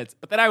 20 minutes.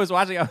 But then I was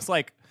watching, I was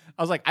like,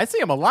 I see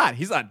him a lot.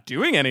 He's not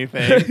doing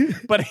anything,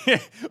 but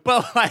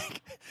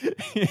like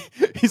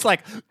he's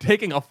like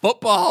taking a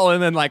football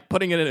and then like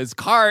putting it in his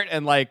cart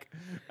and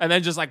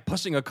then just like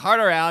pushing a cart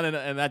around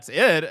and that's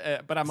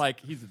it. But I'm like,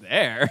 he's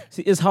there.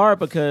 See, it's hard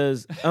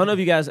because I don't know if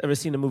you guys ever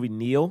seen the movie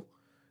Neil.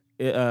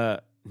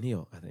 Neil,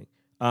 I think.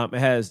 It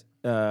has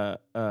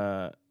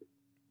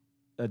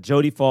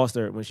Jodie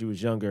Foster when she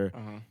was younger,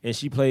 and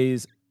she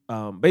plays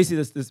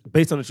basically this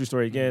based on a true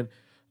story again.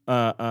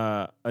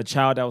 A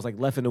child that was like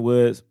left in the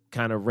woods,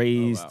 kind of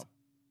raised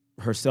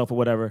herself or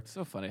whatever. It's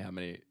so funny how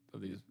many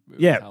of these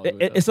movies. Yeah,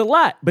 it's a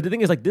lot. But the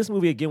thing is, like, this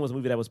movie again was a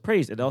movie that was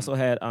praised. It also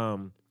had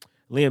Liam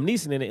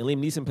Neeson in it, and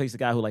Liam Neeson plays the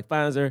guy who like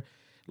finds her.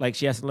 Like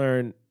she has to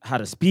learn how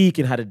to speak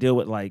and how to deal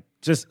with like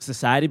just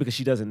society because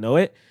she doesn't know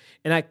it.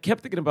 And I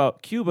kept thinking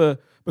about Cuba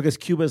because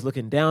Cuba is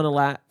looking down a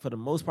lot. For the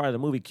most part of the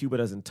movie, Cuba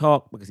doesn't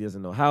talk because he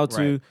doesn't know how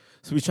to. Right.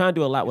 So he's trying to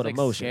do a lot with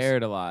emotions. He's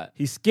scared a lot.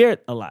 He's scared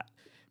a lot.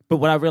 But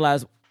what I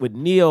realized with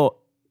Neil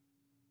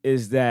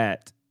is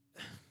that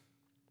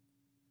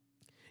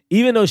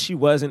even though she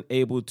wasn't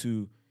able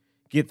to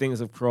get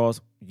things across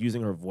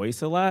using her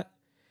voice a lot,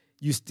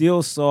 you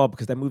still saw,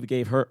 because that movie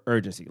gave her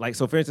urgency. Like,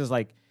 so for instance,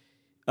 like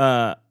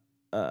Liam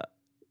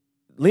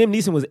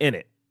Neeson was in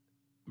it,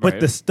 but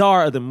the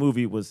star of the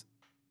movie was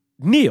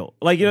Neil.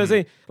 Like, you know what I'm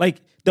saying?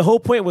 Like, the whole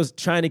point was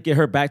trying to get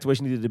her back to where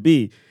she needed to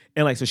be.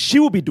 And like, so she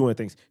would be doing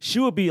things. She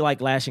would be like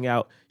lashing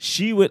out.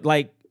 She would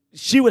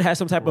have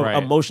some type of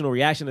emotional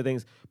reaction to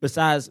things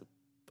besides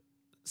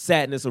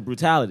sadness or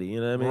brutality.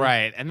 You know what I mean?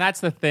 Right. And that's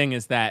the thing,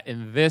 is that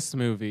in this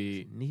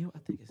movie, Neil, I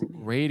think it's Neil.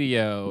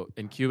 Radio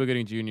and Cuba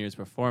Gooding Jr.'s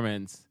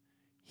performance,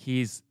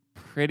 he's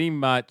pretty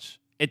much,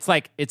 it's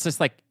just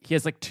like, he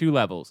has like two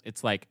levels.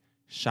 It's like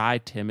shy,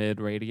 timid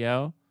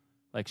Radio,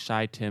 like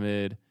shy,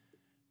 timid,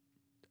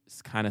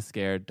 is kind of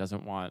scared,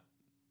 doesn't want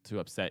to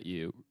upset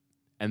you.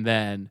 And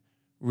then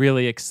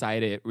really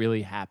excited,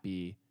 really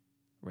happy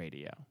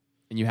Radio.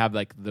 And you have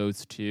like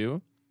those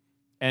two.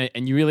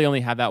 And you really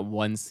only have that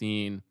one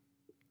scene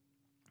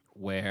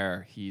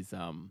where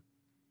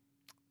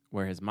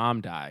where his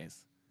mom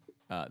dies.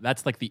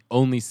 That's like the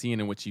only scene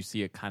in which you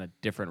see a kind of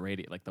different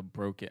Radio, like the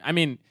broken. I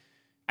mean,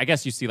 I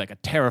guess you see like a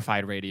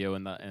terrified radio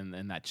in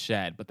that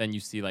shed, but then you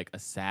see like a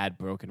sad,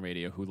 broken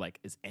radio who like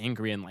is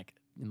angry and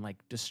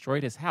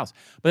destroyed his house.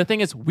 But the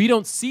thing is, we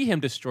don't see him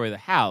destroy the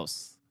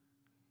house,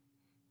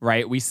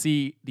 right? We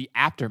see the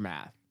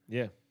aftermath.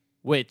 Yeah.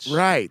 Which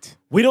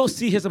we don't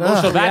see his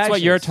emotional. So that's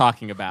what you're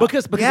talking about.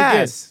 Because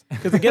again,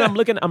 I'm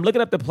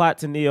looking up the plot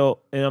to Neo,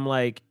 and I'm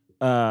like,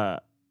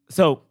 so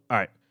all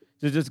right,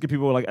 just to give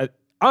people like,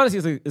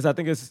 honestly, I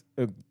think it's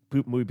a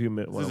movie people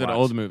want to watch. This is an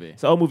old movie.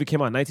 It's an old movie,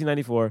 came out in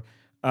 1994.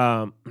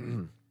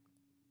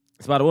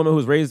 It's about a woman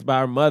who's raised by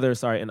her mother,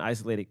 in an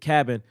isolated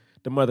cabin.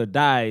 The mother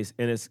dies,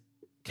 and it's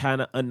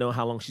kind of unknown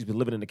how long she's been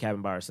living in the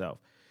cabin by herself.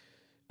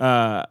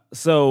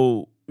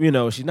 So,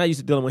 she's not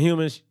used to dealing with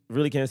humans. She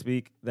really can't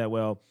speak that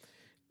well.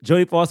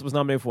 Jodie Foster was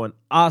nominated for an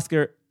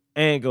Oscar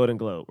and Golden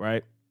Globe,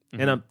 right?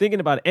 Mm-hmm. And I'm thinking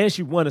about it. And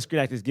she won a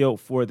Screen Actors Guild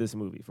for this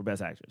movie, for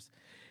Best Actress.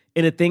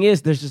 And the thing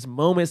is, there's just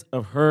moments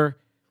of her,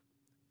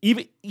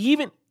 even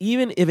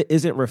if it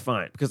isn't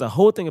refined, because the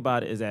whole thing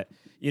about it is that,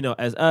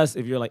 as us,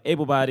 if you're like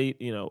able-bodied,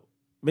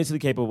 mentally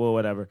capable or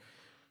whatever,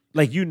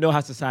 like how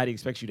society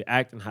expects you to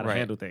act and how to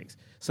handle things.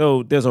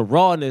 So there's a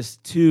rawness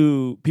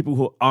to people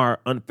who are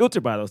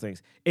unfiltered by those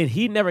things. And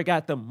he never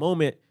got the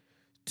moment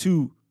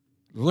to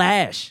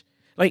lash.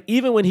 Like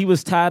even when he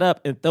was tied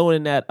up and thrown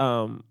in that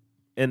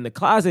in the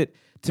closet,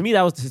 to me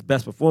that was his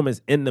best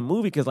performance in the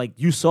movie because like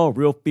you saw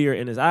real fear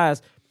in his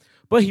eyes.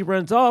 But he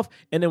runs off,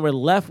 and then we're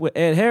left with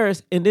Ed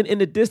Harris, and then in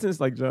the distance,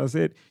 like John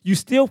said, you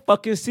still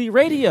fucking see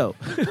radio.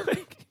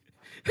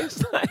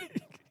 It's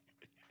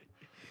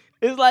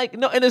like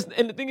no, and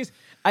the thing is,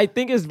 I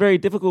think it's very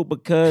difficult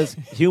because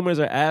humans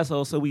are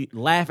assholes, so we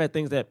laugh at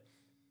things that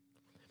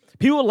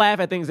people laugh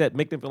at things that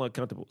make them feel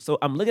uncomfortable. So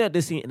I'm looking at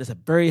this scene, and it's a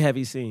very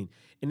heavy scene,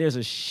 and there's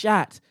a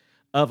shot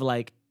of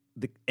like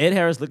Ed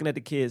Harris looking at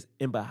the kids,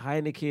 and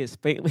behind the kids,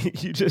 faintly,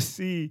 you just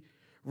see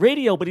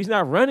radio, but he's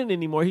not running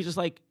anymore. He's just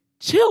like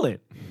chilling,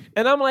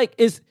 and I'm like,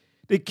 is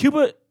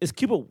Cuba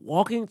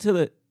walking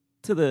to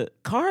the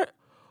car?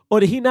 Or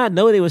did he not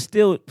know they were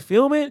still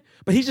filming?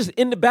 But he's just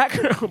in the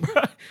background,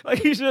 bro. Like,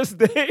 he's just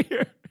there.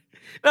 And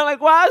I'm like,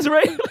 why is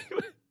Ray?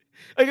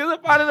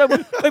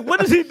 Like,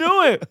 what is he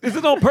doing? Is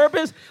this on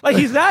purpose? Like,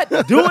 he's not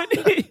doing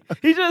it.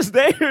 He's just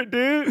there,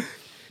 dude.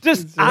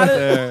 Just out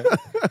of,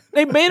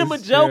 they made him a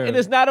joke, and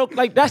it's not okay.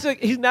 Like,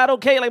 he's not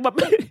okay. Like,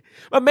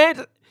 my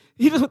man,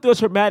 he just went through a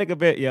traumatic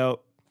event, yo.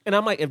 And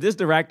I'm like, if this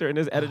director and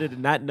this editor did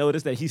not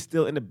notice that he's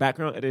still in the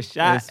background of this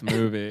shot, this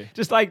movie,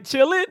 just like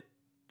chilling.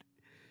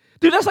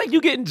 Dude, that's like you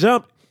getting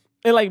jumped.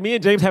 And like me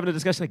and James having a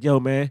discussion like, yo,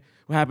 man,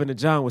 what happened to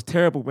John was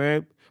terrible,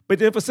 man. But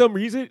then for some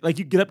reason, like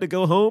you get up to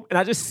go home and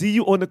I just see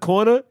you on the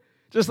corner,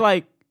 just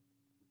like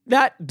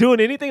not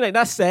doing anything, like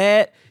not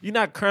sad. You're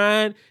not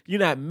crying.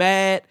 You're not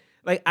mad.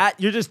 Like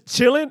you're just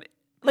chilling.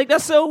 Like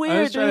that's so weird,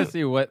 I was trying to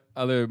see what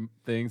other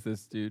things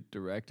this dude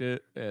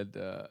directed. And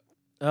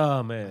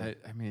oh, man.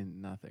 I mean,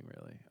 nothing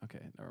really.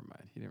 Okay, never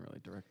mind. He didn't really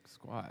direct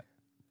squat.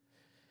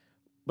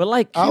 But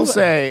like I'll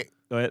say...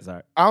 Go ahead,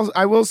 sorry.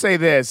 I will say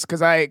this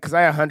because I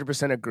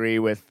 100% agree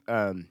with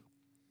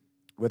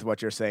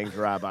what you're saying,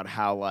 Gerard, about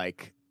how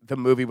like the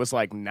movie was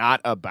like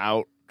not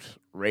about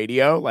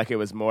radio, like it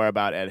was more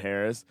about Ed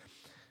Harris.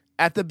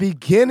 At the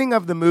beginning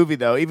of the movie,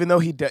 though, even though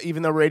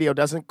radio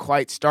doesn't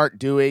quite start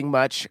doing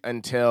much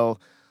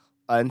until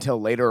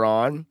later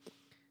on,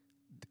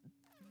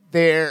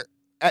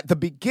 at the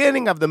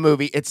beginning of the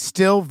movie, it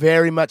still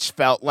very much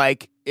felt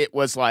like it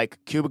was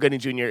like Cuba Gooding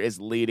Jr. is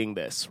leading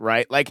this,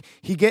 right? Like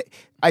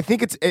I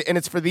think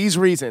it's for these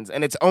reasons,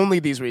 and it's only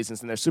these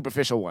reasons, and they're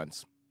superficial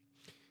ones.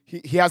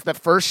 He has that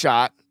first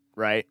shot,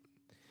 right?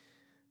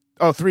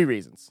 Oh, 3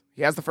 reasons.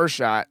 He has the first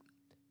shot.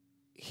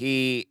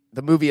 The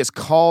movie is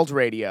called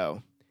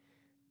Radio,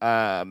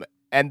 and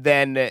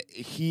then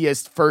he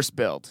is first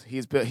billed.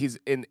 He's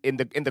in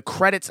the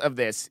credits of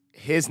this.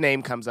 His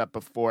name comes up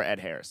before Ed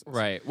Harris,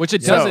 right? Which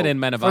it doesn't in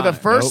Men of Honor. For the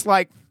first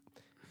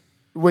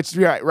which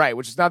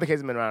is not the case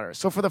in Men of Honor.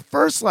 So for the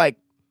first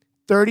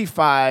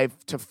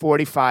 35 to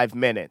 45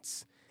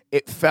 minutes,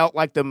 it felt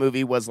like the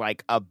movie was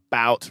like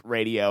about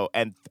radio,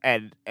 and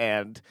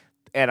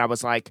I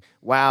was like,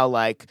 wow,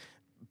 like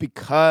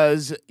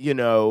because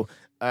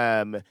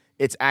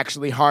it's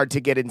actually hard to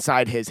get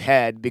inside his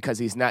head because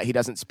he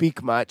doesn't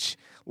speak much.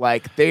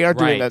 Like they are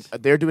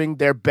doing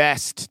their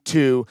best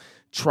to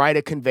try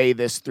to convey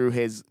this through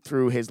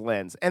his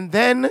lens, and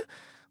then.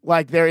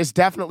 Like there is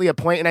definitely a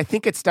point, and I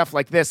think it's stuff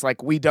like this.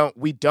 Like we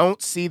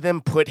don't see them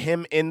put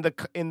him in the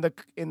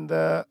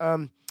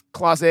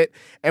closet,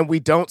 and we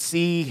don't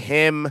see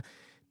him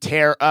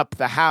tear up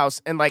the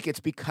house, and like it's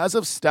because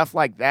of stuff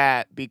like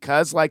that.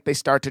 Because like they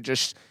start to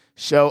just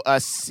show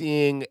us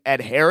seeing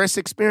Ed Harris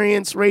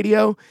experience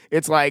radio.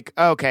 It's like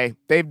okay,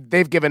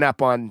 they've given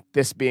up on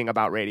this being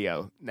about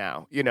radio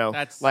now.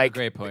 That's like a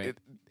great point.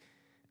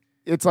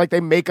 It's like they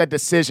make a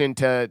decision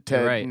to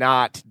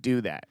not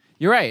do that.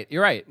 You're right.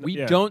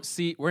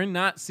 We're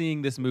not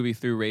seeing this movie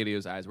through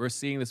radio's eyes. We're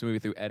seeing this movie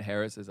through Ed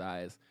Harris's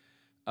eyes.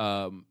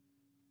 And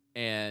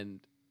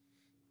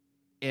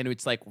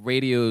it's like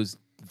radio's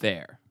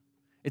there.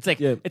 It's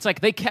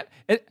like they kept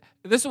it.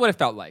 This is what it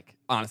felt like,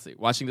 honestly,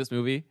 watching this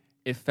movie.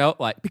 It felt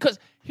like, because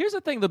here's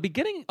the thing, the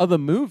beginning of the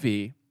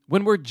movie,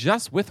 when we're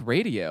just with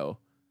radio,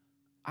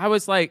 I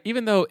was like,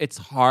 even though it's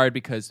hard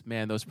because,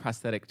 man, those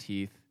prosthetic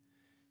teeth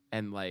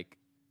and like,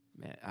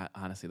 man,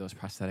 honestly, those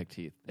prosthetic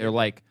teeth, they're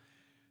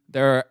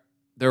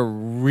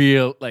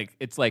real, like,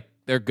 it's like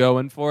they're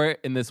going for it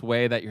in this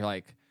way that you're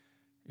like,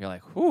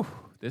 whew,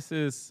 this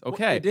is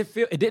okay.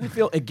 Well, it didn't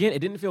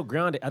feel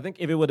grounded. I think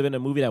if it would have been a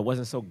movie that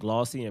wasn't so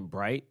glossy and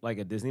bright, like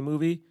a Disney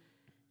movie,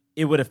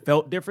 it would have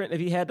felt different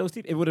if he had those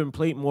teeth. It would have been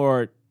played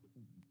more,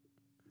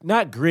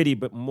 not gritty,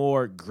 but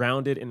more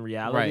grounded in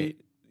reality. Right.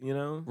 You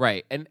know?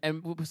 Right. And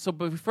so,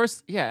 but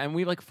first, and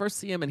we like first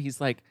see him and he's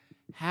like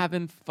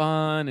having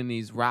fun and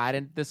he's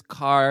riding this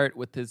cart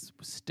with his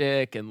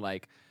stick and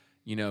like,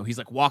 you know, he's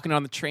like walking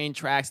on the train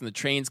tracks and the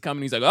train's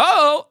coming. He's like,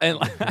 oh, and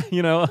like,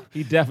 you know,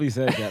 he definitely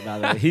said that. By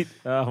the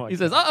way, he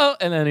says, oh,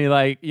 and then he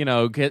like, you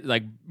know,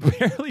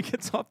 barely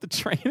gets off the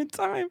train in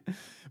time.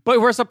 But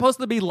we're supposed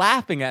to be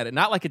laughing at it,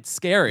 not like it's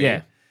scary.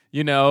 Yeah.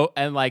 You know,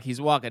 and like he's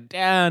walking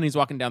down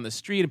the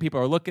street and people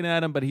are looking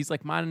at him, but he's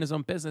like minding his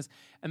own business.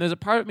 And there's a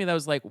part of me that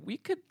was like, we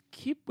could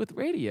keep with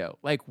radio.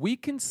 Like we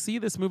can see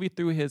this movie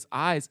through his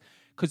eyes.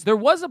 Because there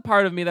was a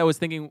part of me that was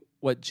thinking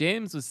what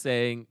James was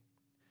saying,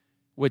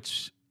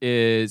 which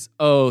is,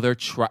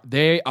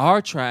 they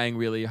are trying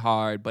really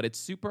hard, but it's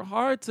super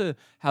hard to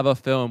have a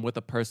film with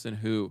a person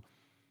who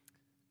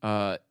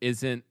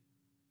isn't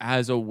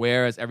as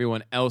aware as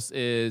everyone else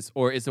is,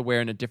 or is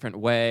aware in a different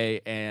way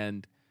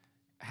and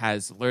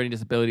has learning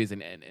disabilities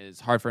and it's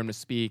hard for him to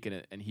speak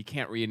and he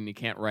can't read and he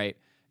can't write,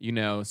 you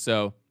know.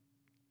 So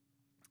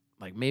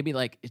like maybe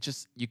like it's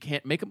just, you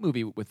can't make a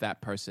movie with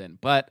that person.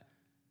 But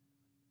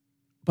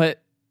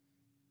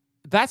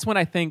that's when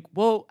I think,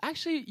 well,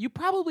 actually you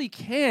probably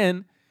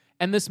can.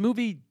 And this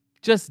movie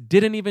just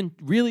didn't even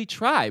really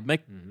try.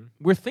 Like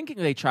we're thinking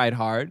they tried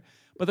hard,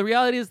 but the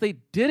reality is they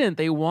didn't.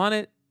 They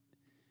wanted.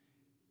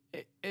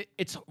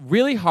 It's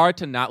really hard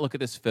to not look at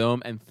this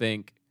film and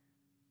think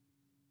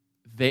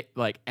they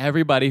like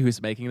everybody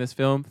who's making this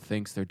film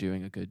thinks they're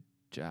doing a good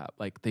job.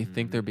 Like they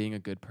think they're being a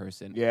good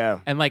person.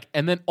 Yeah. And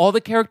then all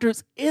the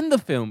characters in the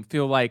film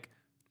feel like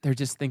they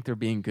just think they're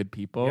being good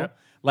people. Yep.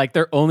 Like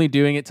they're only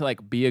doing it to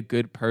like be a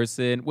good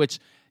person, which,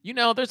 you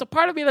know, there's a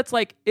part of me that's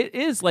like, it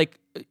is like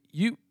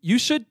you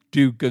should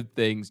do good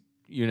things,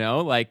 you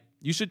know, like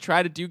you should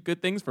try to do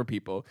good things for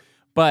people.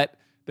 But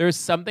there's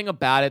something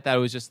about it that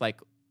was just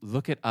like,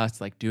 look at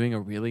us like doing a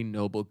really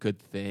noble, good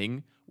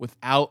thing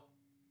without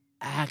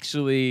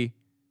actually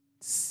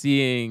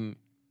seeing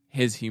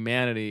his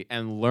humanity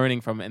and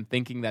learning from it and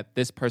thinking that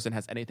this person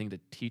has anything to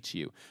teach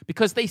you.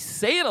 Because they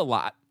say it a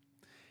lot.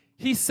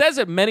 He says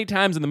it many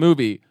times in the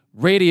movie,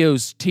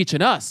 radio's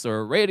teaching us,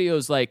 or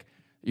radio's like,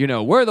 you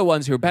know, we're the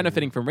ones who are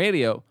benefiting from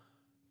radio.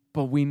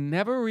 But we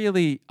never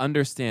really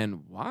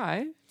understand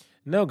why.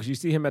 No, because you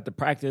see him at the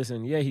practice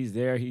and he's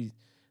there. He's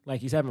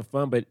having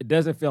fun, but it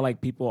doesn't feel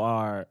like people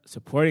are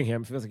supporting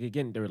him. It feels like,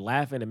 again, they're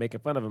laughing and making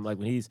fun of him. Like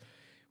when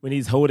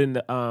he's holding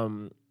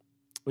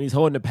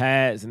the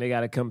pads and they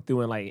got to come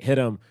through and like hit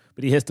him,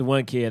 but he hits the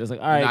one kid. It's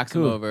like, all right, knocks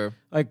cool. him over.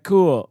 Like,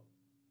 cool.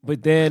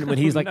 But then when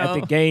he's like at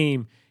the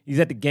game, he's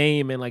at the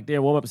game and like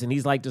they're warm-ups and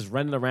he's like just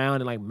running around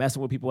and like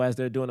messing with people as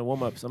they're doing the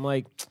warm-ups. I'm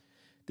like,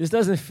 this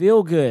doesn't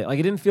feel good. Like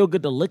it didn't feel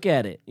good to look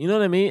at it. You know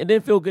what I mean? It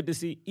didn't feel good to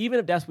see, even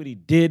if that's what he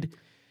did.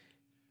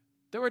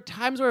 There were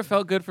times where it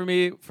felt good for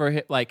me for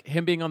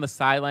him being on the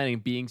sideline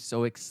and being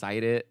so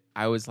excited.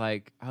 I was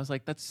like,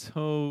 that's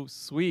so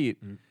sweet.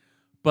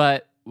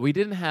 But we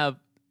didn't have.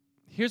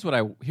 Here's what I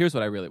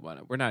really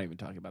wanted. We're not even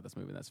talking about this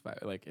movie. That's fine.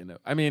 Like, you know,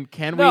 I mean,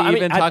 can we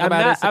even talk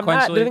about it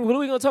sequentially? What are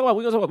we going to talk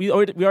about? We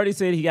already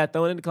said he got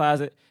thrown in the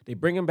closet. They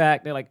bring him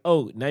back. They're like,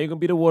 oh, now you're going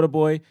to be the water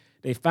boy.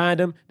 They find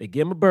him. They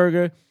give him a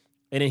burger,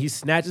 and then he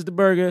snatches the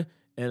burger,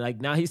 and like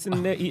now he's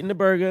sitting there eating the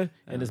burger,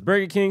 and it's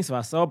Burger King. So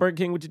I saw Burger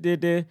King. What you did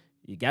there?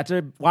 You got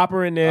your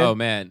Whopper in there. Oh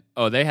man.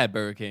 Oh, they had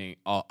Burger King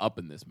all up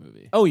in this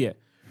movie. Oh yeah.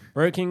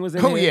 Burger King was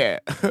in there. Oh, yeah.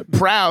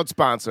 Proud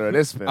sponsor of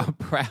this film. A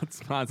proud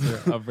sponsor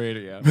of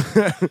radio.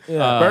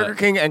 Burger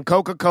King and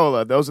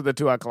Coca-Cola. Those are the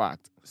two I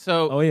clocked.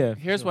 So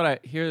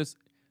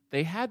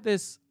they had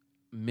this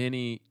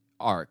mini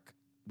arc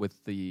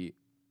with the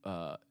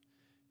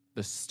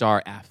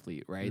star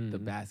athlete, right? The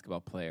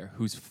basketball player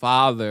whose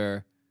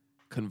father,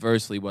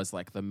 conversely, was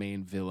like the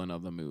main villain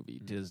of the movie.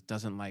 Just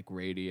doesn't like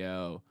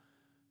radio,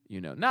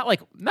 you know,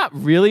 not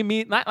really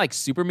mean, not like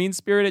super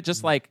mean-spirited,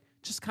 just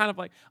kind of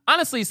like,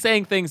 honestly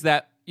saying things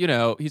that, you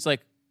know, he's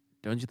like,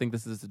 don't you think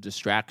this is a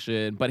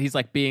distraction? But he's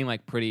like being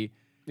like pretty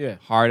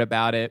hard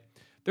about it.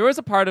 There was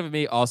a part of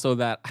me also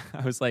that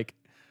I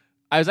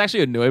was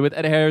actually annoyed with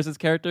Ed Harris's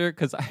character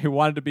because I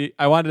wanted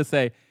to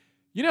say,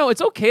 you know,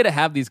 it's okay to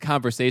have these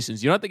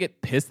conversations. You don't have to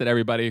get pissed at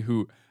everybody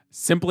who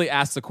simply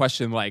asks a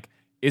question like,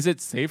 is it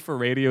safe for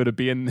radio to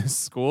be in this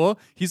school?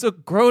 He's a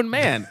grown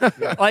man.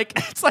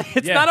 It's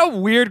not a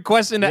weird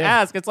question to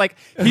ask. It's like,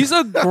 he's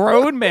a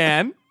grown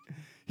man.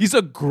 He's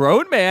a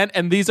grown man,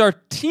 and these are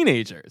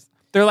teenagers.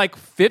 They're like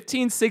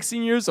 15,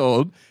 16 years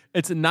old.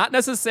 It's not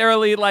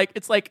necessarily like,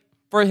 it's like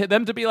for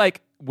them to be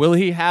like, will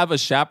he have a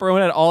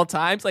chaperone at all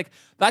times? Like,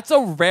 that's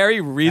a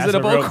very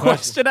reasonable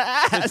question to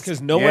ask.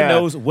 Because no one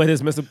knows what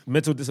his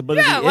mental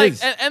disability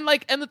is. And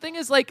the thing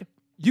is, like,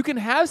 you can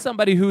have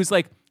somebody who's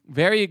like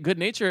very good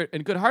natured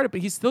and good hearted,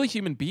 but he's still a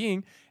human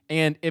being.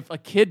 And if a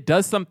kid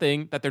does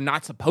something that they're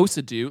not supposed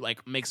to do,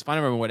 like makes fun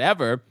of him or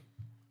whatever,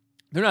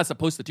 they're not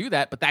supposed to do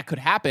that, but that could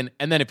happen.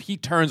 And then if he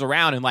turns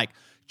around and like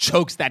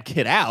chokes that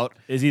kid out,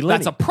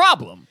 that's a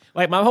problem.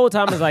 Like my whole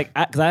time is like,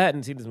 because I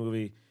hadn't seen this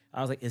movie,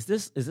 I was like, is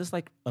this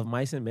like Of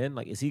Mice and Men?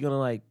 Like, is he gonna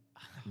like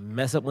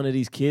mess up one of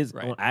these kids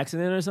on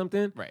accident or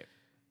something? Right.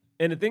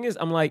 And the thing is,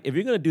 I'm like, if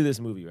you're gonna do this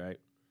movie, right?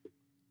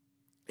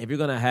 If you're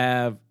gonna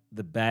have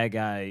the bad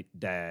guy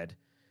dad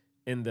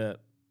in the,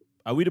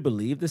 are we to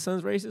believe the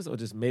son's racist or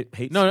just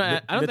hates? No,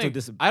 I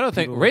don't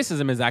think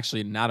racism is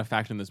actually not a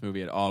factor in this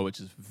movie at all, which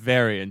is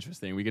very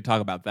interesting. We could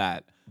talk about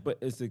that. But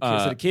it's the kid,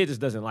 so the kid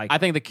just doesn't like. I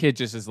think the kid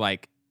just is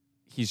like,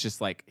 he's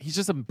just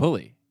a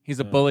bully. He's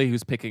a bully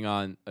who's picking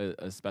on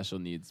a special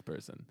needs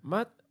person.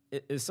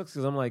 It sucks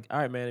because I'm like, all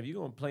right, man, if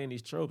you're gonna play in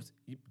these tropes,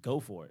 you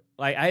go for it.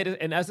 Like I think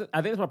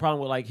that's my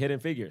problem with like Hidden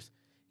Figures.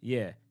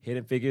 Yeah,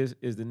 Hidden Figures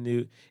is the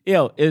new.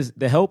 Is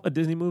The Help a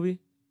Disney movie?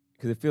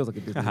 Because it feels like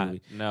a Disney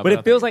movie. No, but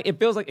it feels like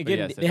again,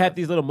 yes, they have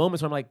these little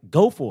moments where I'm like,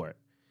 go for it.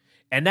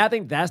 And I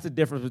think that's the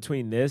difference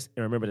between this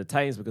and Remember the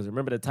Titans, because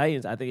Remember the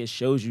Titans, I think it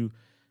shows you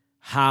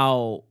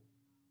how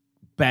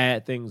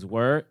bad things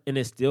were, and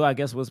it still, I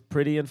guess, was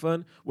pretty and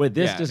fun. Where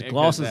this just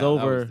glosses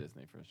over. That was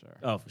Disney for sure.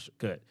 Oh, for sure.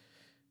 Good.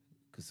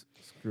 Because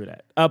screw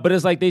that. But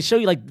it's like they show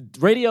you like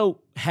radio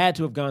had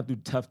to have gone through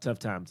tough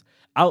times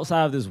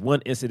outside of this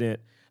one incident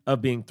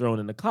of being thrown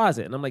in the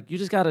closet. And I'm like, you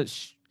just gotta.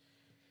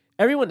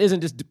 Everyone isn't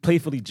just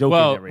playfully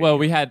joking. Well,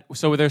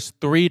 there's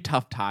 3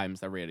 tough times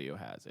that radio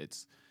has.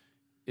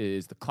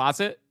 Is the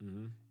closet.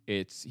 Mm-hmm.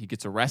 It's he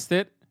gets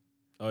arrested.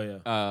 Oh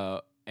yeah.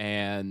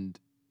 And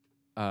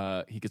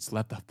he gets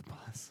left off the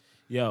bus.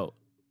 Yo,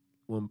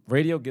 when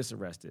radio gets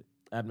arrested,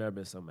 I've never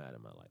been so mad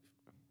in my life.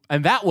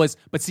 And that was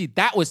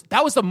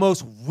the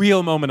most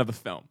real moment of the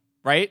film,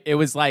 right? It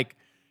was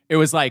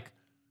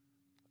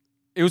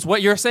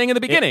what you're saying in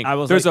the beginning.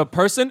 There's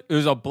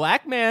a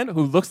black man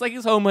who looks like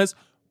he's homeless,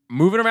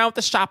 moving around with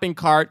the shopping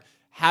cart,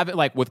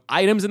 with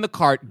items in the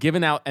cart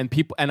given out, and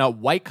a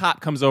white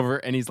cop comes over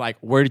and he's like,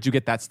 "Where did you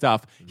get that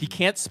stuff?" Mm-hmm. He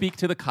can't speak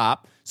to the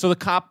cop, so the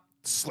cop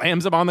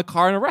slams him on the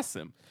car and arrests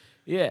him.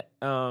 Yeah,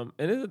 and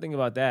the other thing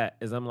about that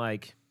is I'm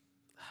like,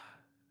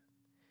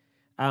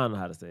 I don't know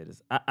how to say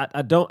this.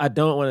 I don't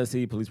want to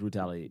see police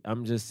brutality.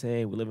 I'm just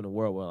saying we live in a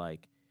world where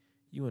like,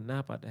 you are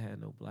not about to have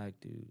no black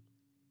dude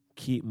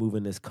keep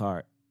moving this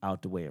cart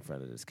out the way in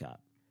front of this cop.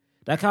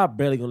 That cop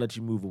barely gonna let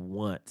you move it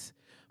once.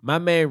 My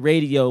man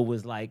Radio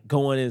was like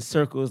going in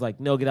circles, like,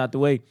 no, get out the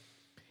way.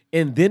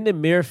 And then the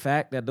mere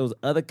fact that those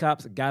other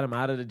cops got him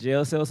out of the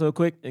jail cell so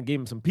quick and gave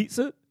him some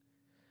pizza,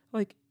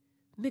 like,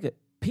 nigga,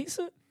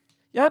 pizza?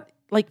 Y'all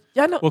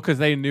know. Well, because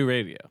they knew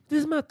Radio.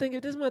 This is my thing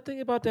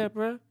about that,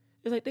 bro.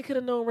 It's like they could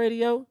have known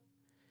Radio.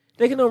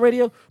 They could know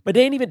Radio, but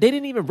they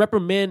didn't even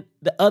reprimand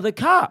the other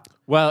cop.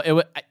 Well,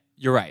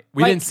 you're right.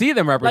 We didn't see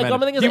them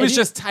reprimand him. He was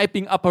just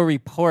typing up a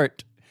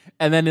report.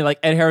 And then Ed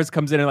Harris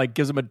comes in and like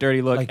gives him a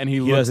dirty look, and he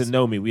doesn't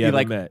know me. We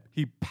haven't met.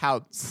 He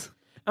pouts.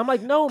 I'm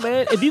like, no,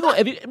 man. This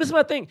is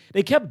my thing.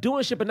 They kept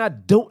doing shit, but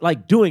not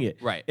doing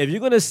it. Right. If you're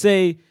gonna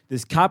say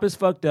this cop is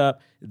fucked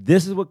up,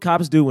 this is what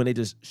cops do when they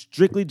just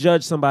strictly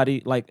judge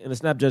somebody like in a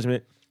snap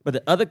judgment. But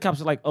the other cops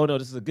are like, oh no,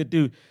 this is a good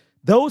dude.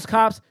 Those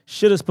cops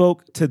should have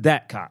spoke to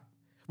that cop.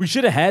 We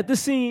should have had the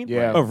scene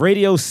of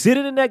Radio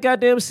sitting in that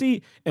goddamn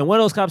seat, and one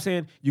of those cops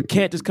saying, you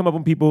can't just come up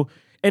on people.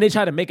 And they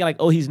try to make it like,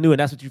 oh, he's new, and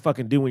that's what you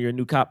fucking do when you're a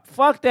new cop.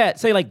 Fuck that.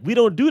 Say, like, we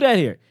don't do that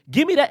here.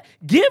 Give me that.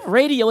 Give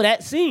Radio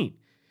that scene.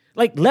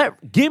 Like,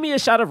 give me a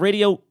shot of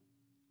Radio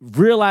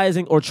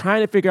realizing or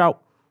trying to figure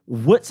out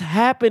what's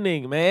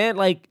happening, man.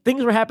 Like,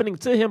 things were happening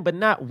to him, but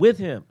not with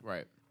him.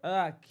 Right.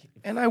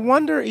 And I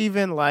wonder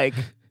even,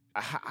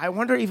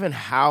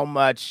 how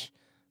much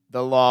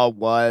the law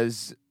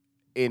was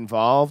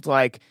involved.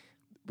 Like,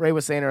 Ray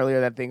was saying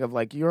earlier, that thing of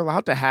like, you're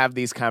allowed to have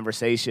these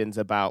conversations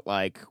about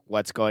like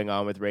what's going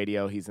on with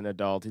Radio. He's an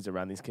adult. He's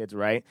around these kids,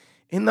 right?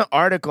 In the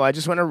article, I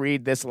just want to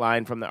read this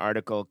line from the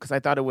article because I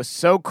thought it was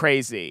so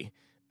crazy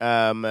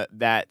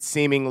that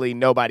seemingly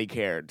nobody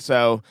cared.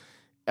 So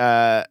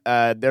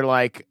they're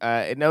like,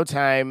 at no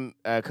time,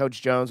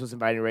 Coach Jones was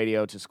inviting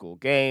Radio to school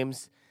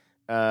games.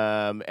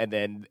 And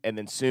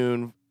then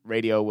soon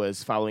Radio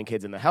was following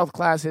kids in the health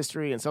class,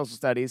 history, and social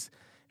studies.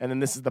 And then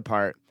this is the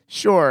part.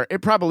 Sure,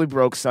 it probably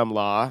broke some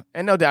law,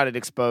 and no doubt it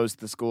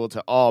exposed the school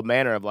to all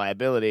manner of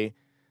liability,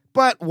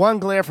 but one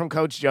glare from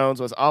Coach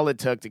Jones was all it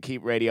took to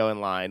keep Radio in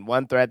line,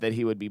 one threat that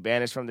he would be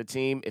banished from the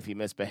team if he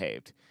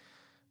misbehaved.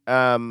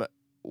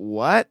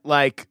 What?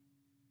 Like,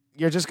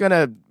 you're just going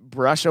to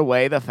brush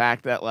away the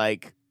fact that,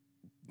 like,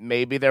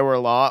 maybe there were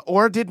law,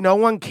 or did no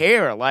one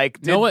care?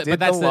 Like, did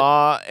the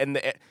law, and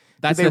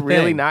did they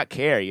really not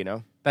care, you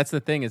know? That's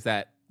the thing, is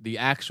that the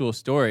actual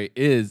story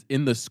is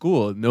in the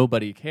school,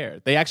 nobody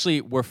cared. They actually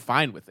were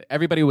fine with it.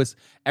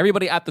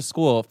 Everybody at the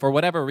school, for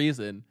whatever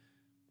reason,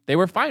 they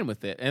were fine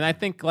with it. And I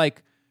think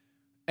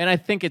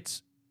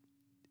it's,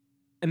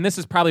 and this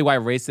is probably why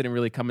race didn't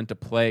really come into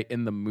play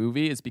in the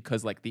movie, is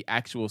because like the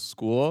actual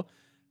school,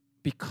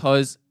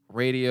 because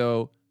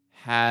radio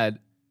had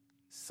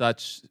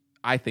such,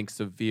 I think,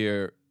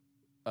 severe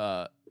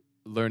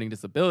learning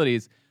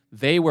disabilities,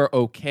 they were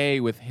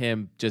okay with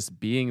him just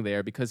being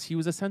there because he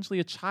was essentially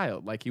a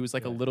child. Like he was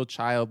like a little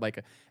child,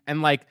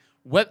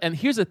 and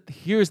here's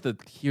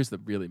the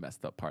really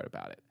messed up part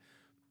about it,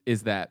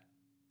 is that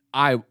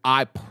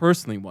I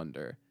personally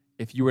wonder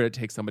if you were to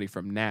take somebody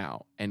from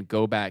now and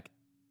go back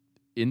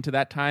into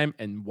that time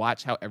and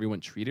watch how everyone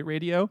treated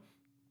radio,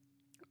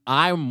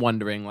 I'm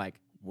wondering, like,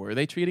 were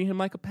they treating him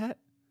like a pet?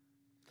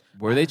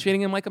 Were they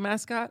treating him like a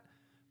mascot?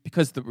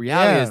 Because the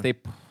reality is they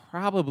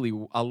probably,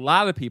 a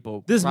lot of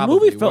people, this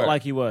movie felt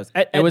like he was.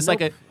 It was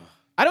like a,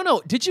 I don't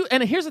know. Did you,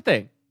 and here's the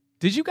thing.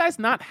 Did you guys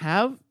not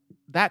have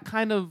that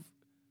kind of,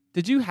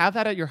 did you have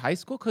that at your high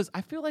school? Because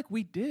I feel like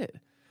we did.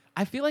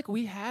 I feel like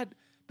we had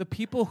the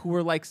people who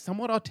were like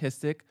somewhat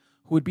autistic,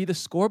 who would be the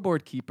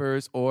scoreboard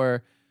keepers,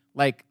 or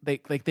like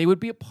they would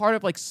be a part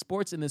of like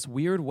sports in this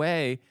weird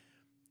way,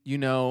 you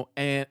know,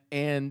 and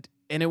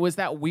it was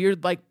that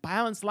weird like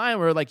balanced line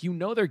where like, you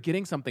know, they're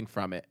getting something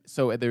from it.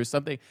 So there's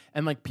something,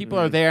 and like people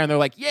are there and they're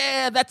like,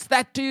 yeah, that's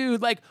that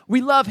dude. Like,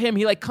 we love him.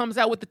 He like comes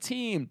out with the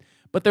team.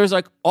 But there's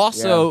like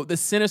also the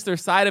sinister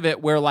side of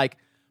it where like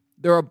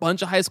there are a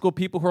bunch of high school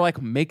people who are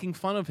like making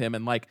fun of him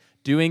and like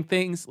doing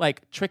things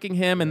like tricking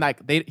him, and like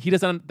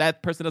that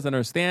person doesn't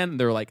understand, and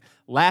they're like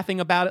laughing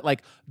about it.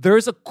 Like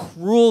there's a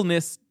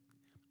cruelness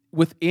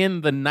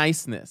within the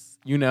niceness,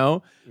 you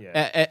know?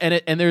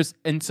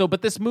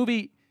 But this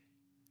movie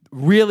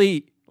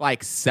really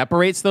like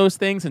separates those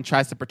things and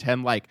tries to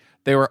pretend like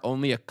there were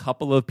only a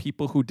couple of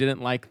people who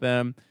didn't like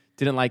him,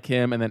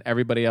 and then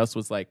everybody else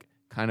was like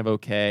kind of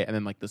okay, and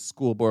then like the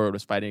school board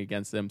was fighting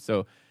against him.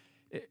 So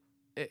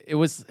it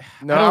was.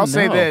 No, I'll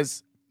say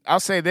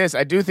this.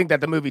 I do think that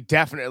the movie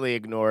definitely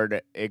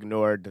ignored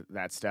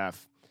that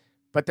stuff.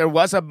 But there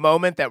was a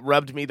moment that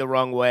rubbed me the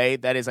wrong way.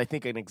 That is, I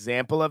think, an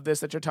example of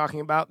this that you're talking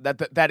about.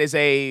 That is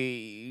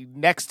a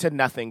next to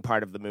nothing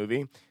part of the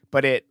movie,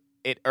 but it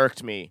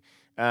irked me.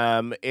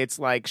 It's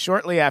like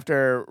shortly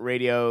after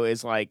radio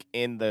is like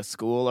in the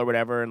school or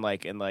whatever, and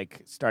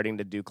like starting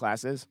to do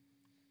classes,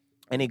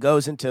 and he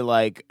goes into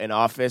like an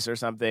office or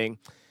something,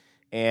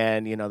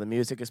 and you know the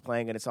music is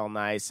playing and it's all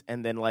nice,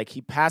 and then like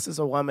he passes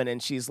a woman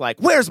and she's like,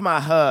 "Where's my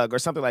hug?" or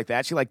something like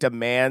that. She like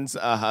demands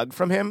a hug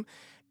from him,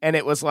 and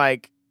it was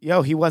like,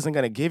 yo, he wasn't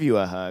gonna give you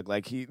a hug.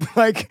 Like he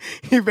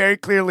very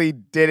clearly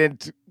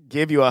didn't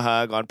give you a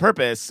hug on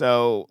purpose.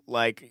 So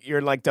like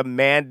you're like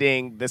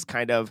demanding this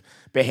kind of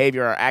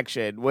behavior or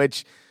action,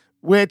 which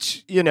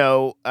you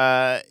know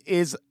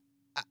is,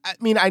 I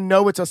mean, I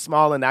know it's a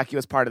small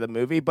innocuous part of the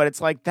movie, but it's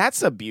like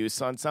that's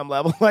abuse on some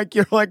level. Like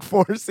you're like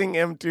forcing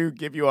him to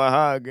give you a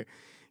hug.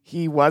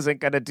 He wasn't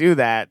gonna do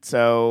that.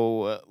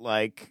 So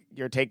like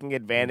you're taking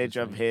advantage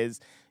of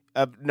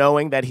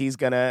knowing that he's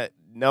gonna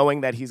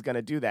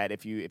do that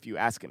if you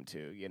ask him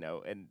to, you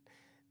know. And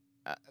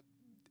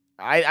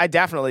I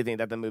definitely think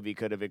that the movie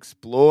could have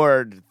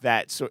explored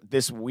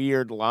this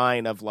weird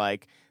line of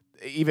like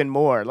even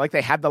more. Like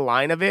they had the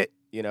line of it,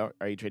 you know,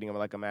 are you treating him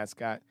like a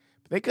mascot?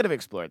 But they could have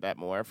explored that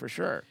more for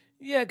sure.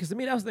 Yeah, because to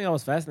me that was the thing I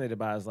was fascinated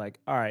by. Is like,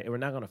 all right, we're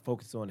not going to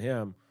focus on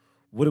him.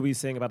 What are we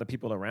saying about the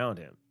people around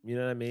him? You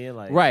know what I mean?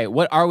 Like, right.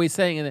 What are we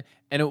saying?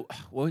 And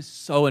what was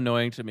so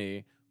annoying to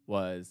me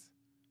was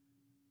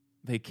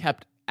they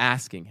kept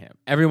asking him.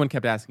 Everyone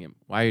kept asking him,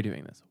 why are you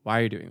doing this? Why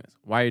are you doing this?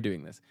 Why are you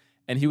doing this?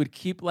 And he would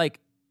keep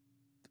like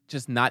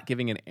just not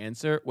giving an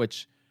answer,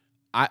 which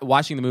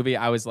watching the movie,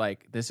 I was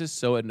like, this is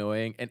so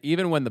annoying. And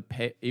even when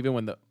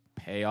the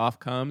payoff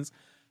comes,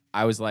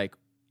 I was like,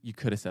 you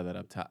could have said that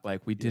up top.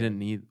 Like, we didn't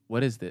need,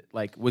 what is it?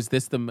 Like, was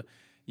this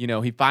you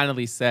know, he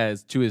finally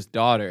says to his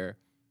daughter,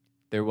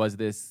 there was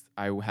this,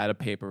 I had a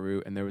paper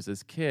route and there was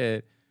this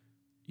kid,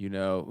 you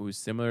know, who was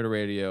similar to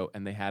radio,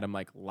 and they had him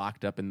like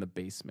locked up in the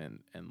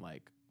basement, and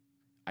like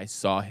I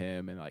saw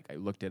him and like I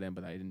looked at him,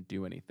 but I didn't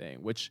do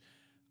anything, which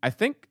I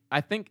think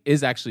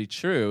is actually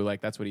true.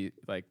 Like that's what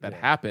that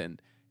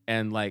happened.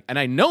 And like, and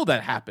I know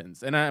that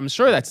happens, and I'm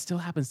sure that still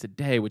happens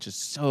today, which is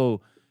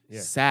so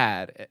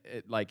sad.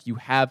 Like you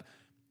have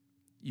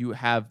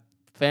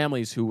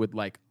families who would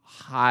like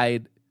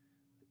hide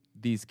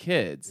these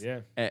kids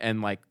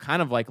and like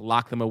kind of like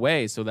lock them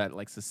away so that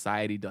like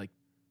society like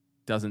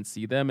doesn't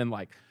see them. And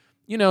like,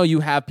 you know,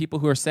 you have people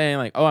who are saying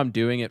like, oh, I'm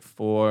doing it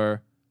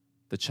for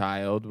the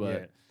child,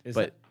 but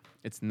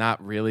it's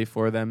not really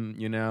for them,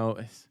 you know.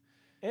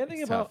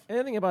 Anything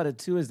about it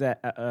too is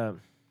that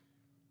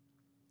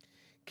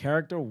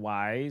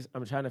character-wise,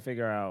 I'm trying to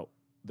figure out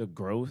the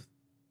growth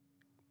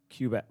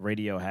Cuba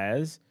Radio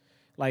has.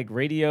 Like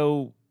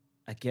radio,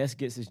 I guess,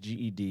 gets his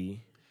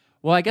GED.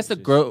 Well, I guess the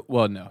growth.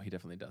 Well, no, he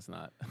definitely does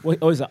not. Well,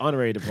 it's an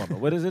honorary diploma.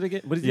 What is it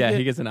again? What does he get?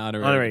 He gets an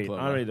honorary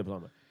diploma. Honorary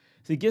diploma.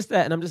 So he gets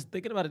that, and I'm just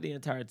thinking about it the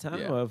entire time.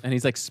 And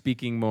he's like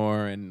speaking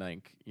more, and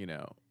like, you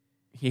know,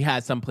 he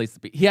has some place to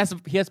be. He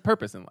has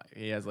purpose in life.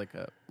 He has like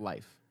a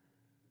life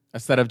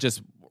instead of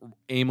just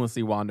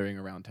aimlessly wandering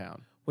around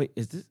town. Wait,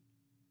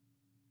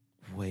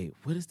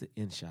 what is the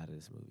end shot of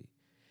this movie?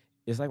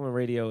 It's like when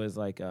Radio is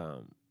like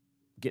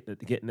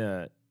getting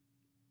a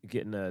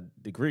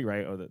degree,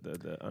 right? Or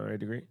the honorary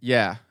degree?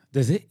 Yeah.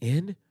 Does it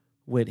end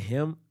with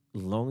him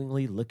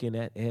longingly looking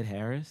at Ed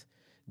Harris?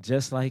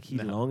 Just like he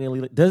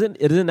longingly does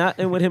it not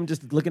end with him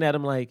just looking at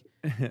him like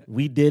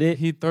we did it?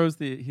 He throws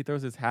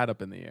his hat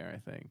up in the air,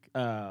 I think.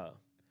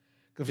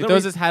 He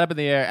throws his hat up in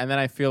the air, and then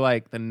I feel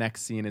like the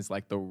next scene is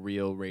like the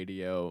real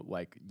Radio,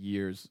 like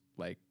years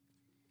like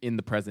in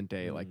the present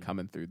day, like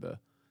coming through the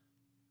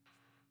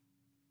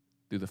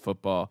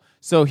football.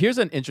 So here's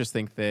an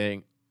interesting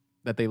thing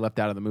that they left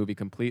out of the movie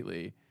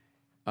completely.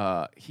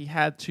 He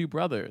had two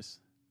brothers.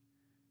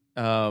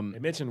 They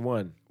mentioned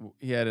one.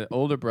 He had an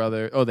older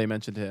brother. Oh, they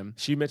mentioned him.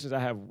 She mentions I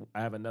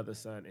have another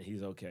son and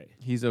he's okay.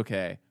 He's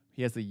okay.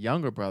 He has a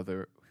younger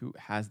brother who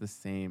has the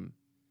same.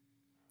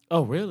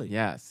 Oh, really?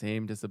 Yeah,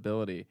 same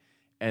disability,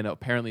 and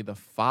apparently the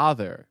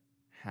father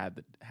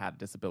had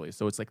disability.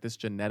 So it's like this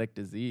genetic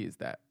disease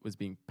that was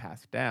being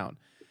passed down,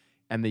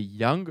 and the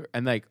younger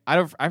and like I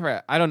read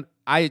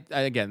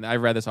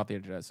this off the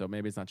internet, so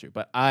maybe it's not true,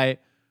 but I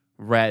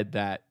read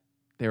that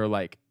they were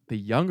like the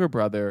younger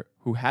brother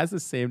who has the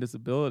same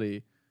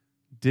disability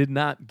did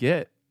not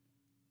get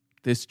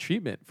this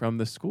treatment from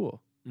the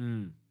school.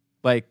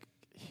 Like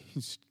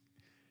he's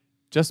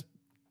just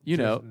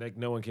like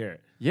no one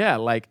cared. Yeah,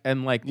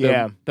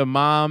 the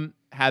mom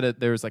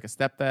there was like a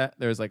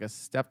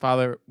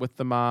stepfather with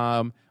the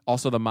mom.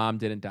 Also, the mom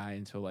didn't die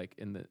until like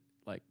in the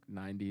like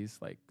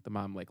 90s. Like the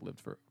mom like lived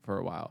for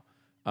a while.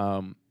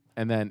 And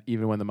then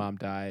even when the mom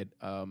died,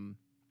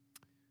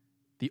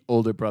 the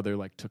older brother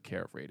like took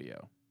care of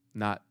Radio.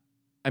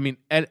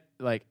 Ed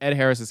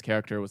Harris's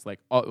character was like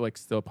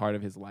still part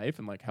of his life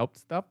and like helped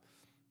stuff.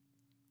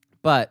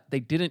 But they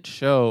didn't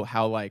show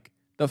how like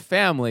the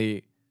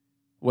family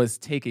was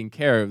taking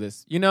care of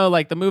this.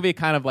 Like the movie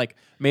kind of like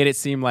made it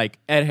seem like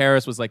Ed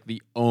Harris was like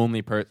the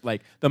only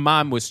like the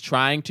mom was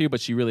trying to, but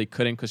she really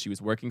couldn't because she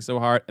was working so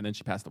hard, and then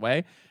she passed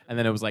away. And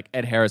then it was like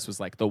Ed Harris was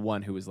like the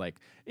one who was like,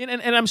 and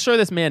I'm sure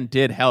this man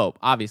did help.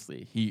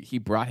 Obviously, he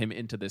brought him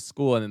into this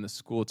school, and then the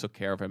school took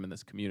care of him in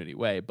this community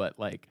way. But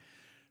like,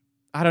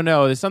 I don't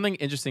know. There's something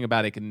interesting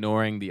about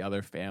ignoring the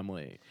other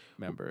family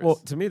members. Well,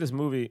 to me, this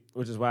movie,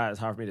 which is why it's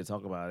hard for me to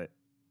talk about it,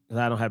 because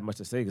I don't have much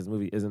to say because the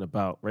movie isn't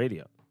about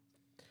Radio.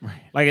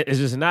 Right. Like, it's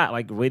just not.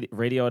 Like,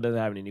 Radio doesn't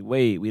have any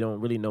weight. We don't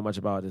really know much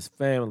about his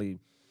family.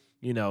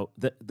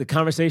 The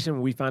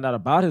conversation we find out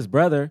about his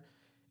brother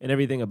and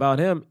everything about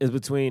him is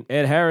between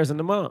Ed Harris and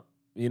the mom.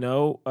 We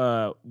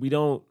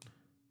don't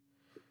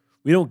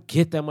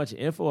get that much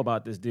info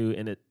about this dude,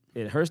 and it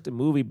hurts the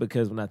movie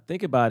because when I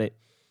think about it,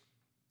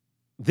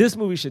 this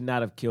movie should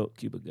not have killed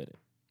Cuba Gooding.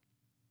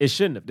 It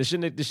shouldn't have. This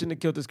shouldn't have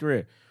killed his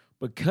career,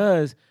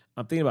 because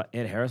I'm thinking about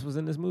Ed Harris was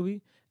in this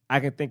movie. I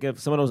can think of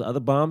some of those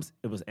other bombs.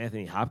 It was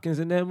Anthony Hopkins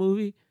in that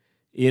movie.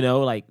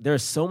 Like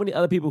there's so many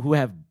other people who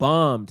have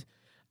bombed.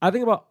 I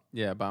think about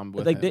bombed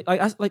with him.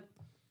 Like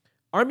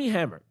Armie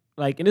Hammer.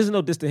 Like, and this is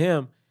no diss to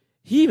him.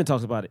 He even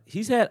talks about it.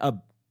 He's had a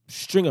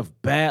string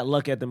of bad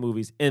luck at the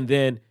movies, and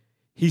then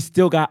he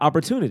still got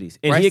opportunities,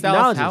 and Bryce he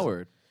acknowledges. Dallas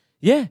Howard.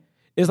 Yeah,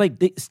 it's like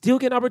they still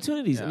get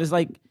opportunities, and it's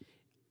like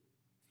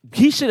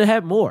he should have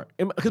had more.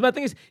 Because my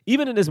thing is,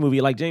 even in this movie,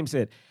 like James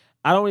said,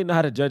 I don't really know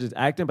how to judge his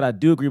acting, but I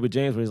do agree with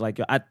James where he's like,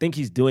 I think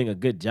he's doing a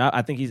good job.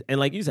 I think and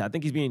like you said, I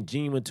think he's being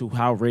genuine to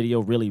how Radio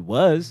really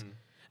was. Mm-hmm.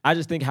 I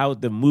just think how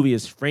the movie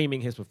is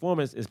framing his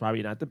performance is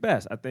probably not the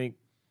best. I think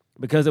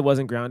because it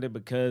wasn't grounded,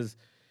 because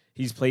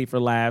he's played for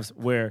laughs,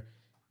 where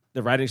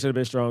the writing should have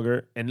been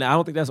stronger. And I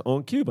don't think that's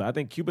on Cuba. I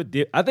think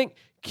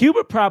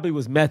Cuba probably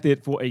was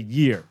method for a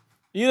year.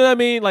 You know what I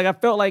mean? Like, I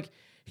felt like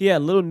he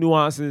had little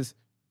nuances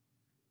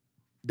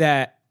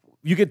that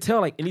you could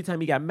tell, like,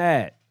 anytime he got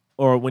mad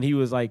or when he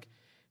was, like,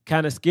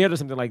 kind of scared or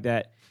something like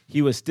that,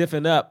 he would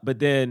stiffen up, but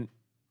then,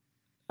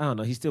 I don't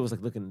know, he still was,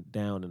 like, looking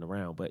down and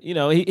around. But,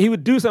 he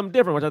would do something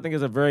different, which I think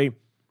is a very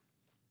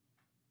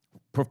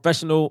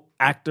professional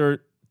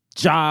actor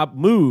job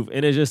move.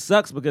 And it just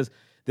sucks because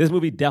this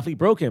movie definitely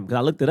broke him. Because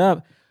I looked it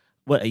up.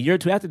 A year or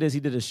two after this, he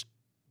did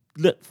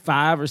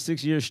 5 or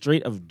 6 years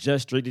straight of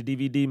just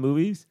straight-to-DVD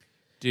movies.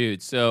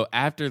 Dude, so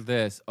after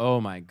this, oh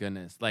my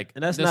goodness. Like,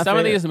 and that's some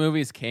of these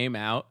movies came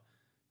out,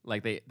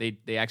 like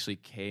they actually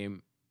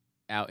came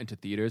out into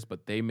theaters,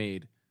 but they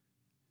made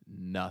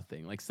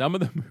nothing. Like some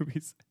of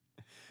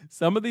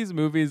these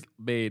movies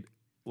made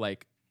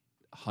like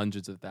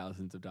hundreds of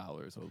thousands of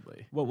dollars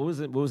only. Well, what was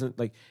it?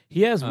 Like,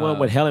 he has one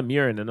with Helen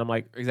Mirren, and I'm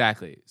like,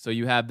 exactly. So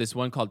you have this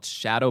one called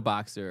Shadow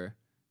Boxer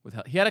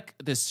he had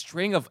this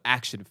string of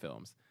action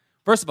films.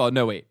 First of all,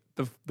 no, wait.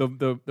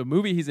 The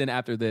movie he's in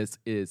after this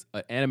is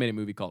an animated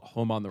movie called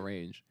Home on the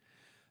Range.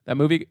 That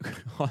movie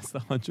cost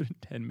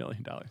 $110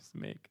 million to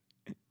make.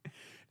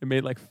 It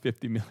made like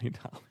 $50 million.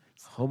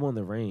 Home on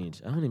the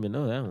Range. I don't even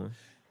know that one.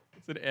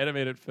 It's an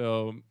animated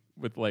film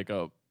with like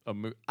a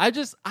movie. I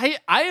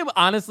am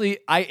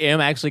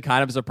actually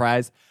kind of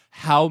surprised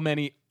how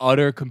many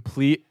utter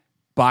complete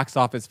box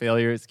office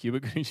failures Cuba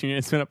Gooding Jr.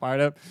 has been a part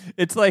of,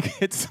 it's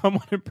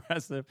somewhat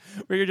impressive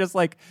where you're just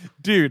like,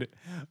 dude,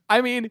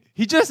 I mean,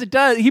 he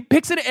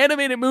picks an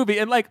animated movie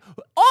and like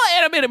all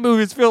animated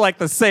movies feel like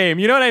the same.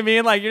 You know what I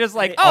mean? Like you're just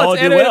like, oh,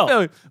 it's animated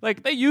film.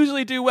 Like they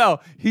usually do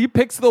well. He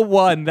picks the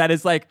one that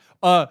is like,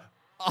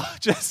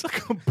 just a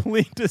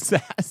complete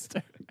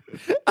disaster.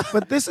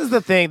 But this is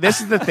the thing.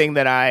 This is the thing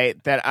that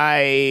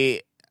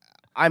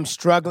I'm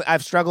struggling.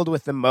 I've struggled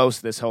with the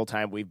most this whole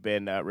time we've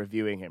been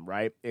reviewing him.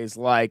 Right? Is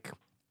like,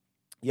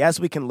 yes,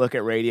 we can look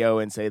at Radio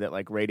and say that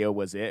like Radio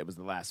was it. It was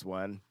the last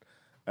one,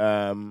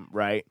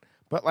 right?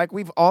 But like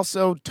we've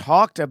also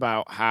talked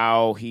about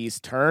how he's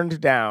turned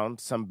down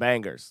some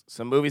bangers,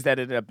 some movies that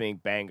ended up being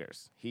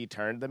bangers. He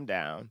turned them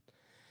down.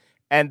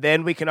 And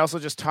then we can also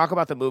just talk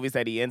about the movies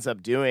that he ends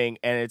up doing,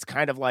 and it's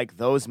kind of like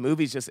those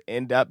movies just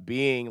end up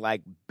being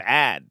like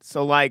bad.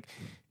 So like,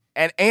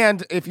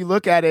 and if you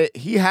look at it,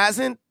 he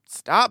hasn't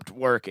stopped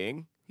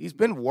working. He's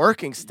been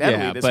working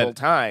steadily this whole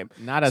time.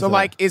 Not as so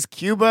like, is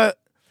Cuba?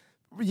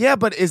 Yeah,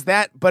 but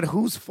but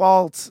whose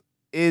fault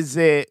is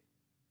it?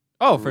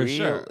 Oh, for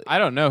sure. I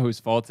don't know whose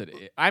fault it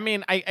is. I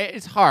mean,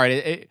 it's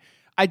hard.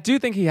 I do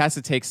think he has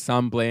to take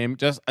some blame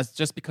just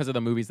because of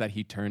the movies that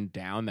he turned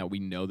down, that we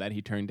know that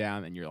he turned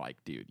down, and you're like,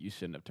 dude, you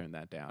shouldn't have turned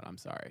that down. I'm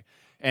sorry.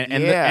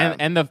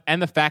 And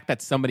the fact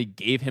that somebody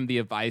gave him the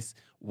advice,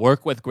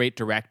 work with great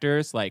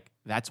directors, like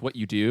that's what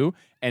you do,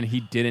 and he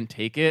didn't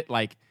take it.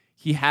 Like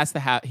he has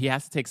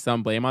to take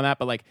some blame on that.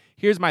 But like,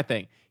 here's my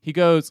thing. He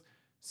goes,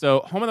 so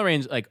Home on the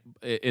Range like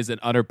is an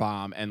utter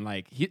bomb, and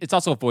like it's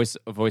also a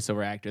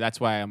voiceover actor. That's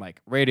why I'm like,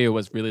 Radio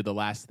was really the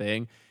last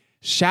thing.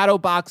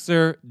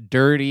 Shadowboxer,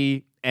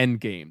 Dirty,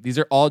 Endgame. These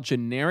are all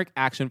generic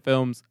action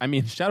films. I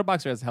mean,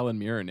 Shadowboxer has Helen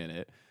Mirren in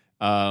it,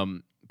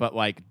 but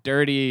like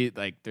Dirty,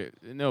 like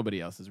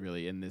nobody else is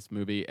really in this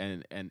movie.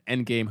 And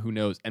Endgame, who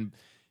knows? And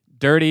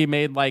Dirty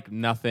made like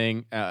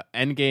nothing.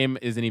 Endgame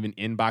isn't even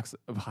in box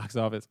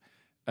office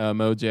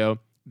mojo.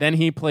 Then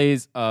he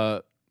plays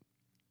like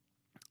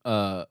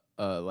a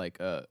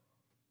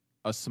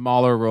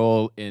smaller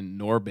role in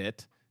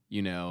Norbit,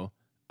 you know,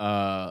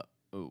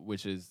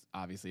 which is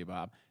obviously a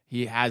Bob.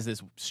 He has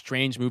this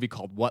strange movie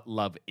called What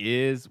Love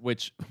Is,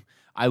 which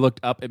I looked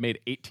up. It made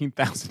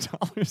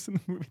 $18,000 in the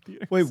movie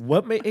theater. Wait,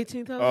 what made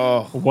 $18,000?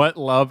 Oh, What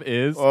Love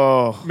Is.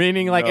 Oh,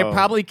 meaning like it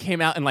probably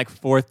came out in like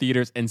 4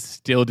 theaters and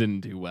still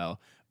didn't do well.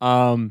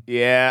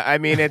 Yeah, I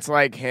mean it's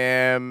like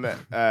him,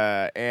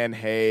 Anne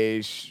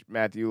Heche,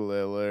 Matthew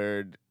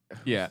Lillard.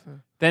 Yeah.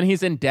 Then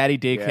he's in Daddy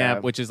Day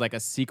Camp, which is like a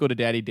sequel to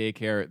Daddy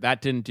Daycare.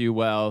 That didn't do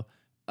well,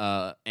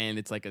 and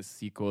it's like a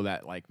sequel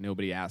that like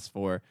nobody asked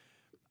for.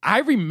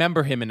 I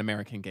remember him in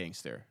American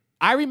Gangster.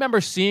 I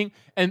remember seeing,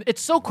 and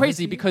it's so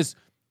crazy because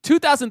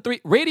 2003,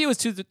 Radio is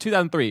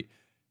 2003,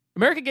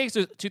 American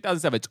Gangster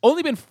 2007. It's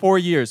only been 4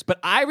 years, but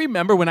I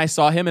remember when I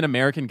saw him in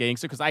American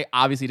Gangster, because I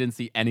obviously didn't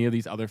see any of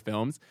these other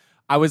films.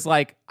 I was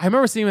like, I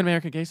remember seeing him in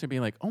American Gangster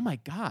being like, oh my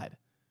God,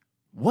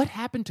 what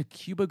happened to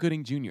Cuba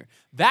Gooding Jr.?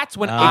 That's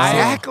when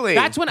I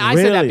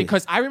said that,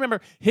 because I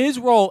remember his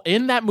role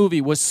in that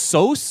movie was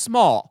so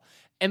small.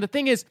 And the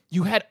thing is,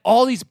 you had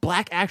all these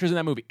black actors in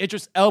that movie.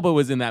 Idris Elba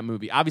was in that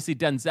movie. Obviously,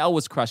 Denzel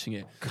was crushing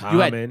it. You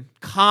had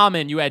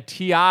Common. You had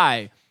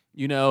T.I.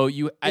 You know,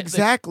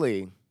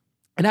 exactly.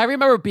 And I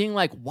remember being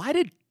like, why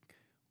did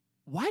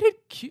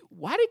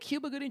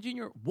Cuba Gooding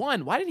Jr.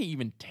 one? Why did he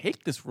even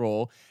take this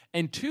role?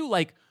 And two,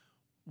 like,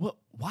 what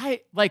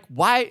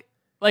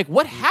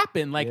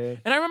happened? Like, and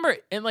I remember,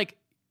 and like,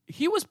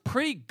 he was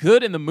pretty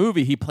good in the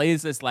movie. He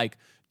plays this like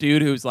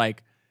dude who's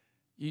like,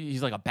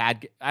 he's like a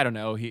bad. I don't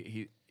know.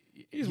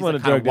 He's one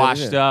of kind of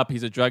washed up.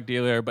 He's a drug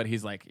dealer, but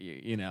he's like,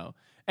 you know.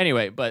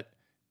 Anyway, but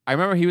I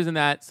remember he was in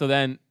that. So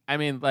then, I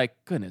mean,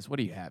 like, goodness, what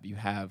do you have? You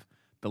have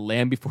The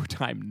Land Before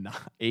Time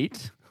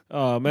 8.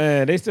 Oh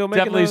man, they still making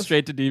definitely those?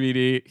 Straight to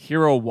DVD.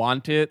 Hero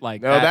Wanted,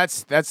 like no,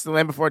 that's The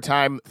Land Before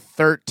Time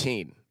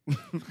 13.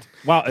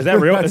 Wow, is that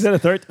real? Is that a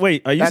third?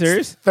 Wait, are you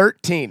serious?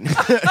 13.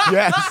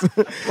 Yes.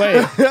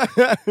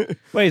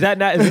 Wait, is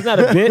this not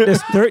a bit?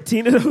 There's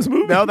 13 of those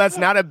movies? No, that's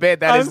not a bit.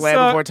 That is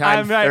Land Before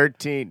Time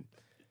 13.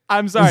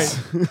 I'm sorry.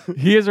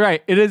 He is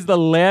right. It is The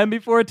Land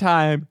Before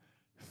Time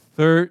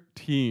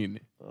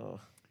 13. Oh.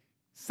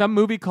 Some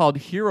movie called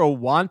Hero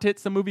Wanted.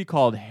 Some movie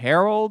called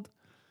Harold.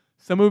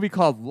 Some movie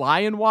called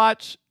Lion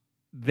Watch.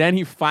 Then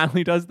he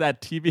finally does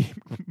that TV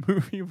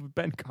movie with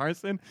Ben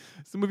Carson.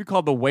 Some movie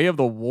called The Way of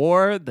the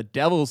War, The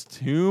Devil's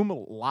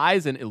Tomb,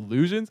 Lies and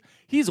Illusions.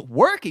 He's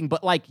working,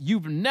 but like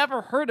you've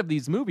never heard of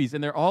these movies,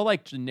 and they're all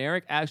like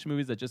generic action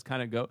movies that just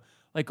kind of go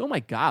like, oh my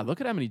God, look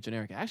at how many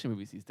generic action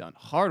movies he's done.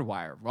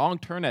 Hardwire, Wrong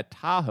Turn at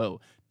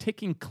Tahoe,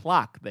 Ticking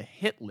Clock, The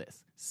Hit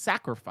List,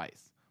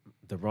 Sacrifice.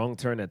 The Wrong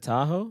Turn at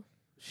Tahoe?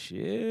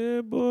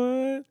 Shit,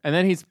 boy. And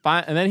then he's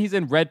fine. And then he's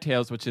in Red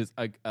Tails, which is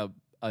a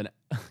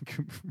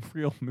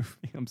real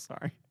movie. I'm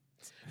sorry.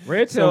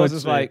 Red Tails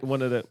is like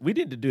one of the. We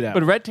need to do that.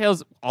 But Red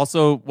Tails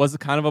also was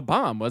kind of a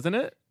bomb, wasn't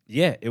it?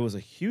 Yeah, it was a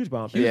huge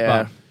bomb.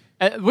 Bomb.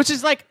 Which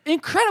is like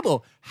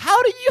incredible.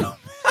 How do you?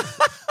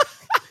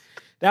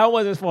 That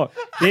wasn't his fault.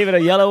 David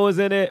Oyelowo was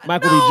in it.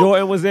 Michael B.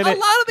 Jordan was in it. A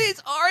lot of the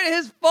movies aren't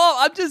his fault.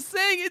 I'm just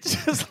saying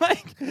it's just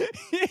like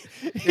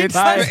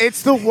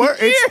it's the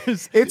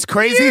worst. It's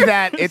crazy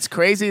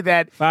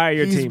that Fire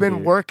your he's team, been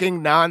dude.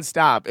 working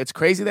nonstop. It's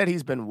crazy that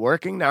he's been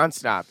working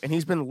nonstop, and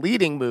he's been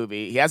leading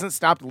movie. He hasn't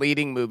stopped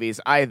leading movies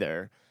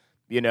either,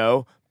 you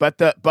know. But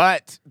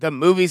the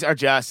movies are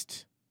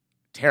just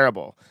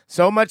terrible.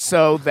 So much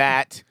so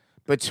that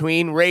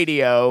between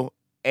Radio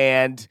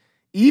and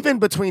even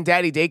between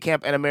Daddy Day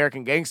Camp and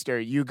American Gangster,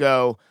 you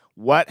go,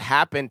 what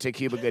happened to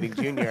Cuba Gooding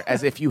Jr.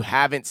 as if you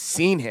haven't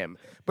seen him.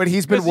 But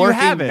he's been working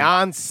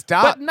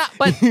nonstop.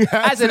 But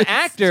as an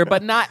actor,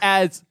 but not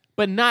as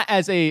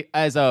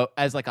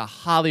like a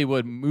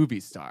Hollywood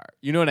movie star.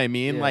 You know what I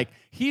mean? Yeah. Like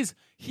he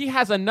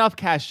has enough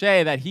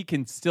cachet that he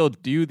can still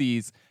do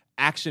these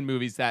action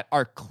movies that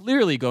are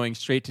clearly going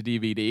straight to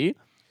DVD.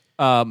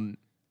 But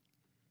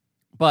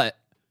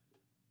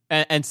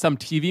some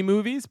TV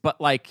movies, but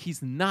like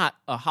he's not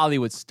a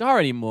Hollywood star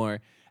anymore.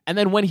 And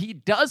then when he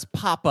does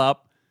pop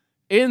up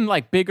in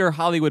like bigger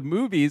Hollywood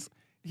movies,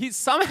 he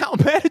somehow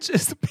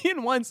manages to be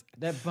in ones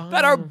that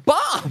are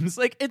bombs.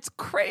 Like it's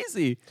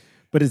crazy.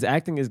 But his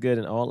acting is good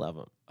in all of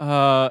them.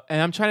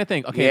 And I'm trying to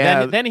think. Okay,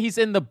 Yeah. then he's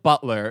in The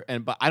Butler,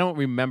 but I don't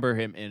remember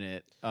him in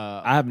it.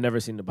 I have never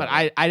seen The But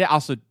Butler. I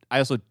also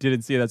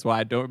didn't see it. That's why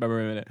I don't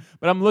remember him in it.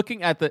 But I'm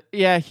looking at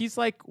he's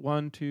like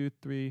 1, 2,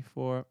 3,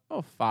 4,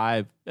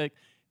 5. Like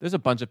there's a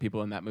bunch of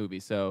people in that movie.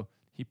 So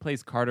he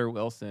plays Carter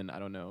Wilson. I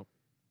don't know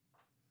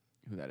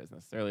who that is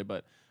necessarily,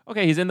 but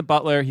okay, he's in The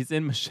Butler. He's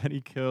in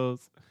Machete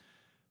Kills.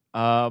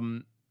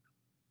 That's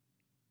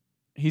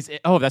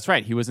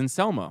right. He was in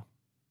Selma.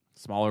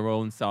 Smaller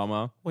role in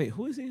Selma. Wait,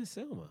 who is he in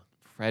Selma?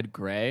 Fred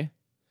Gray.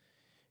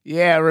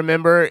 Yeah,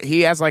 remember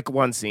he has like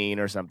one scene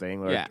or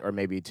something, or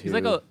maybe two. He's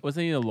like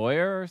wasn't he a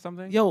lawyer or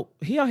something? Yo,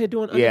 he out here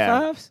doing under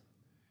fives?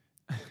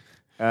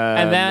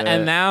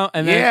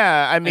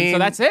 I mean, so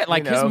that's it.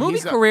 Like his movie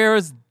he's career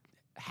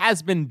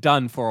has been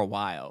done for a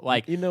while.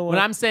 Like You know what? when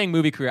I'm saying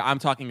movie career, I'm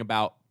talking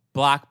about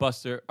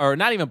blockbuster, or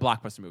not even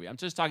blockbuster movie. I'm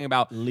just talking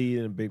about Lead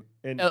in big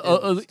in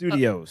studios,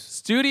 studios.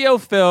 studio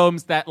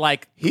films that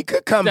like he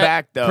could come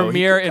back though.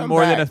 premiere He could in come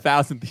more than back.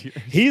 1,000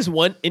 theaters. He's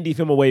one indie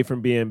film away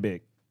from being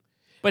big.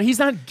 But he's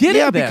not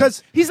getting them.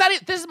 because he's not.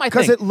 This is my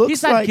thing. it looks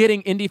he's not like-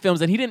 getting indie films,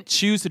 and he didn't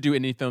choose to do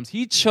indie films.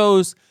 He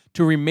chose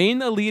to remain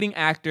the leading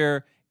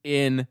actor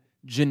in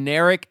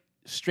generic,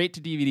 straight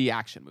to DVD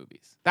action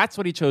movies. That's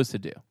what he chose to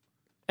do,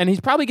 and he's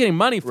probably getting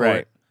money for Right.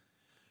 it.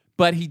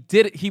 But he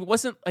did. He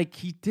wasn't like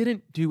he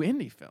didn't do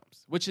indie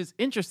films, which is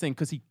interesting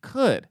because he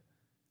could.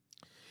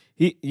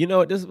 You know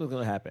what? This is what's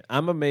gonna happen.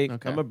 I'm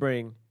gonna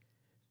bring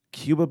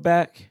Cuba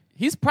back.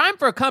 He's primed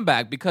for a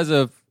comeback because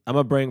of I'm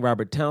gonna bring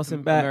Robert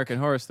Townsend back. American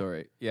Horror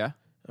Story. Yeah, I'm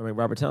gonna bring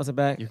Robert Townsend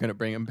back. you're gonna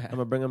bring him back. I'm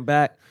gonna bring him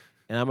back,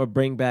 and I'm gonna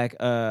bring back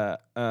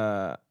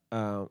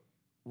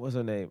what's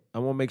her name? I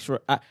want to make sure,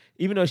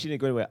 even though she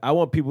didn't go anywhere, I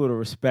want people to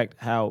respect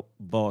how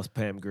boss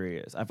Pam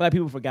Grier is. I feel like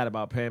people forgot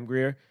about Pam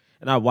Grier,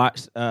 and I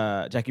watched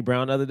Jackie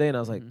Brown the other day, and I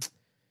was like,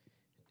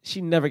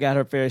 she never got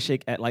her fair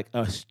shake at like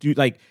a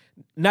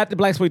not the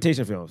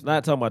blaxploitation films,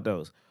 not talking about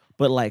those,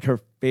 but like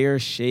her fair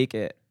shake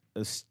at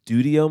a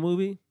studio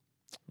movie.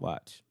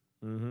 Watch.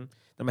 I'm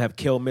gonna have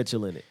Kel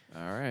Mitchell in it.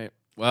 All right.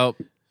 Well,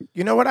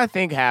 You know what I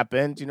think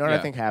happened? You know what Yeah.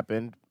 I think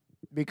happened?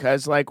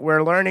 Because like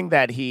we're learning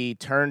that he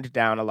turned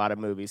down a lot of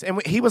movies,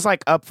 and he was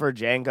like up for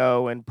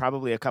Django and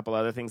probably a couple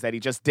other things that he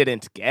just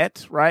didn't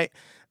get, right?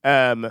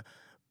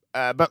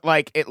 But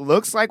like it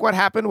looks like what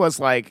happened was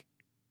like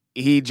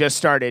he just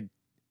started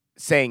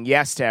saying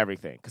yes to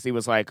everything because he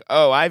was like,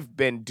 "Oh, I've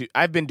been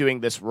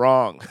doing this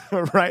wrong,"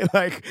 right?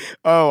 Like,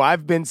 "Oh,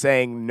 I've been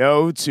saying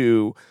no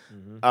to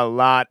a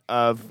lot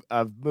of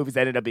movies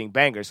that ended up being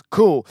bangers.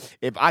 Cool,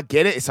 if I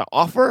get it, it's an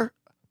offer."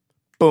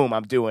 Boom,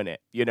 I'm doing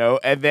it, you know?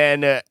 And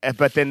then,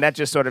 but then that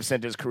just sort of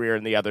sent his career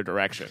in the other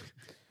direction.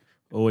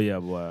 Oh, yeah,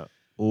 boy.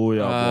 Oh,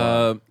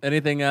 yeah, boy.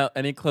 Anything else?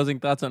 Any closing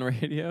thoughts on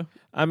Radio?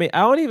 I mean,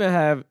 I don't even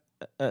have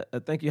a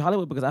thank you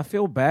Hollywood because I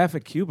feel bad for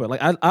Cuba. Like,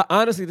 I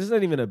honestly, this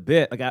isn't even a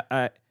bit. Like,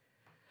 I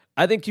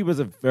think Cuba's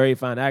a very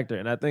fine actor,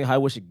 and I think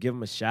Hollywood should give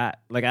him a shot.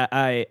 Like,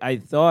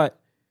 I thought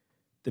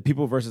The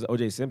People versus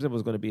O.J. Simpson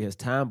was going to be his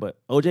time, but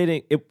O.J.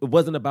 didn't. It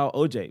wasn't about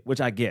O.J.,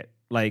 which I get.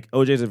 Like,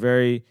 O.J.'s a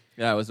very...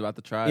 Yeah, it was about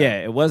the trial.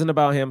 Yeah, it wasn't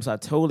about him, so I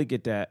totally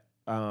get that.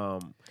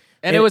 And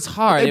it was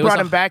hard. They brought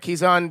him back.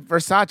 He's on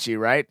Versace,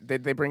 right?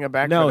 Did they bring him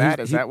back for that?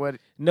 Is that what?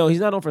 No, he's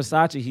not on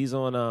Versace. He's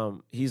on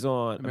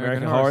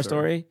American Horror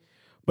Story.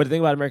 But the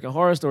thing about American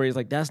Horror Story is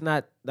like that's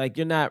not like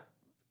you're not.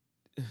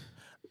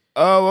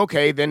 Oh,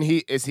 okay. Then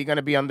is he going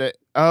to be on the?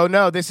 Oh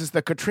no, this is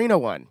the Katrina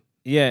one.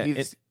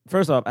 Yeah.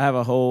 First off, I have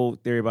a whole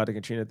theory about the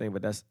Katrina thing,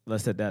 but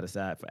let's set that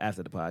aside for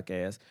after the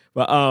podcast.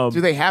 But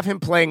do they have him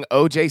playing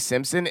O.J.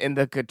 Simpson in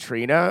the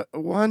Katrina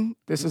one?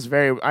 This is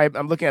very.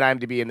 I'm looking at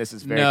IMDb, and this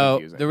is very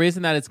confusing. The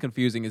reason that it's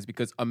confusing is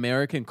because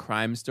American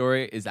Crime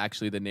Story is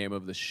actually the name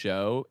of the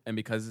show, and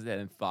because it's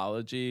an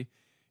anthology,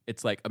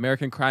 it's like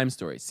American Crime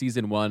Story.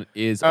 Season 1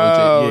 is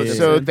O.J. Simpson.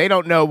 So they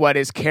don't know what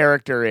his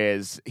character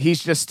is.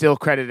 He's just still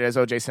credited as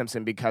O.J.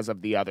 Simpson because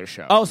of the other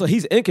show. Oh, so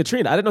he's in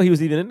Katrina. I didn't know he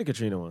was even in the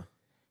Katrina one.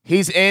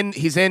 He's in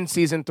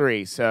season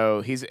 3,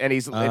 so and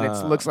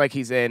it looks like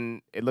he's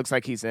in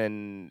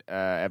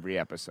every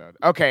episode.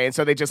 Okay, and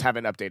so they just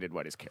haven't updated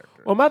what his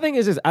character. Well, my thing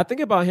is I think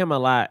about him a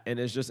lot, and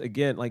it's just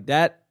again like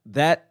that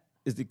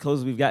is the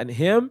closest we've gotten to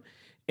him,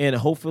 and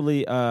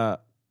hopefully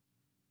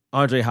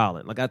Andre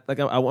Holland.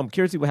 I'm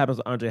curious to see what happens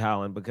with Andre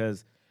Holland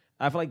because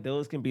I feel like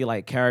those can be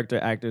like character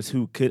actors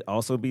who could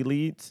also be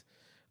leads.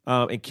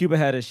 And Cuba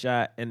had a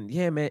shot, and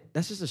yeah, man,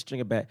 that's just a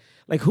string of bad.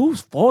 Like, whose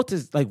fault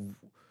is like?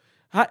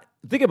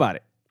 Think about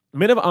it.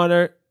 Men of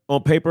Honor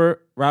on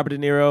paper, Robert De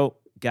Niro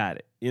got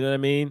it. You know what I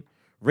mean?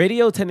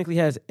 Radio technically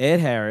has Ed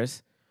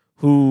Harris,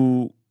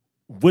 who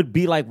would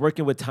be like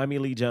working with Tommy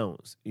Lee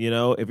Jones. You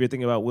know, if you're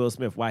thinking about Will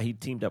Smith, why he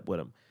teamed up with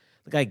him.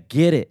 Like, I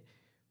get it,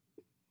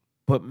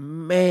 but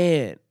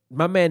man,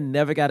 my man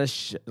never got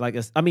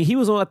I mean, he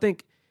was on, I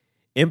think,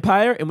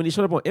 Empire, and when he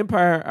showed up on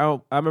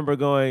Empire, I remember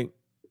going,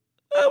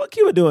 oh, "What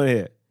Cuba doing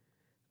here?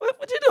 What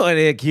you doing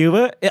here,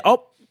 Cuba?"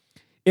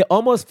 It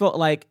almost felt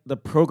like the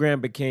program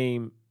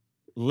became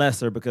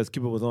lesser because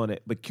Cuba was on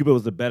it, but Cuba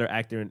was the better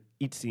actor in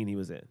each scene he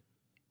was in.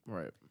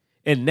 Right.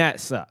 And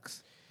that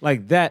sucks.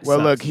 Like, that Well,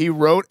 sucks. look, he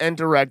wrote and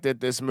directed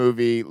this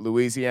movie,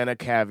 Louisiana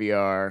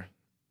Caviar.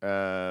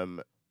 So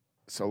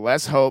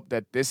let's hope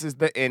that this is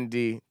the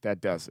indie that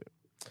does it.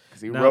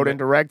 Because he wrote and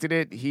directed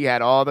it. He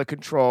had all the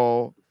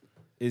control.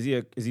 Is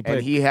he playing,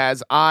 and he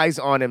has eyes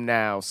on him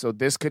now, so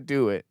this could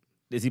do it.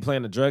 Is he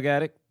playing a drug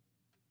addict?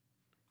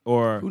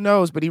 Or who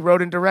knows? But he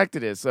wrote and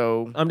directed it,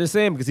 so I'm just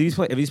saying because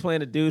if he's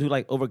playing a dude who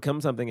like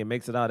overcomes something and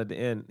makes it out at the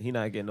end, he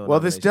not getting no.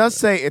 Well, this does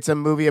say it's a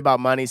movie about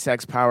money,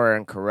 sex, power,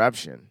 and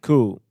corruption.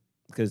 Cool,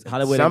 because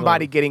Hollywood.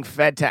 Somebody getting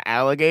fed to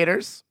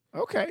alligators.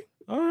 Okay.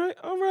 All right.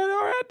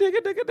 Dig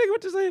it.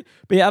 What you saying?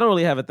 But yeah, I don't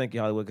really have a thank you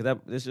Hollywood because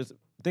it's just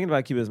thinking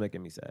about Cuba is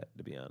making me sad,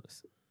 to be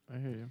honest. I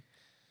hear you.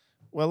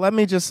 Well, let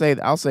me just say,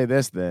 I'll say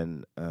this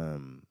then,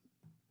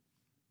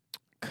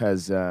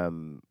 because.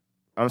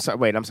 I'm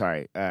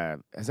sorry.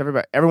 Has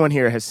everyone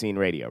here has seen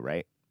Radio,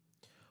 right?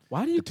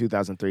 Why do you? The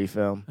 2003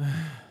 film.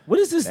 What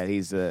is this? That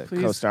he's a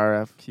co-star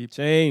of. Keep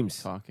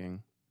James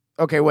talking.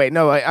 Okay, wait.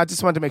 No, I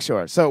just wanted to make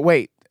sure. So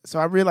wait. So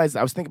I realized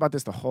I was thinking about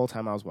this the whole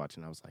time I was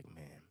watching. I was like,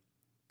 man,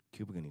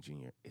 Cuba Gooding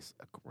Jr. is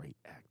a great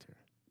actor.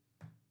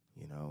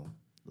 You know,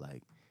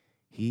 like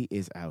he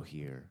is out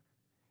here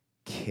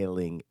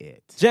killing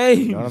it. James,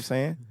 you know what I'm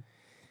saying?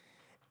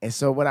 And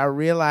so what I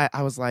realized,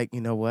 I was like, you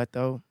know what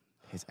though?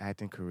 His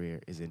acting career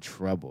is in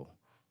trouble.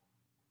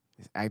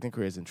 His acting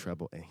career is in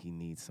trouble, and he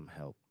needs some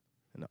help.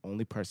 And the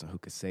only person who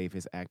could save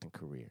his acting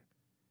career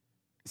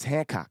is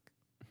Hancock.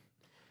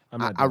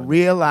 I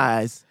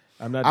realized.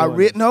 I'm not doing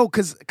this. No,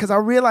 because I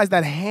realized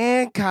that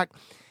Hancock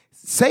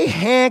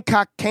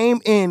came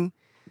in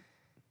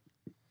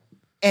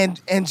and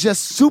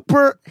just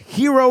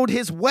superheroed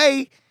his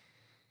way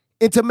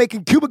into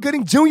making Cuba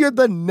Gooding Jr.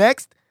 the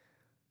next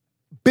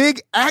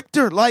big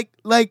actor. Like.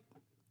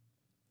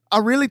 I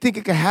really think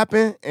it could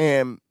happen,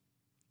 and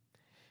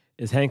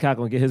is Hancock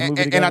gonna get his movie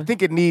together? And I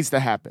think it needs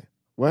to happen.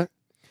 What?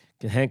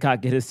 Can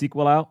Hancock get his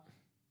sequel out?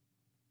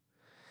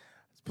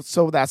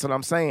 So that's what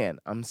I'm saying.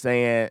 I'm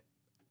saying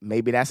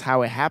maybe that's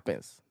how it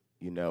happens.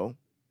 You know,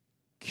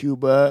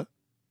 Cuba,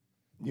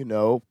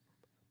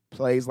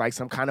 plays like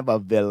some kind of a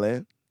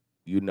villain.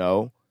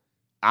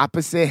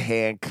 Opposite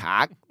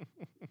Hancock.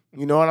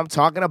 You know what I'm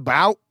talking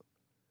about?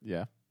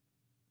 Yeah.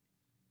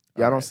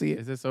 Y'all don't see it?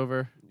 Is this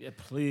over? Yeah,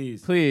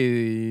 please.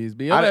 Please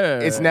be over.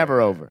 It's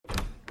never over.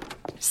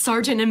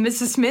 Sergeant and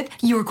Mrs. Smith,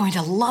 you are going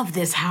to love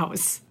this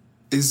house.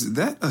 Is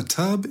that a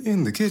tub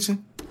in the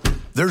kitchen?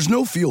 There's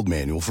no field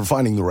manual for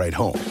finding the right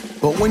home.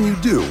 But when you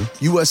do,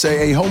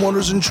 USAA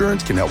Homeowners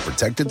Insurance can help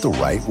protect it the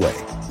right way.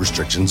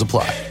 Restrictions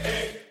apply.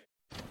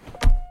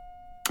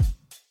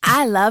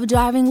 I love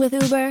driving with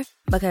Uber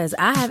because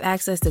I have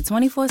access to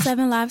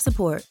 24/7 live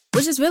support,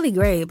 which is really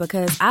great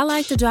because I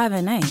like to drive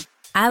at night.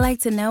 I like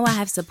to know I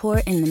have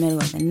support in the middle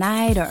of the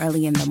night or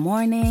early in the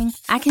morning.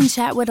 I can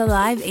chat with a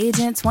live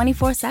agent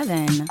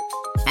 24/7.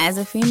 As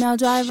a female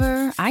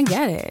driver, I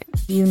get it.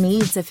 You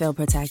need to feel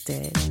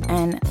protected.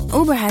 And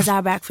Uber has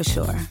our back for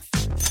sure.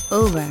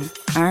 Uber,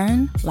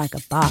 earn like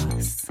a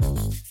boss.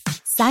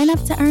 Sign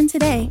up to earn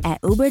today at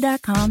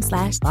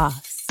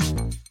uber.com/boss.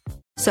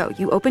 So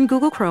you open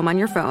Google Chrome on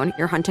your phone,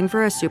 you're hunting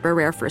for a super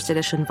rare first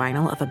edition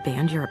vinyl of a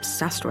band you're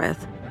obsessed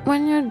with,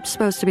 when you're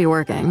supposed to be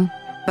working.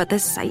 But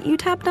this site you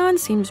tapped on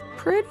seems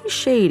pretty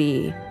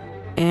shady.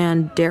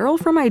 And Daryl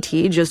from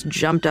IT just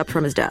jumped up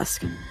from his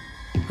desk.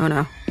 Oh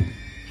no,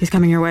 he's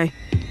coming your way.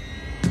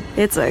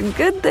 It's a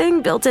good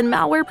thing built-in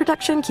malware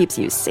protection keeps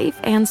you safe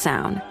and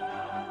sound.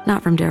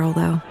 Not from Daryl,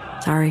 though.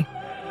 Sorry.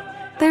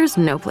 There's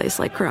no place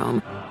like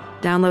Chrome.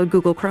 Download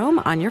Google Chrome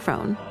on your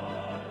phone.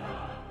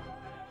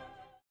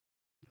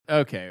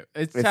 Okay,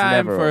 it's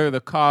time for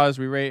the cause.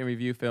 We rate and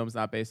review films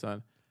not based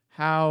on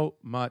how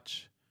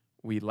much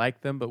we like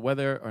them, but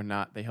whether or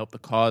not they help the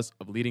cause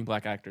of leading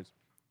black actors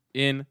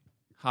in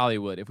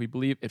Hollywood. If we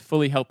believe it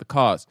fully helped the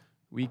cause,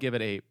 we give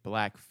it a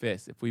black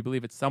fist. If we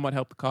believe it somewhat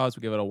helped the cause,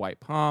 we give it a white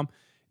palm.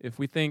 If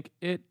we think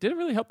it didn't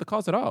really help the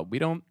cause at all, we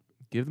don't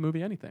give the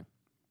movie anything.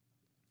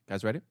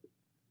 Guys ready?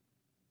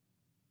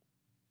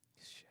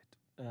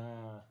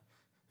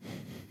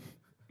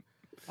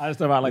 I just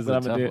thought about like This is what a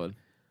I'm gonna tough do. one.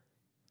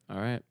 All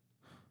right.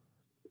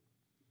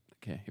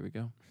 Okay, here we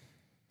go.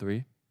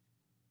 3,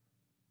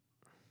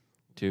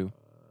 2,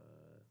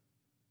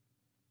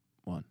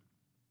 1.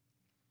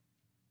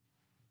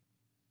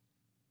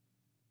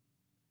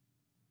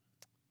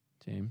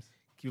 James.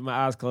 Keeping my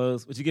eyes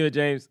closed. What you give it,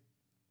 James?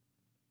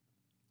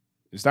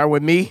 You start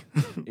with me?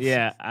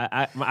 Yeah,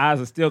 I my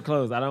eyes are still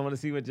closed. I don't want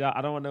to see what y'all.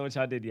 I don't want to know what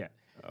y'all did yet.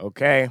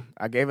 Okay,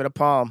 I gave it a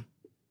palm.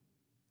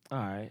 All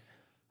right.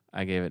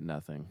 I gave it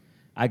nothing.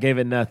 I gave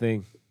it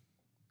nothing.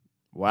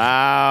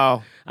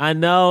 Wow. I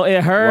know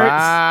it hurts.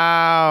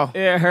 Wow.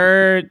 It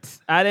hurts.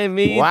 I didn't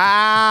mean.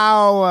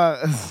 Wow.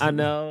 I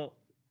know.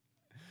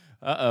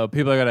 Uh-oh,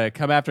 people are going to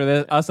come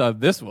after us on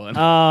this one.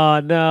 Oh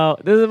no,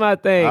 this is my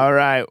thing. All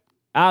right.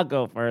 I'll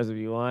go first if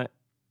you want.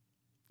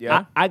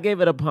 Yeah. I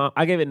gave it a pump.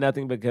 I gave it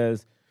nothing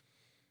because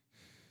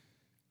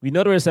we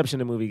know the reception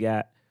the movie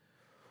got,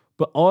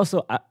 but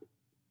also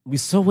we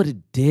saw what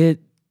it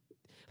did.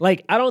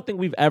 Like, I don't think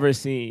we've ever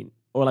seen,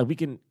 or like we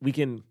can.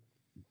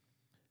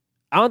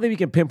 I don't think we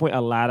can pinpoint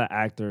a lot of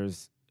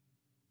actors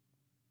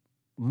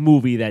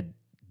movie that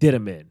did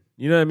them in.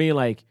 You know what I mean?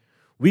 Like,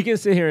 we can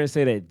sit here and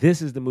say that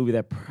this is the movie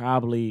that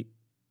probably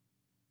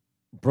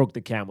broke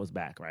the camel's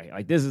back, right?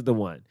 Like, this is the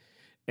one.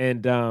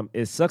 And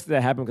it sucks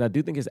that happened because I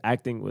do think his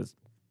acting was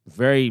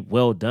very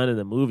well done in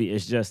the movie.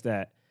 It's just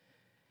that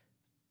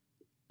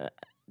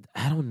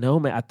I don't know,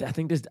 man. I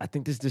think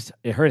this just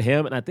it hurt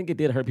him, and I think it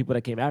did hurt people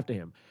that came after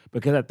him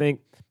because I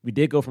think we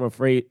did go from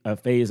a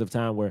phase of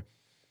time where,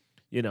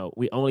 you know,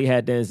 we only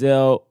had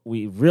Denzel,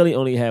 we really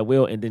only had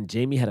Will, and then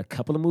Jamie had a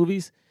couple of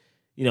movies,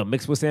 you know,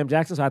 mixed with Sam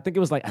Jackson. So I think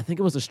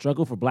it was a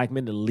struggle for black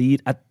men to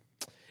lead.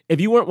 If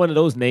you weren't one of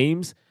those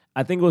names,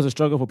 I think it was a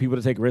struggle for people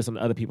to take risks on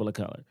other people of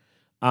color.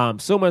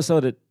 So much so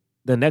that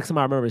the next time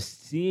I remember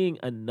seeing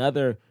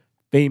another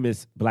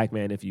famous black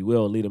man, if you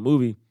will, lead a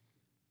movie,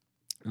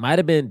 might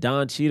have been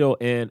Don Cheadle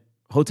in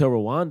Hotel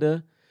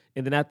Rwanda.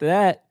 And then after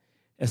that,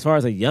 as far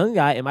as a young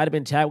guy, it might have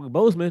been Chadwick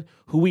Boseman,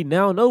 who we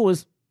now know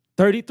was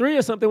 33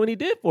 or something when he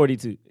did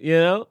 42, you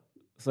know?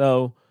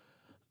 So,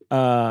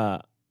 yeah,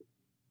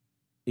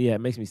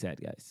 it makes me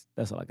sad, guys.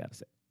 That's all I got to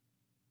say.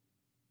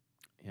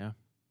 Yeah,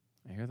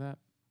 I hear that.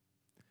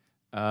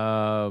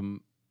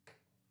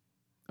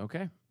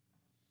 Okay.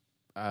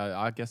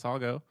 I guess I'll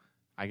go.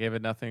 I gave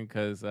it nothing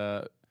because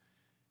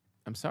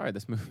I'm sorry,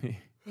 this movie.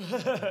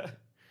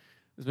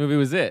 This movie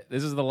was it.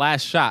 This is the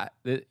last shot.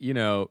 You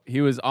know,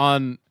 he was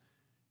on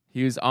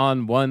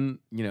one.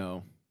 You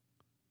know,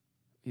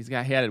 he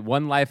had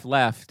one life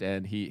left,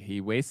 and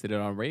he wasted it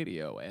on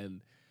radio.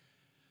 And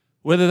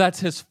whether that's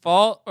his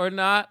fault or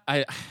not,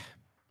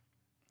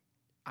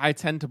 I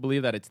tend to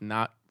believe that it's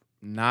not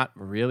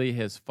really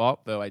his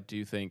fault. Though I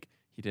do think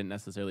he didn't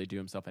necessarily do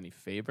himself any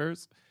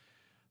favors.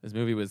 This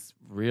movie was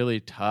really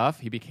tough.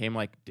 He became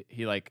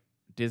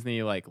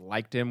Disney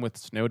liked him with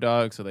Snow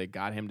Dog, so they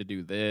got him to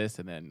do this,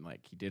 and then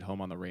he did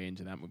Home on the Range,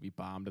 and that movie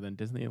bombed, and then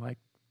Disney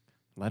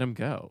let him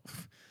go,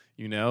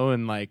 you know,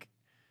 and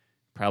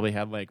probably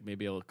had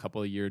maybe a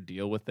couple of year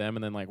deal with them,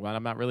 and then well,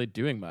 I'm not really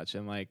doing much,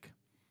 and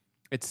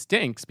it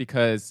stinks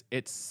because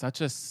it's such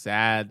a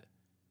sad.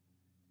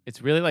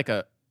 It's really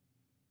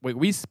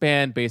we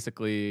spanned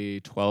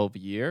basically 12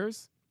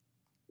 years.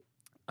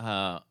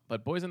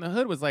 But Boys in the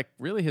Hood was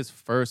really his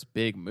first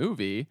big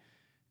movie,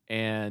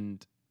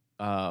 and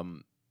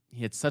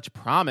he had such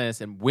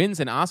promise and wins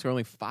an Oscar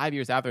only 5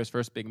 years after his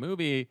first big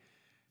movie.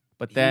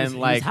 But then, he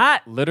was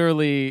hot.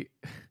 Literally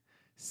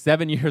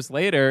 7 years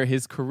later,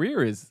 his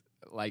career is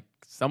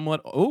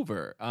somewhat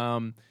over.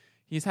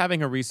 He's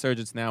having a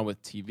resurgence now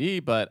with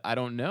TV, but I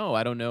don't know.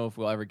 I don't know if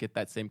we'll ever get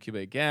that same Cuba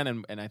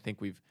again. And I think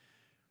we've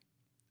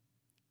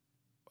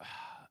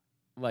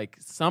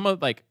some of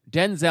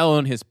Denzel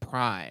in his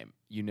prime.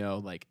 You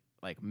know,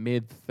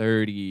 mid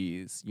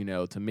 30s, you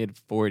know, to mid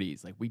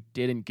 40s. We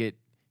didn't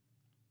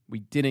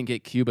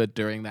get Cuba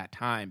during that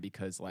time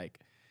because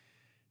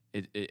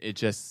it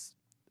just,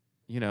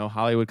 you know,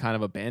 Hollywood kind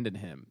of abandoned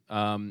him.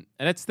 And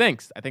it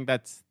stinks. I think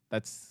it's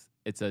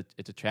a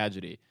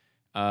tragedy.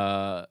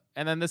 And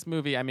then this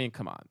movie, I mean,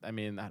 come on. I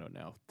mean, I don't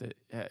know.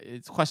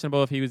 It's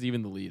questionable if he was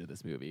even the lead of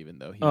this movie, even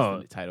though he's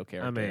the title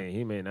character. I mean,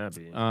 he may not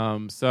be.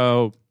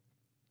 So,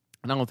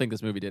 and I don't think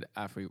this movie did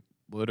Afri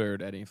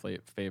Woodard any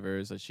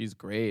favors. She's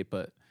great,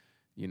 but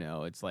you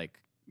know, it's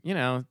you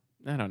know,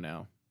 I don't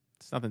know.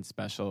 It's nothing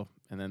special.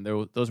 And then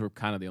those were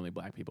kind of the only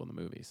black people in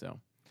the movie. So,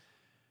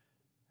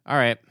 all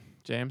right,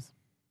 James.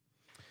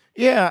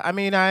 Yeah, I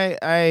mean, I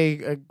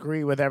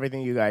agree with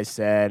everything you guys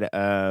said.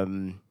 I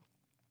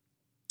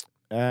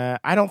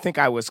don't think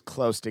I was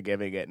close to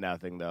giving it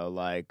nothing though.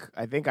 I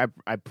think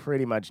I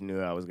pretty much knew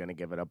I was going to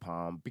give it a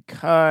palm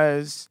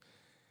because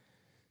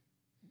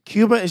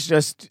Cuba is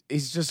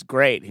he's just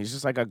great. He's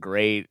just a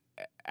great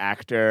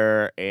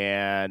actor,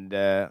 and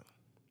the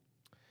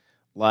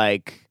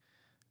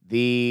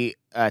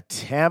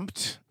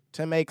attempt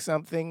to make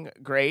something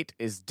great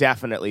is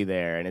definitely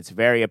there, and it's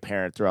very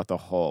apparent throughout the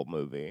whole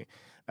movie.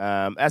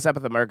 S.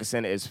 Epatha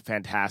Murkison is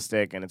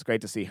fantastic, and it's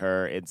great to see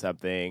her in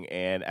something.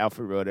 And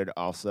Alfred Roeder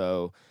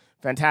also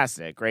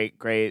fantastic,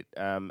 great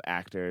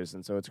actors.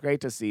 And so it's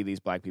great to see these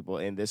black people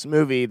in this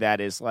movie that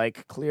is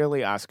like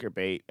clearly Oscar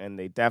bait, and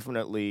they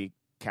definitely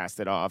cast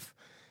it off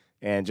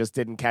and just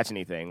didn't catch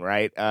anything,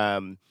 right?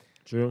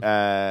 True.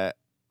 I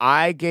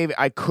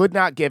could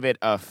not give it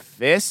a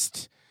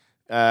fist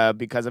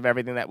because of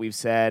everything that we've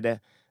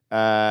said.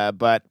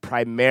 But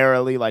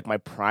primarily, like my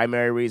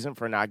primary reason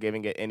for not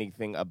giving it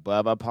anything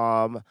above a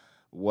palm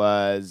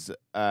was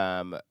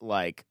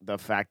like the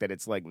fact that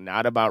it's like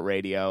not about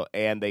radio,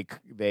 and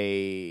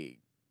they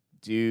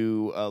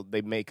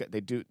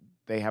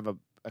have a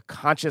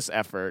conscious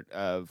effort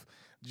of,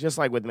 just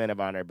like with Men of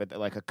Honor, but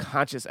like a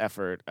conscious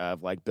effort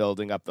of like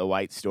building up the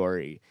white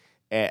story,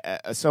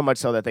 so much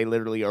so that they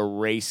literally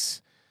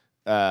erase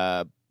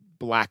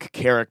black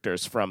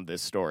characters from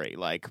this story.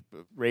 Like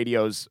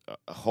radio's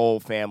whole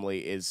family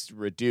is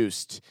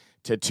reduced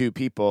to 2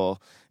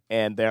 people,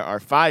 and there are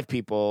 5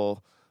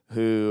 people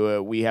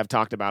who we have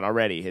talked about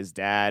already: his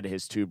dad,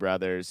 his 2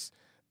 brothers,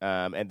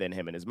 and then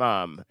him and his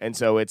mom. And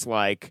so it's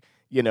like,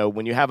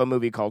 when you have a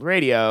movie called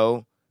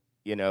Radio,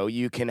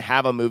 you can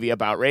have a movie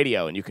about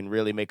radio, and you can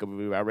really make a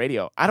movie about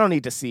radio. I don't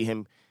need to see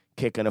him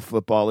kicking a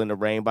football in the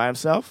rain by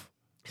himself.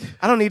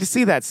 I don't need to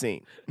see that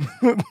scene.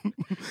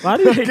 Why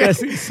do you hate that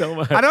scene so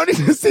much? I don't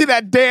need to see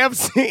that damn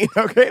scene.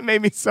 Okay, it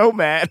made me so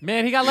mad.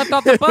 Man, he got left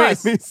off the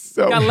bus. He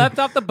got left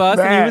off the bus,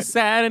 and he was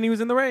sad, and he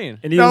was in the rain.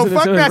 And he was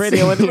listening to his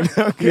radio in the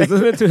rain. He was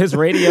listening to his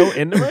radio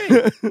in the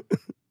rain.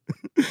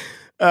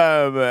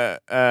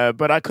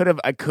 But I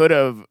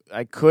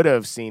could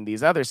have seen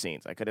these other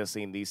scenes. I could have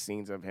seen these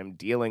scenes of him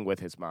dealing with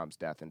his mom's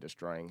death and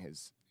destroying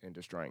his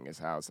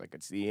house. I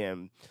could see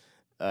him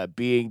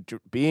being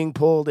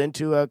pulled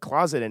into a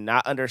closet and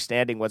not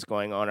understanding what's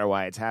going on or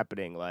why it's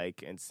happening,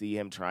 and see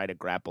him try to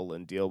grapple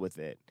and deal with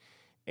it,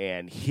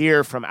 and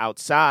hear from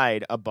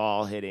outside a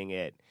ball hitting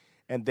it,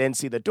 and then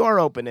see the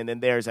door open, and then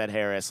there's Ed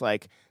Harris.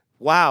 Like,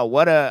 wow,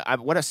 what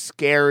a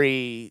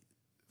scary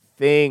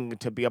thing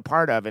to be a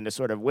part of and to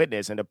sort of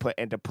witness and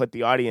to put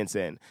the audience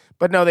in.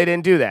 But no, they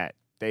didn't do that.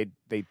 They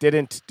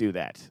didn't do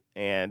that,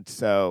 and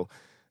so.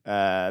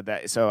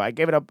 So I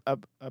gave it a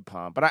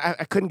palm, but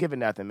I couldn't give it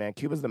nothing, man.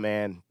 Cuba's the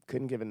man.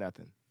 Couldn't give it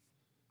nothing.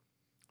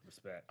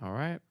 Respect. All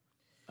right.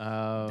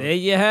 There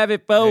you have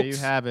it, folks. There you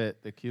have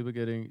it. The Cuba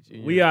Gooding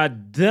Jr. We are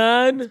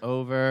done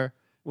over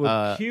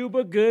with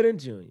Cuba Gooding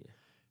Jr.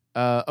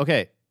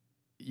 Okay.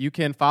 You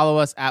can follow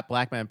us at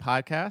Blackman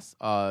Podcast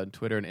on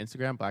Twitter and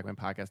Instagram.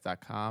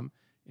 BlackmanPodcast.com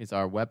is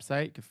our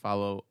website. You can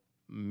follow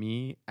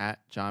me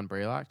at John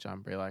Braylock.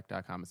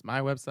 JohnBraylock.com is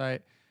my website.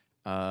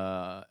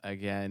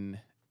 Again,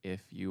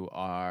 if you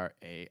are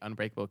a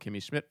Unbreakable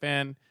Kimmy Schmidt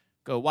fan,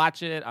 go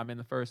watch it. I'm in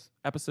the first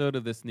episode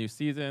of this new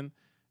season,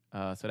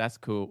 so that's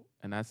cool.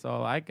 And that's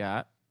all I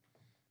got.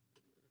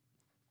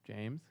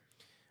 James?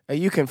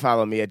 You can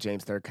follow me at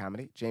James Third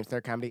Comedy.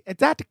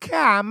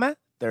 JamesThirdComedy.com.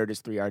 Third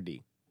is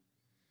 3RD.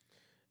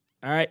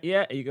 All right,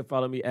 yeah. You can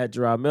follow me at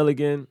Gerard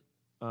Milligan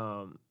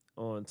on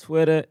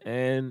Twitter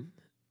and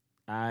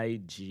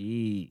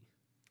IG.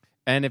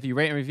 And if you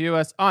rate and review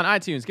us on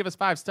iTunes, give us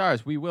 5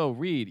 stars. We will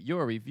read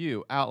your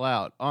review out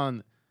loud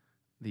on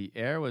the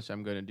air, which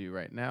I'm going to do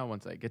right now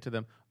once I get to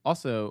them.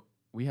 Also,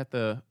 we have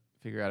to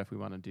figure out if we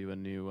want to do a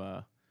new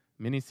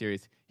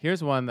mini-series.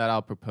 Here's one that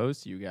I'll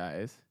propose to you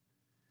guys,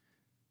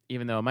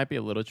 even though it might be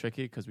a little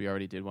tricky because we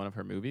already did one of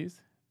her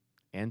movies.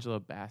 Angela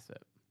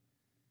Bassett.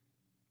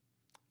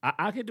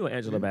 I could do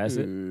Angela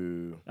Bassett.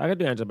 I could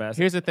do Angela Bassett.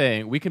 Here's the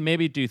thing: we can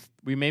maybe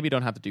we maybe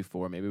don't have to do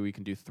 4. Maybe we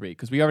can do 3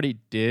 because we already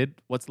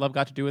did What's Love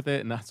Got to Do with It,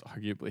 and that's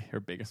arguably her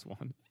biggest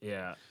one.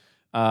 Yeah.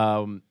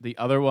 The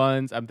other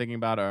ones I'm thinking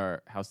about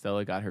are How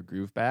Stella Got Her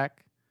Groove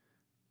Back.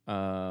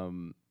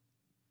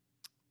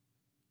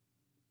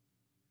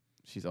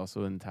 She's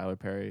also in Tyler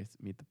Perry's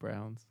Meet the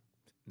Browns.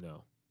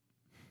 No,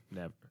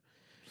 never,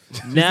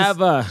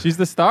 never. She's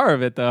the star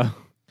of it, though.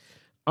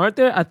 Aren't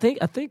there? I think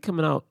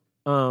coming out.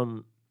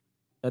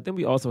 I think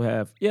we also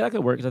have, that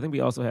could work, because I think we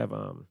also have,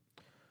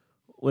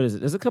 what is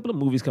it? There's a couple of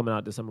movies coming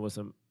out this summer with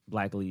some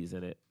black leads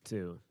in it,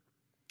 too.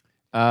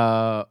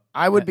 I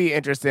would be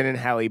interested in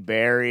Halle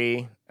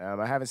Berry.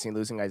 I haven't seen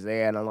Losing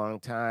Isaiah in a long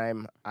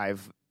time.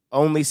 I've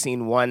only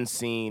seen one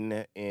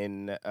scene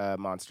in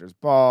Monsters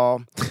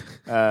Ball.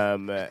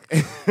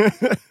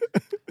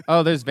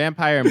 Oh, there's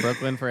Vampire in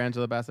Brooklyn for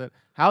Angela Bassett.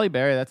 Halle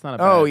Berry, that's not a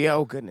bad. Oh, yeah.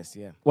 Oh, goodness,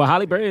 yeah. Well,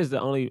 Halle Berry is the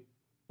only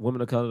woman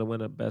of color to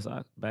win a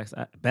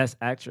Best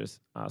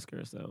Actress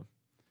Oscar, so.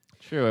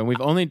 True, and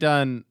we've only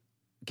done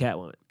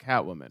Catwoman.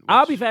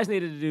 I'll be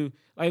fascinated to do,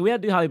 we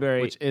had to do Halle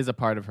Berry. Which is a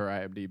part of her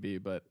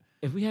IMDb, but.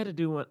 If we had to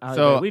do one,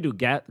 we do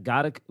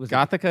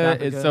Gothica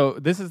is, so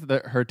this is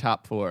her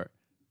top 4,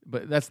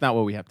 but that's not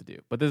what we have to do.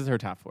 But this is her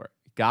top 4.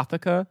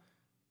 Gothica,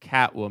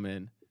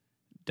 Catwoman,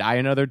 Die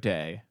Another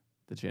Day,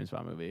 the James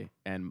Bond movie,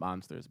 and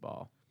Monsters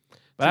Ball.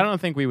 But I don't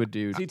think we would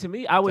do. See, to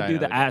me, I would do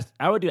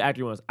I would do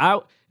actor ones.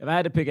 If I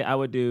had to pick it, I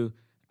would do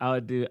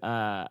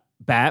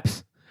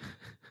Baps.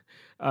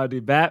 I would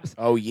do Baps.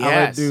 Oh yes.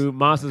 I would do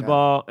Monsters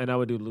Ball, and I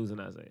would do Losing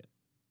Isaiah.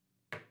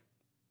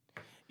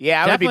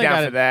 Yeah, I would be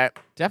down for that.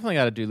 Definitely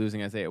got to do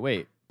Losing Isaiah.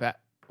 Wait,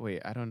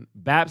 I don't.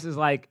 Babs is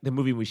like the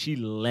movie where she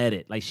led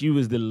it. Like she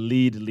was the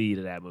lead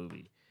of that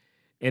movie.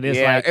 And it's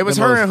yeah, like it was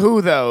her and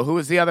who though? Who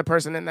was the other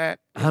person in that?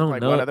 I don't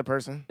know. One other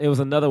person? It was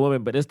another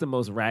woman, but it's the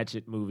most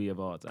ratchet movie of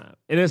all time.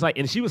 And it's like,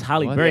 and she was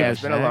Halle Berry. Yeah,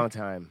 it's been a long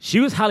time.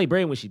 She was Halle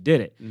Berry when she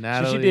did it.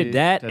 So she did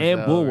that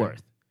and Bullworth.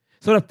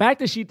 So the fact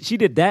that she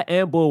did that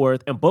and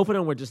Bullworth, and both of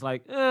them were just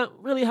like,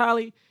 really,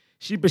 Halle?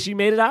 But she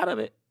made it out of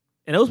it.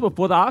 And it was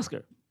before the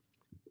Oscar.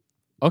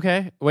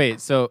 Okay,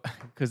 wait, so,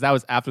 because that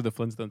was after the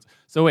Flintstones.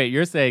 So wait,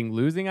 you're saying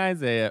Losing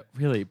Isaiah,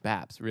 really,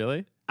 Babs,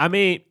 really? I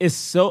mean, it's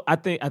so, I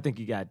think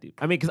you got to.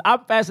 I mean, because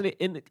I'm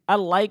fascinated, I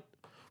like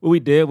what we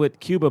did with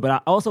Cuba, but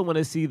I also want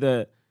to see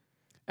the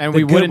And the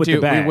we good wouldn't with the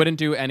bad. we wouldn't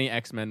do any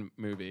X-Men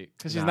movie,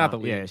 because she's not the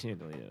lead. Yeah, she ain't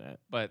the lead of that.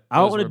 But I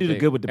don't those want to were do the big.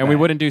 good with the And bad. we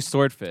wouldn't do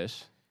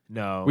Swordfish.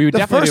 No. We would The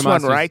definitely first do one,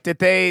 Monsters. right? Did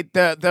they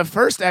the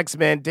first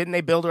X-Men, didn't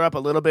they build her up a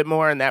little bit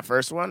more in that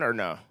first one or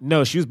no?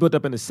 No, she was built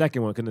up in the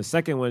second one, because in the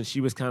second one,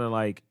 she was kind of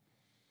like,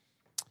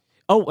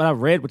 what I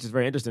read, which is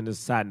very interesting, this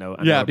is a side note.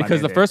 I know Yeah, everybody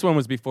because the did. first one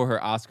was before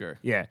her Oscar.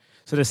 Yeah.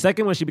 So the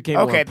second one, she became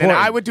more Okay, then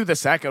important. I would do the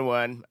second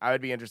one. I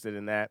would be interested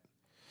in that.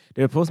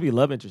 They were supposed to be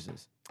love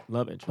interests.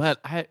 But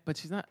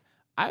she's not.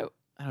 I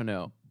don't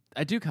know.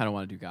 I do kind of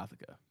want to do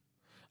Gothica.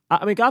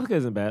 I mean, Gothica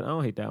isn't bad. I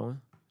don't hate that one.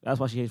 That's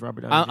why she hates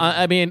Robert Downey Jr.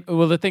 I mean,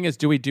 well, the thing is,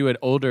 do we do it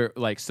older?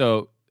 Like,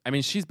 so, I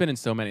mean, she's been in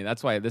so many.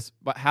 That's why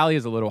but Halle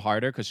is a little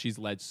harder because she's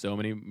led so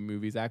many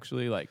movies,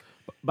 actually. Like,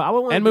 but I would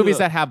want and movies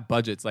that have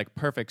budgets, like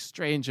Perfect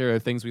Stranger,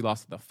 Things We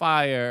Lost in the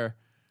Fire,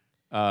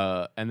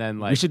 and then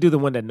like we should do the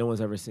one that no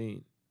one's ever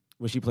seen,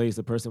 where she plays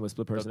the person with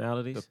split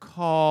personalities. The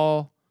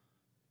Call.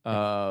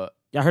 Y'all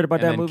heard about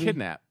and that then movie?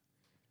 Kidnap.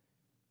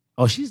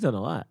 Oh, she's done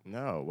a lot.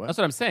 No, what? That's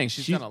what I'm saying.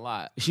 She's done a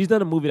lot. She's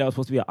done a movie that was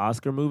supposed to be an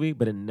Oscar movie,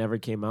 but it never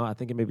came out. I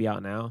think it may be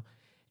out now.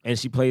 And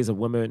she plays a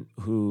woman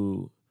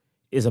who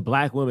is a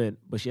black woman,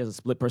 but she has a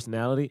split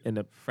personality. And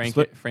the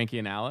Frankie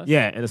and Alice?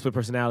 Yeah, and the split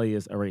personality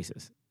is a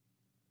racist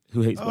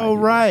who hates black people.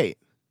 Right.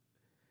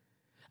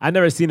 I've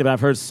never seen it, but I've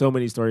heard so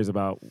many stories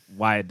about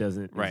why it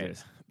doesn't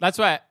exist. That's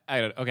why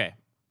okay.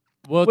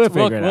 We'll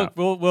figure it out.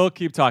 We'll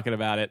keep talking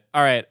about it.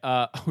 All right.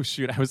 Oh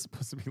shoot, I was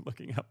supposed to be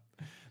looking up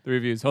the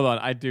reviews. Hold on,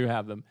 I do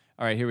have them.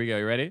 All right, here we go.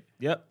 You ready?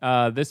 Yep.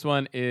 This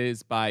one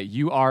is by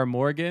U.R.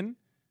 Morgan.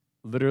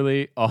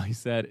 Literally, all he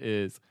said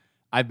is,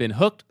 "I've been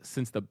hooked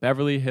since the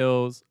Beverly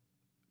Hills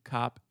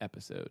Cop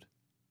episode.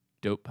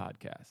 Dope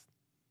podcast.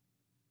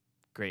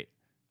 Great.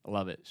 I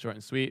love it. Short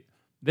and sweet."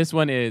 This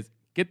one is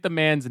Get the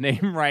Man's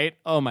Name Right.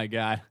 Oh my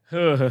God.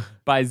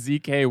 By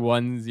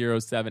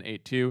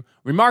ZK10782.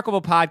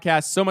 Remarkable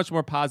podcast. So much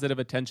more positive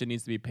attention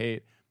needs to be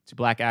paid to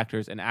black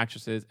actors and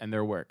actresses and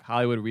their work.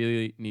 Hollywood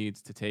really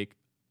needs to take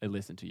a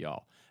listen to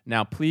y'all.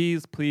 Now,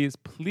 please, please,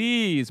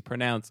 please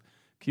pronounce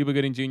Cuba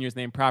Gooding Jr.'s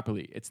name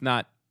properly. It's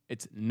not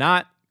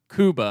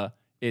Cuba.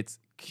 It's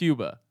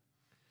Cuba.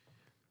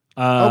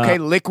 Okay,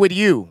 Liquid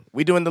U.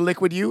 We doing the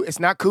Liquid U? It's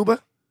not Cuba?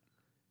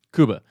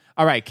 Cuba.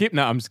 All right.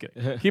 I'm just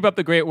kidding. Keep up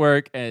the great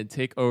work and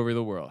take over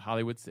the world.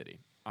 Hollywood City.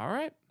 All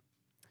right.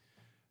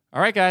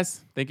 All right,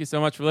 guys. Thank you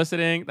so much for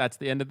listening. That's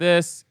the end of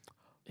this.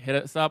 Hit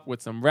us up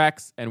with some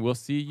recs, and we'll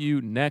see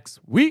you next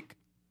week.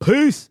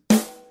 Peace.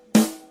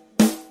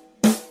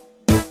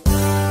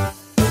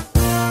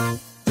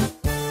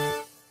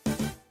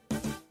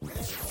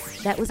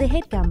 That was a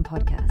HeadGum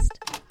podcast.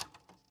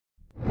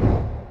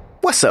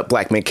 What's up,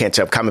 Black Men Can't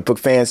Jump comic book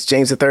fans?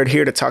 James III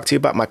here to talk to you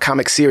about my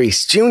comic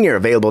series, Junior,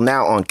 available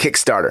now on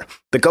Kickstarter.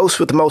 The ghost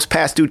with the most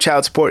past due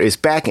child support is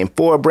back in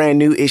 4 brand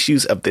new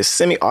issues of this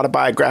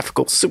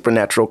semi-autobiographical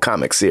supernatural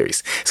comic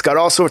series. It's got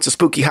all sorts of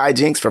spooky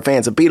hijinks for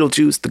fans of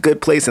Beetlejuice, The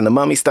Good Place, and The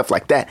Mummy, stuff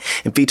like that,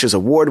 and features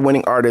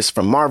award-winning artists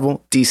from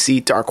Marvel,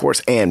 DC, Dark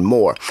Horse, and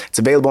more. It's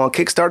available on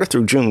Kickstarter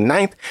through June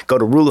 9th. Go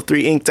to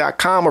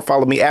rule3inc.com or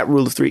follow me at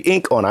Rule of 3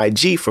 Inc. on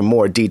IG for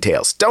more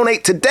details.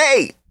 Donate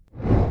today!